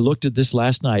 I looked at this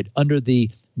last night, under the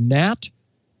NAT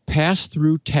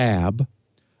pass-through tab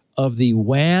of the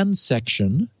WAN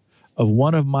section of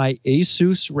one of my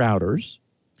ASUS routers,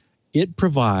 it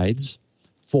provides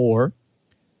for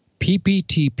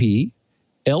PPTP,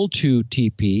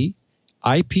 L2TP,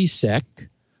 IPsec,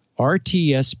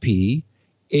 RTSP,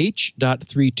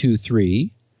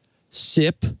 H.323,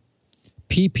 SIP,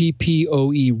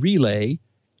 PPPoE relay,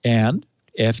 and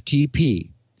FTP.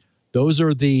 Those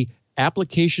are the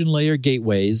application layer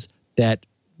gateways that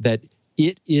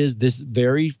this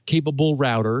very capable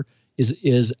router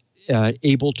is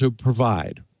able to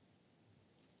provide.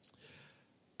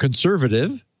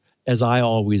 Conservative, as I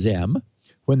always am,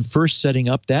 when first setting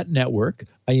up that network,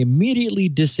 I immediately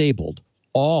disabled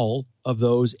all of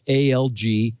those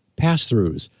ALG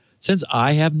pass-throughs, since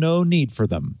I have no need for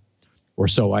them, or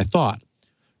so I thought.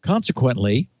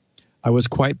 Consequently, I was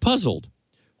quite puzzled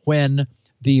when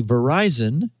the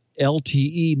Verizon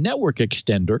LTE network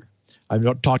extender,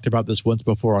 I've talked about this once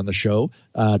before on the show,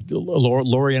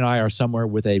 Lori and I are somewhere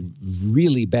with a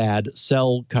really bad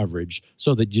cell coverage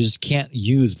so that you just can't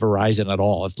use Verizon at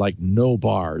all. It's like no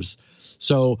bars.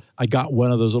 So I got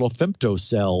one of those little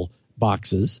femtocell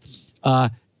boxes,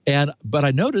 but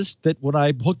I noticed that when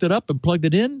I hooked it up and plugged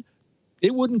it in,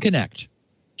 it wouldn't connect.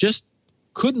 Just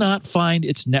could not find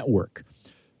its network.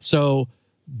 So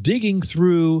digging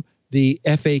through the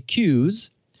FAQs,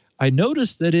 I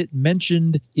noticed that it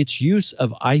mentioned its use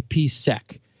of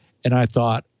IPsec. And I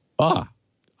thought,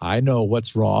 I know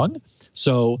what's wrong.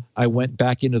 So I went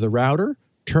back into the router,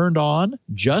 turned on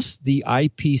just the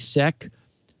IPsec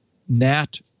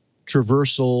NAT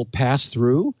traversal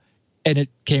pass-through, and it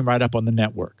came right up on the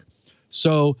network.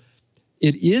 So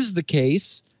it is the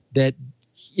case that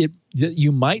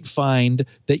you might find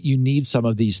that you need some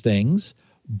of these things,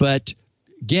 but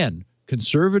again,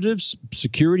 conservative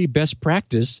security best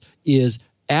practice is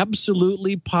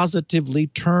absolutely, positively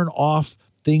turn off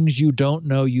things you don't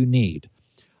know you need.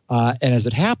 And as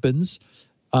it happens,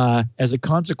 as a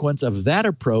consequence of that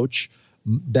approach,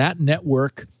 that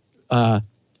network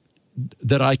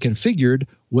that I configured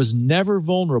was never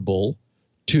vulnerable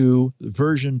to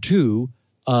version 2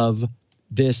 of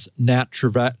this NAT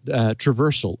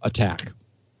traversal attack.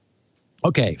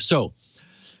 Okay, so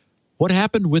what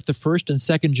happened with the first and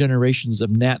second generations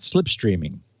of NAT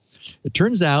slipstreaming? It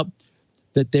turns out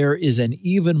that there is an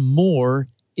even more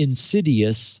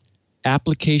insidious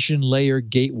application layer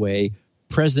gateway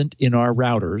present in our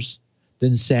routers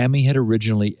than SAMI had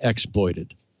originally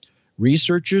exploited.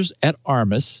 Researchers at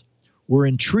Armis were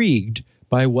intrigued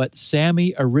by what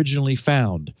SAMI originally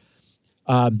found.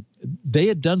 They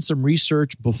had done some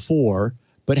research before,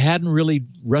 but hadn't really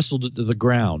wrestled it to the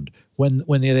ground. When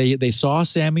they saw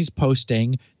SAMI's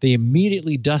posting, they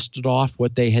immediately dusted off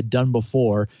what they had done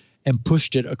before and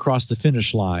pushed it across the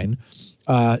finish line.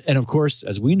 And of course,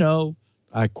 as we know,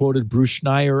 I quoted Bruce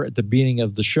Schneier at the beginning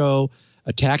of the show,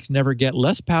 attacks never get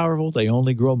less powerful, they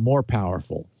only grow more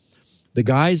powerful. The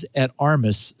guys at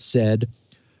Armis said,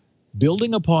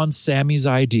 building upon SAMI's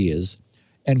ideas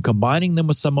and combining them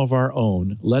with some of our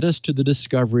own led us to the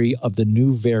discovery of the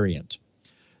new variant.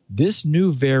 This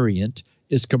new variant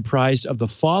is comprised of the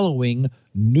following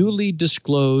newly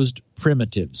disclosed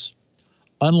primitives.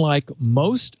 Unlike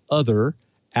most other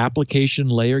application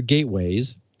layer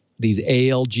gateways, these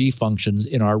ALG functions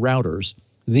in our routers,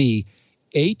 the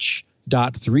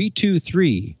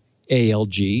H.323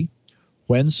 ALG,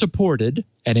 when supported,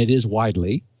 and it is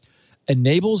widely,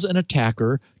 enables an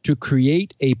attacker to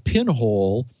create a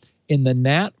pinhole in the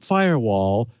NAT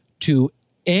firewall to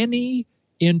any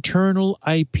internal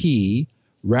IP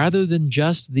rather than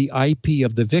just the IP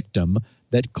of the victim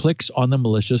that clicks on the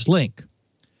malicious link.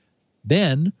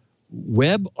 Then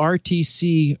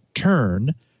WebRTC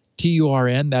turn,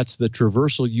 TURN, that's the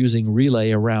traversal using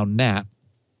relay around NAT,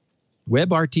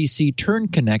 WebRTC turn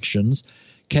connections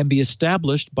can be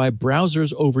established by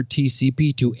browsers over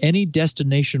TCP to any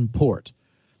destination port.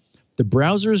 The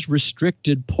browser's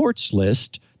restricted ports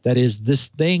list, that is this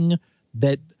thing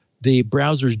that the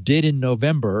browsers did in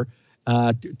November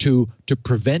to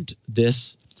prevent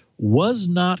this, was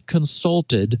not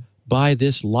consulted by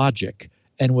this logic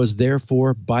and was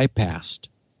therefore bypassed.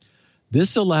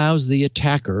 This allows the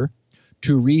attacker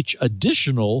to reach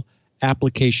additional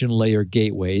application layer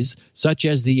gateways, such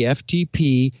as the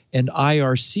FTP and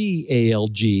IRC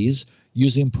ALGs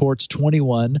using ports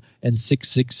 21 and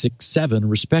 6667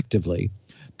 respectively,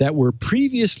 that were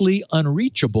previously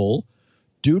unreachable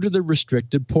due to the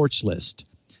restricted ports list.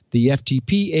 The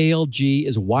FTP ALG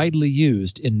is widely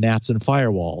used in NATs and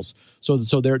firewalls.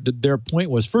 So their point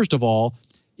was, first of all,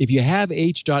 if you have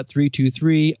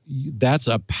H.323, that's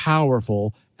a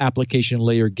powerful application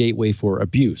layer gateway for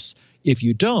abuse. If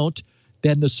you don't,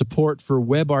 then the support for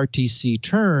WebRTC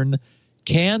turn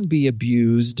can be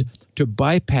abused to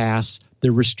bypass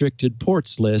the restricted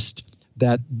ports list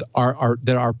that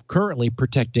are currently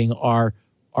protecting our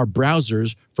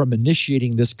browsers from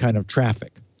initiating this kind of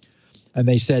traffic. And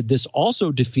they said this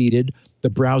also defeated the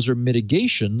browser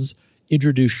mitigations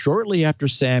introduced shortly after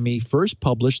SAMI first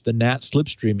published the NAT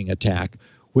slipstreaming attack,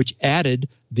 which added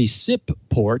the SIP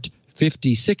port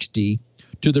 5060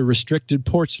 to the restricted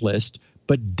ports list,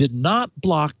 but did not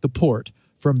block the port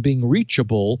from being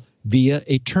reachable via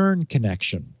a turn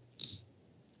connection.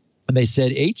 And they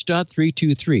said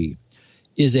H.323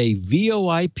 is a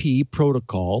VoIP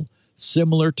protocol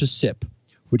similar to SIP,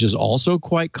 which is also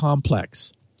quite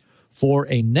complex. For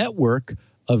a network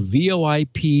of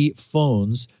VoIP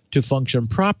phones to function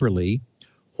properly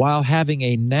while having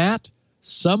a NAT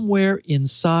somewhere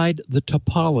inside the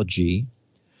topology,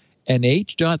 an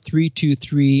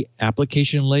H.323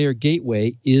 application layer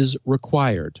gateway is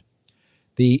required.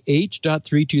 The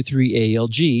H.323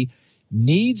 ALG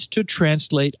needs to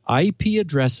translate IP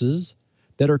addresses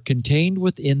that are contained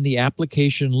within the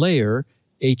application layer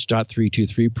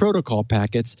H.323 protocol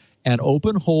packets and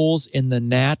open holes in the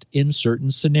NAT in certain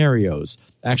scenarios.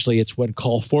 Actually, it's when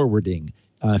call forwarding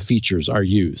features are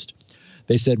used.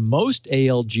 They said most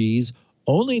ALGs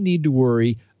only need to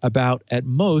worry about at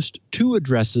most 2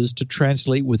 addresses to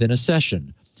translate within a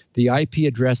session, the IP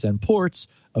address and ports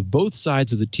of both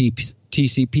sides of the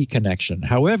TCP connection.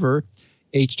 However,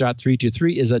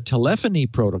 H.323 is a telephony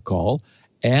protocol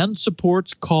and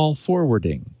supports call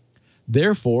forwarding.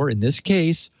 Therefore, in this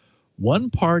case, one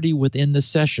party within the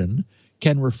session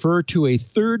can refer to a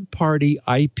third-party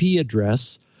IP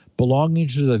address belonging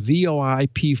to the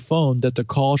VoIP phone that the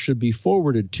call should be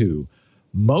forwarded to.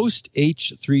 Most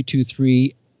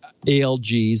H.323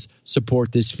 ALGs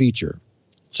support this feature.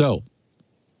 So,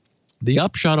 the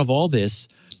upshot of all this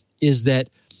is that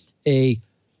a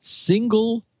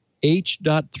single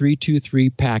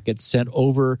H.323 packet sent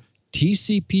over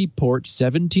TCP port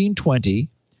 1720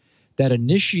 that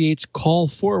initiates call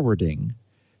forwarding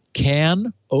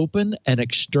can open an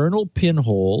external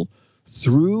pinhole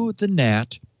through the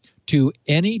NAT to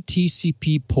any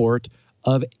TCP port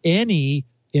of any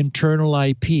internal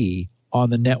IP on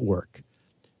the network.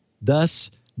 Thus,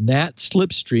 NAT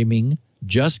slipstreaming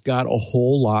just got a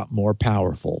whole lot more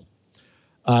powerful.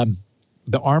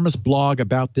 The Armis blog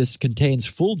about this contains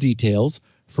full details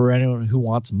for anyone who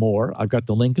wants more. I've got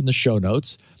the link in the show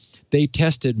notes. They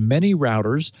tested many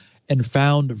routers and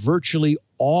found virtually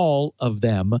all of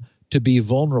them to be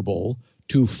vulnerable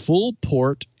to full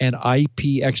port and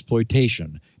IP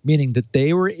exploitation, meaning that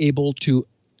they were able to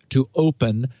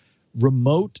open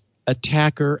remote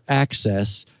attacker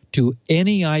access to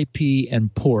any IP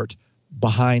and port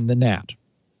behind the NAT.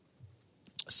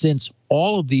 Since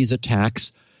all of these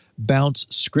attacks bounce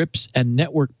scripts and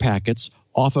network packets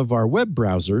off of our web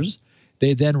browsers,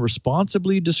 they then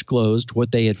responsibly disclosed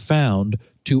what they had found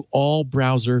to all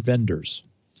browser vendors.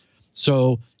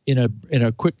 So in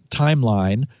a quick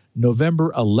timeline,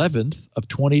 November 11th of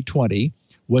 2020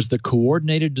 was the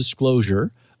coordinated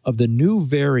disclosure of the new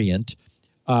variant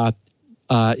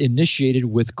initiated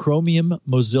with Chromium,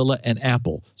 Mozilla, and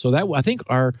Apple. So that, I think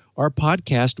our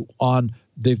podcast on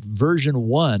the version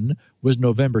 1 was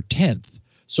November 10th.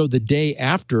 So the day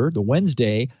after, the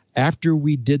Wednesday after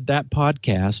we did that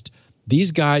podcast,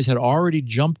 these guys had already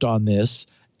jumped on this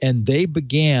and they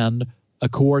began a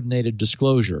coordinated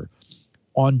disclosure.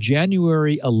 On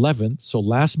January 11th, so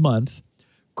last month,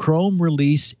 Chrome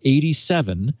Release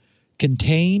 87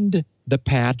 contained the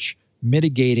patch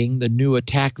mitigating the new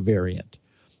attack variant.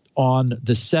 On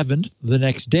the 7th, the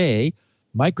next day,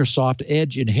 Microsoft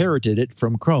Edge inherited it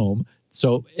from Chrome,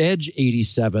 so Edge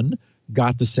 87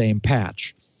 got the same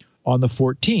patch. On the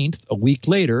 14th, a week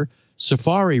later,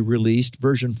 Safari released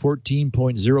version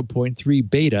 14.0.3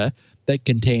 beta that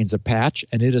contains a patch,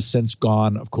 and it has since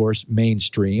gone, of course,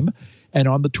 mainstream. And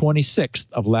on the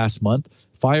 26th of last month,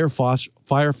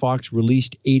 Firefox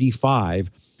released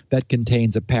 85 that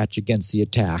contains a patch against the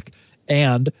attack.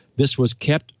 And this was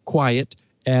kept quiet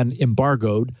and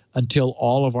embargoed until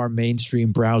all of our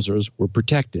mainstream browsers were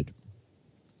protected.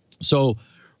 So,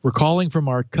 recalling from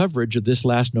our coverage of this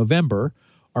last November,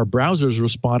 our browsers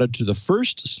responded to the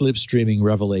first slipstreaming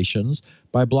revelations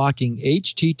by blocking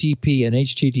HTTP and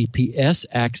HTTPS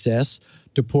access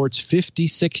to ports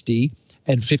 5060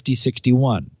 and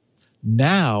 5061.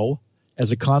 Now,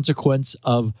 as a consequence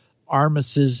of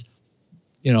Armis's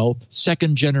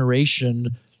second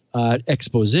generation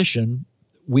exposition,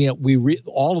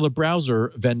 all of the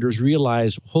browser vendors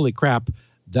realize, holy crap,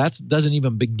 that doesn't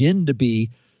even begin to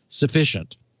be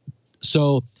sufficient.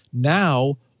 So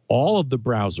now all of the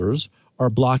browsers are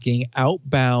blocking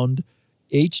outbound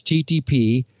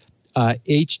HTTP,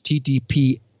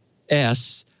 HTTPS,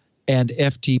 and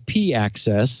FTP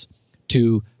access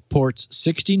to ports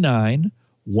 69,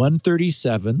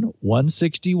 137,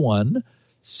 161,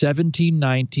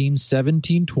 1719,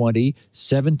 1720,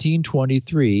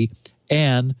 1723,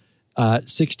 and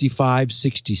 65,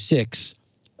 66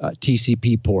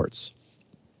 TCP ports.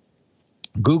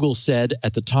 Google said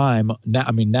at the time,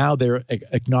 now they're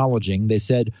acknowledging, they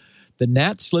said the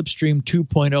NAT Slipstream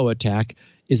 2.0 attack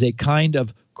is a kind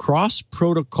of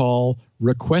cross-protocol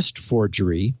request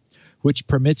forgery which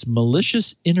permits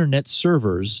malicious internet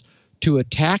servers to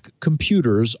attack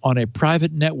computers on a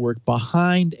private network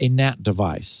behind a NAT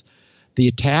device. The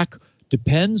attack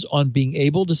depends on being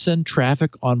able to send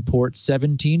traffic on port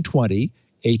 1720,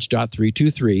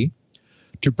 H.323.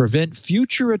 To prevent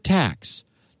future attacks,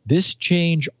 this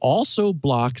change also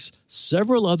blocks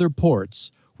several other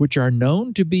ports which are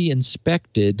known to be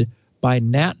inspected by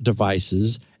NAT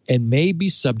devices and may be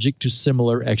subject to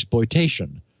similar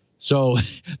exploitation. So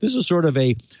this is sort of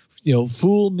a,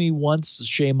 fool me once,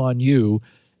 shame on you.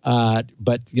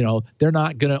 But they're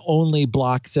not going to only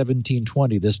block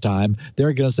 1720 this time.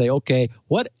 They're going to say, okay,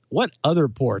 what other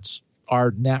ports are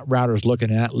NAT routers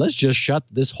looking at? Let's just shut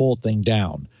this whole thing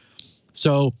down.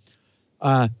 So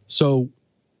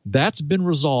that's been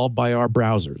resolved by our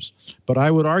browsers. But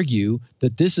I would argue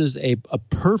that this is a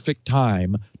perfect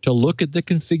time to look at the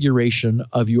configuration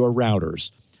of your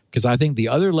routers, because I think the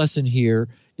other lesson here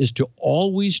is to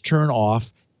always turn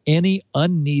off any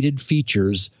unneeded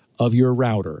features of your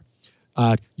router.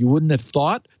 You wouldn't have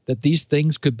thought that these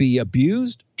things could be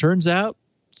abused. Turns out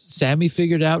Sammy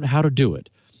figured out how to do it.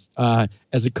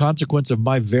 As a consequence of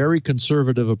my very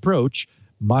conservative approach,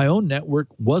 my own network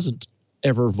wasn't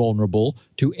ever vulnerable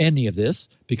to any of this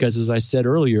because, as I said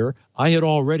earlier, I had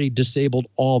already disabled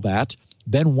all that.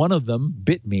 Then one of them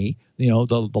bit me,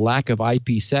 the lack of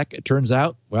IPsec. It turns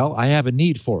out, well, I have a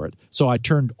need for it. So I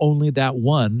turned only that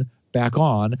one back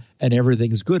on and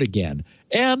everything's good again.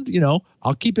 And,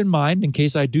 I'll keep in mind in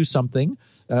case I do something.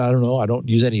 I don't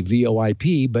use any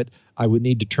VoIP, but I would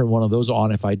need to turn one of those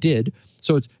on if I did.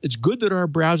 So it's good that our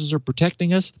browsers are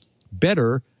protecting us.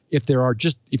 Better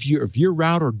if your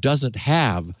router doesn't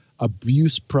have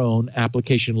abuse-prone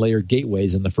application layer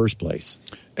gateways in the first place.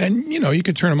 And, you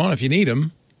can turn them on if you need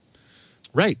them.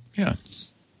 Right. Yeah.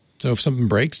 So if something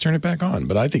breaks, turn it back on.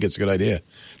 But I think it's a good idea.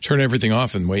 Turn everything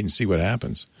off and wait and see what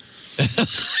happens.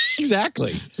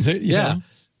 Exactly. Yeah.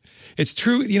 It's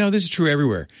true. This is true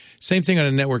everywhere. Same thing on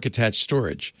a network-attached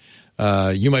storage.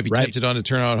 You might be tempted on to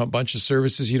turn on a bunch of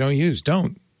services you don't use.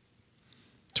 Don't.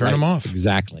 Turn them off.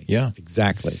 Exactly. Yeah.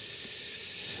 Exactly.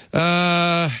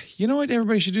 You know what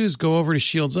everybody should do is go over to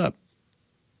Shields Up.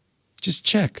 Just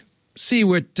check. See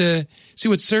what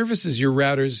services your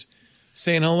router's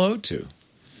saying hello to.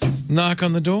 Knock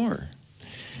on the door.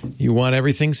 You want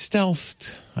everything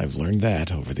stealthed. I've learned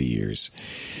that over the years.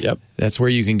 Yep. That's where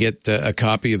you can get a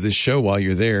copy of this show while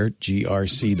you're there,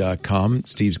 grc.com.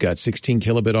 Steve's got 16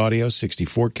 kilobit audio,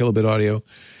 64 kilobit audio.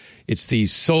 It's the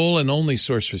sole and only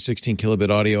source for 16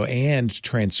 kilobit audio and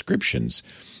transcriptions,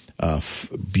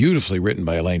 beautifully written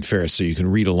by Elaine Ferris, so you can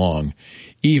read along,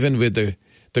 even with the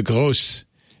gross.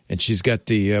 And she's got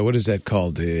the what is that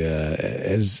called? The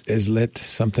Eslet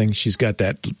something. She's got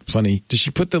that funny. Does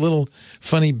she put the little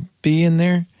funny B in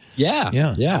there? Yeah.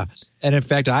 And in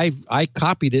fact, I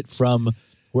copied it from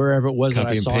wherever it was that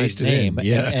I saw his name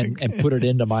and put it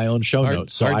into my own show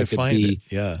notes, so I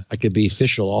could be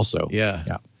official also.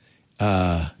 Yeah.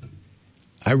 I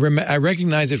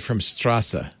recognize it from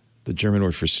Strasse, the German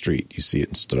word for street. You see it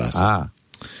in Strasse.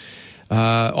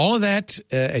 All of that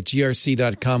at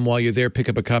grc.com. While you're there, pick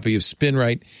up a copy of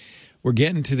SpinRite. We're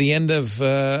getting to the end of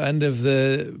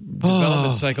the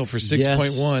development cycle for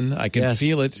 6.1. Yes, I can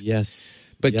feel it. Yes.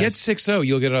 But get 6.0.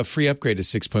 You'll get a free upgrade to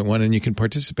 6.1, and you can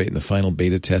participate in the final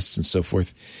beta tests and so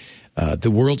forth.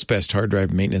 The world's best hard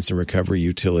drive maintenance and recovery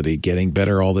utility, getting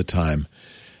better all the time.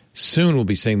 Soon we'll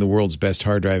be saying the world's best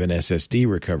hard drive and SSD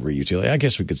recovery utility. I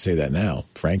guess we could say that now,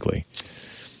 frankly.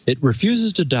 It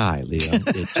refuses to die, Leo.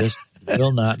 It just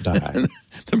will not die.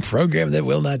 The program that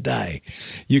will not die.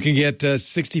 You can get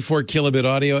 64 kilobit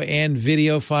audio and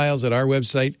video files at our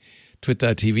website,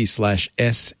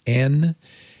 twit.tv/SN.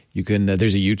 You can.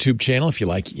 There's a YouTube channel if you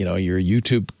like. You're a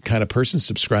YouTube kind of person.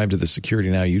 Subscribe to the Security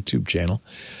Now YouTube channel.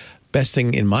 Best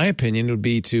thing, in my opinion, would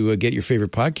be to get your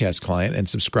favorite podcast client and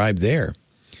subscribe there.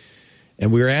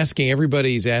 And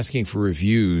everybody's asking for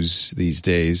reviews these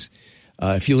days.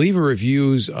 If you leave a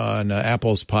reviews on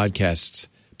Apple's podcasts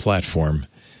platform,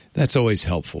 that's always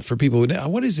helpful for people.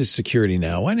 What is this security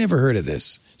now? I never heard of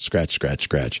this. Scratch, scratch,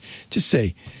 scratch. Just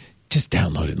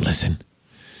download it and listen.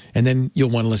 And then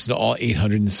you'll want to listen to all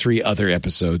 803 other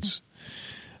episodes.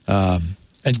 And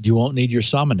you won't need your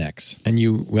Sominex. And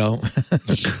you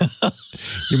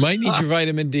might need your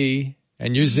vitamin D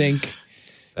and your zinc,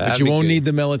 but you won't need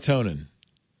the melatonin.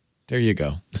 There you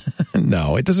go.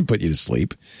 No, it doesn't put you to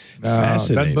sleep.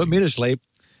 Fascinating. Doesn't put me to sleep.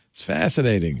 It's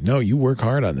fascinating. No, you work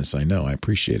hard on this. I know. I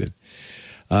appreciate it.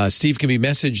 Steve can be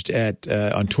messaged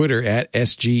on Twitter at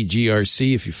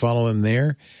SGGRC. If you follow him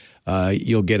there,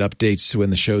 you'll get updates when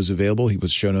the show's available. He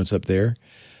puts show notes up there.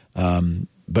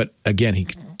 But again, he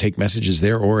can take messages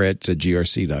there or at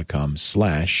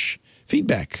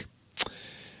grc.com/feedback.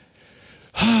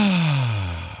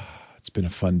 It's been a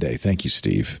fun day. Thank you,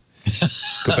 Steve.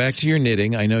 Go back to your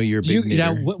knitting. I know you're a big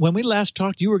knitter. Now, when we last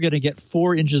talked, you were going to get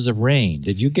 4 inches of rain.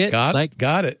 Did you get Got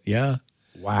it. Yeah.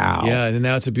 Wow. Yeah, and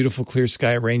now it's a beautiful clear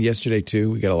sky. It rained yesterday, too.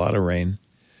 We got a lot of rain.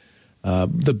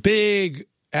 The big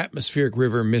atmospheric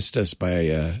river missed us by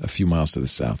a few miles to the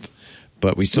south,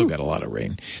 but we still got a lot of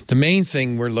rain. The main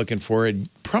thing we're looking for, and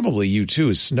probably you too,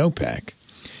 is snowpack.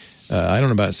 I don't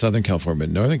know about Southern California, but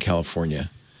Northern California,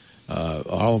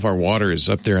 all of our water is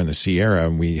up there in the Sierra,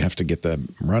 and we have to get the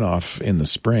runoff in the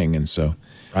spring, and so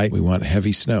we want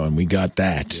heavy snow, and we got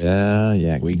that.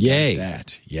 Yeah. We got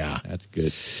that. Yeah. That's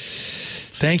good.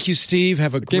 Thank you, Steve.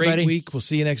 Have a great week. We'll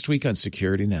see you next week on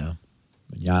Security Now.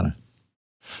 Mañana.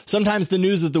 Sometimes the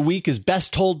news of the week is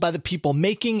best told by the people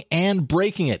making and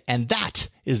breaking it, and that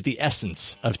is the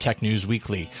essence of Tech News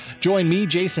Weekly. Join me,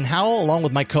 Jason Howell, along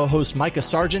with my co-host Micah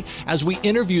Sargent, as we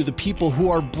interview the people who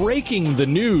are breaking the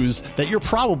news that you're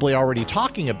probably already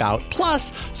talking about.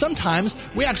 Plus, sometimes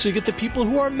we actually get the people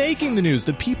who are making the news,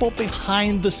 the people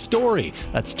behind the story.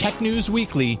 That's Tech News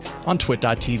Weekly on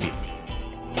twit.tv.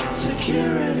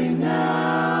 Security.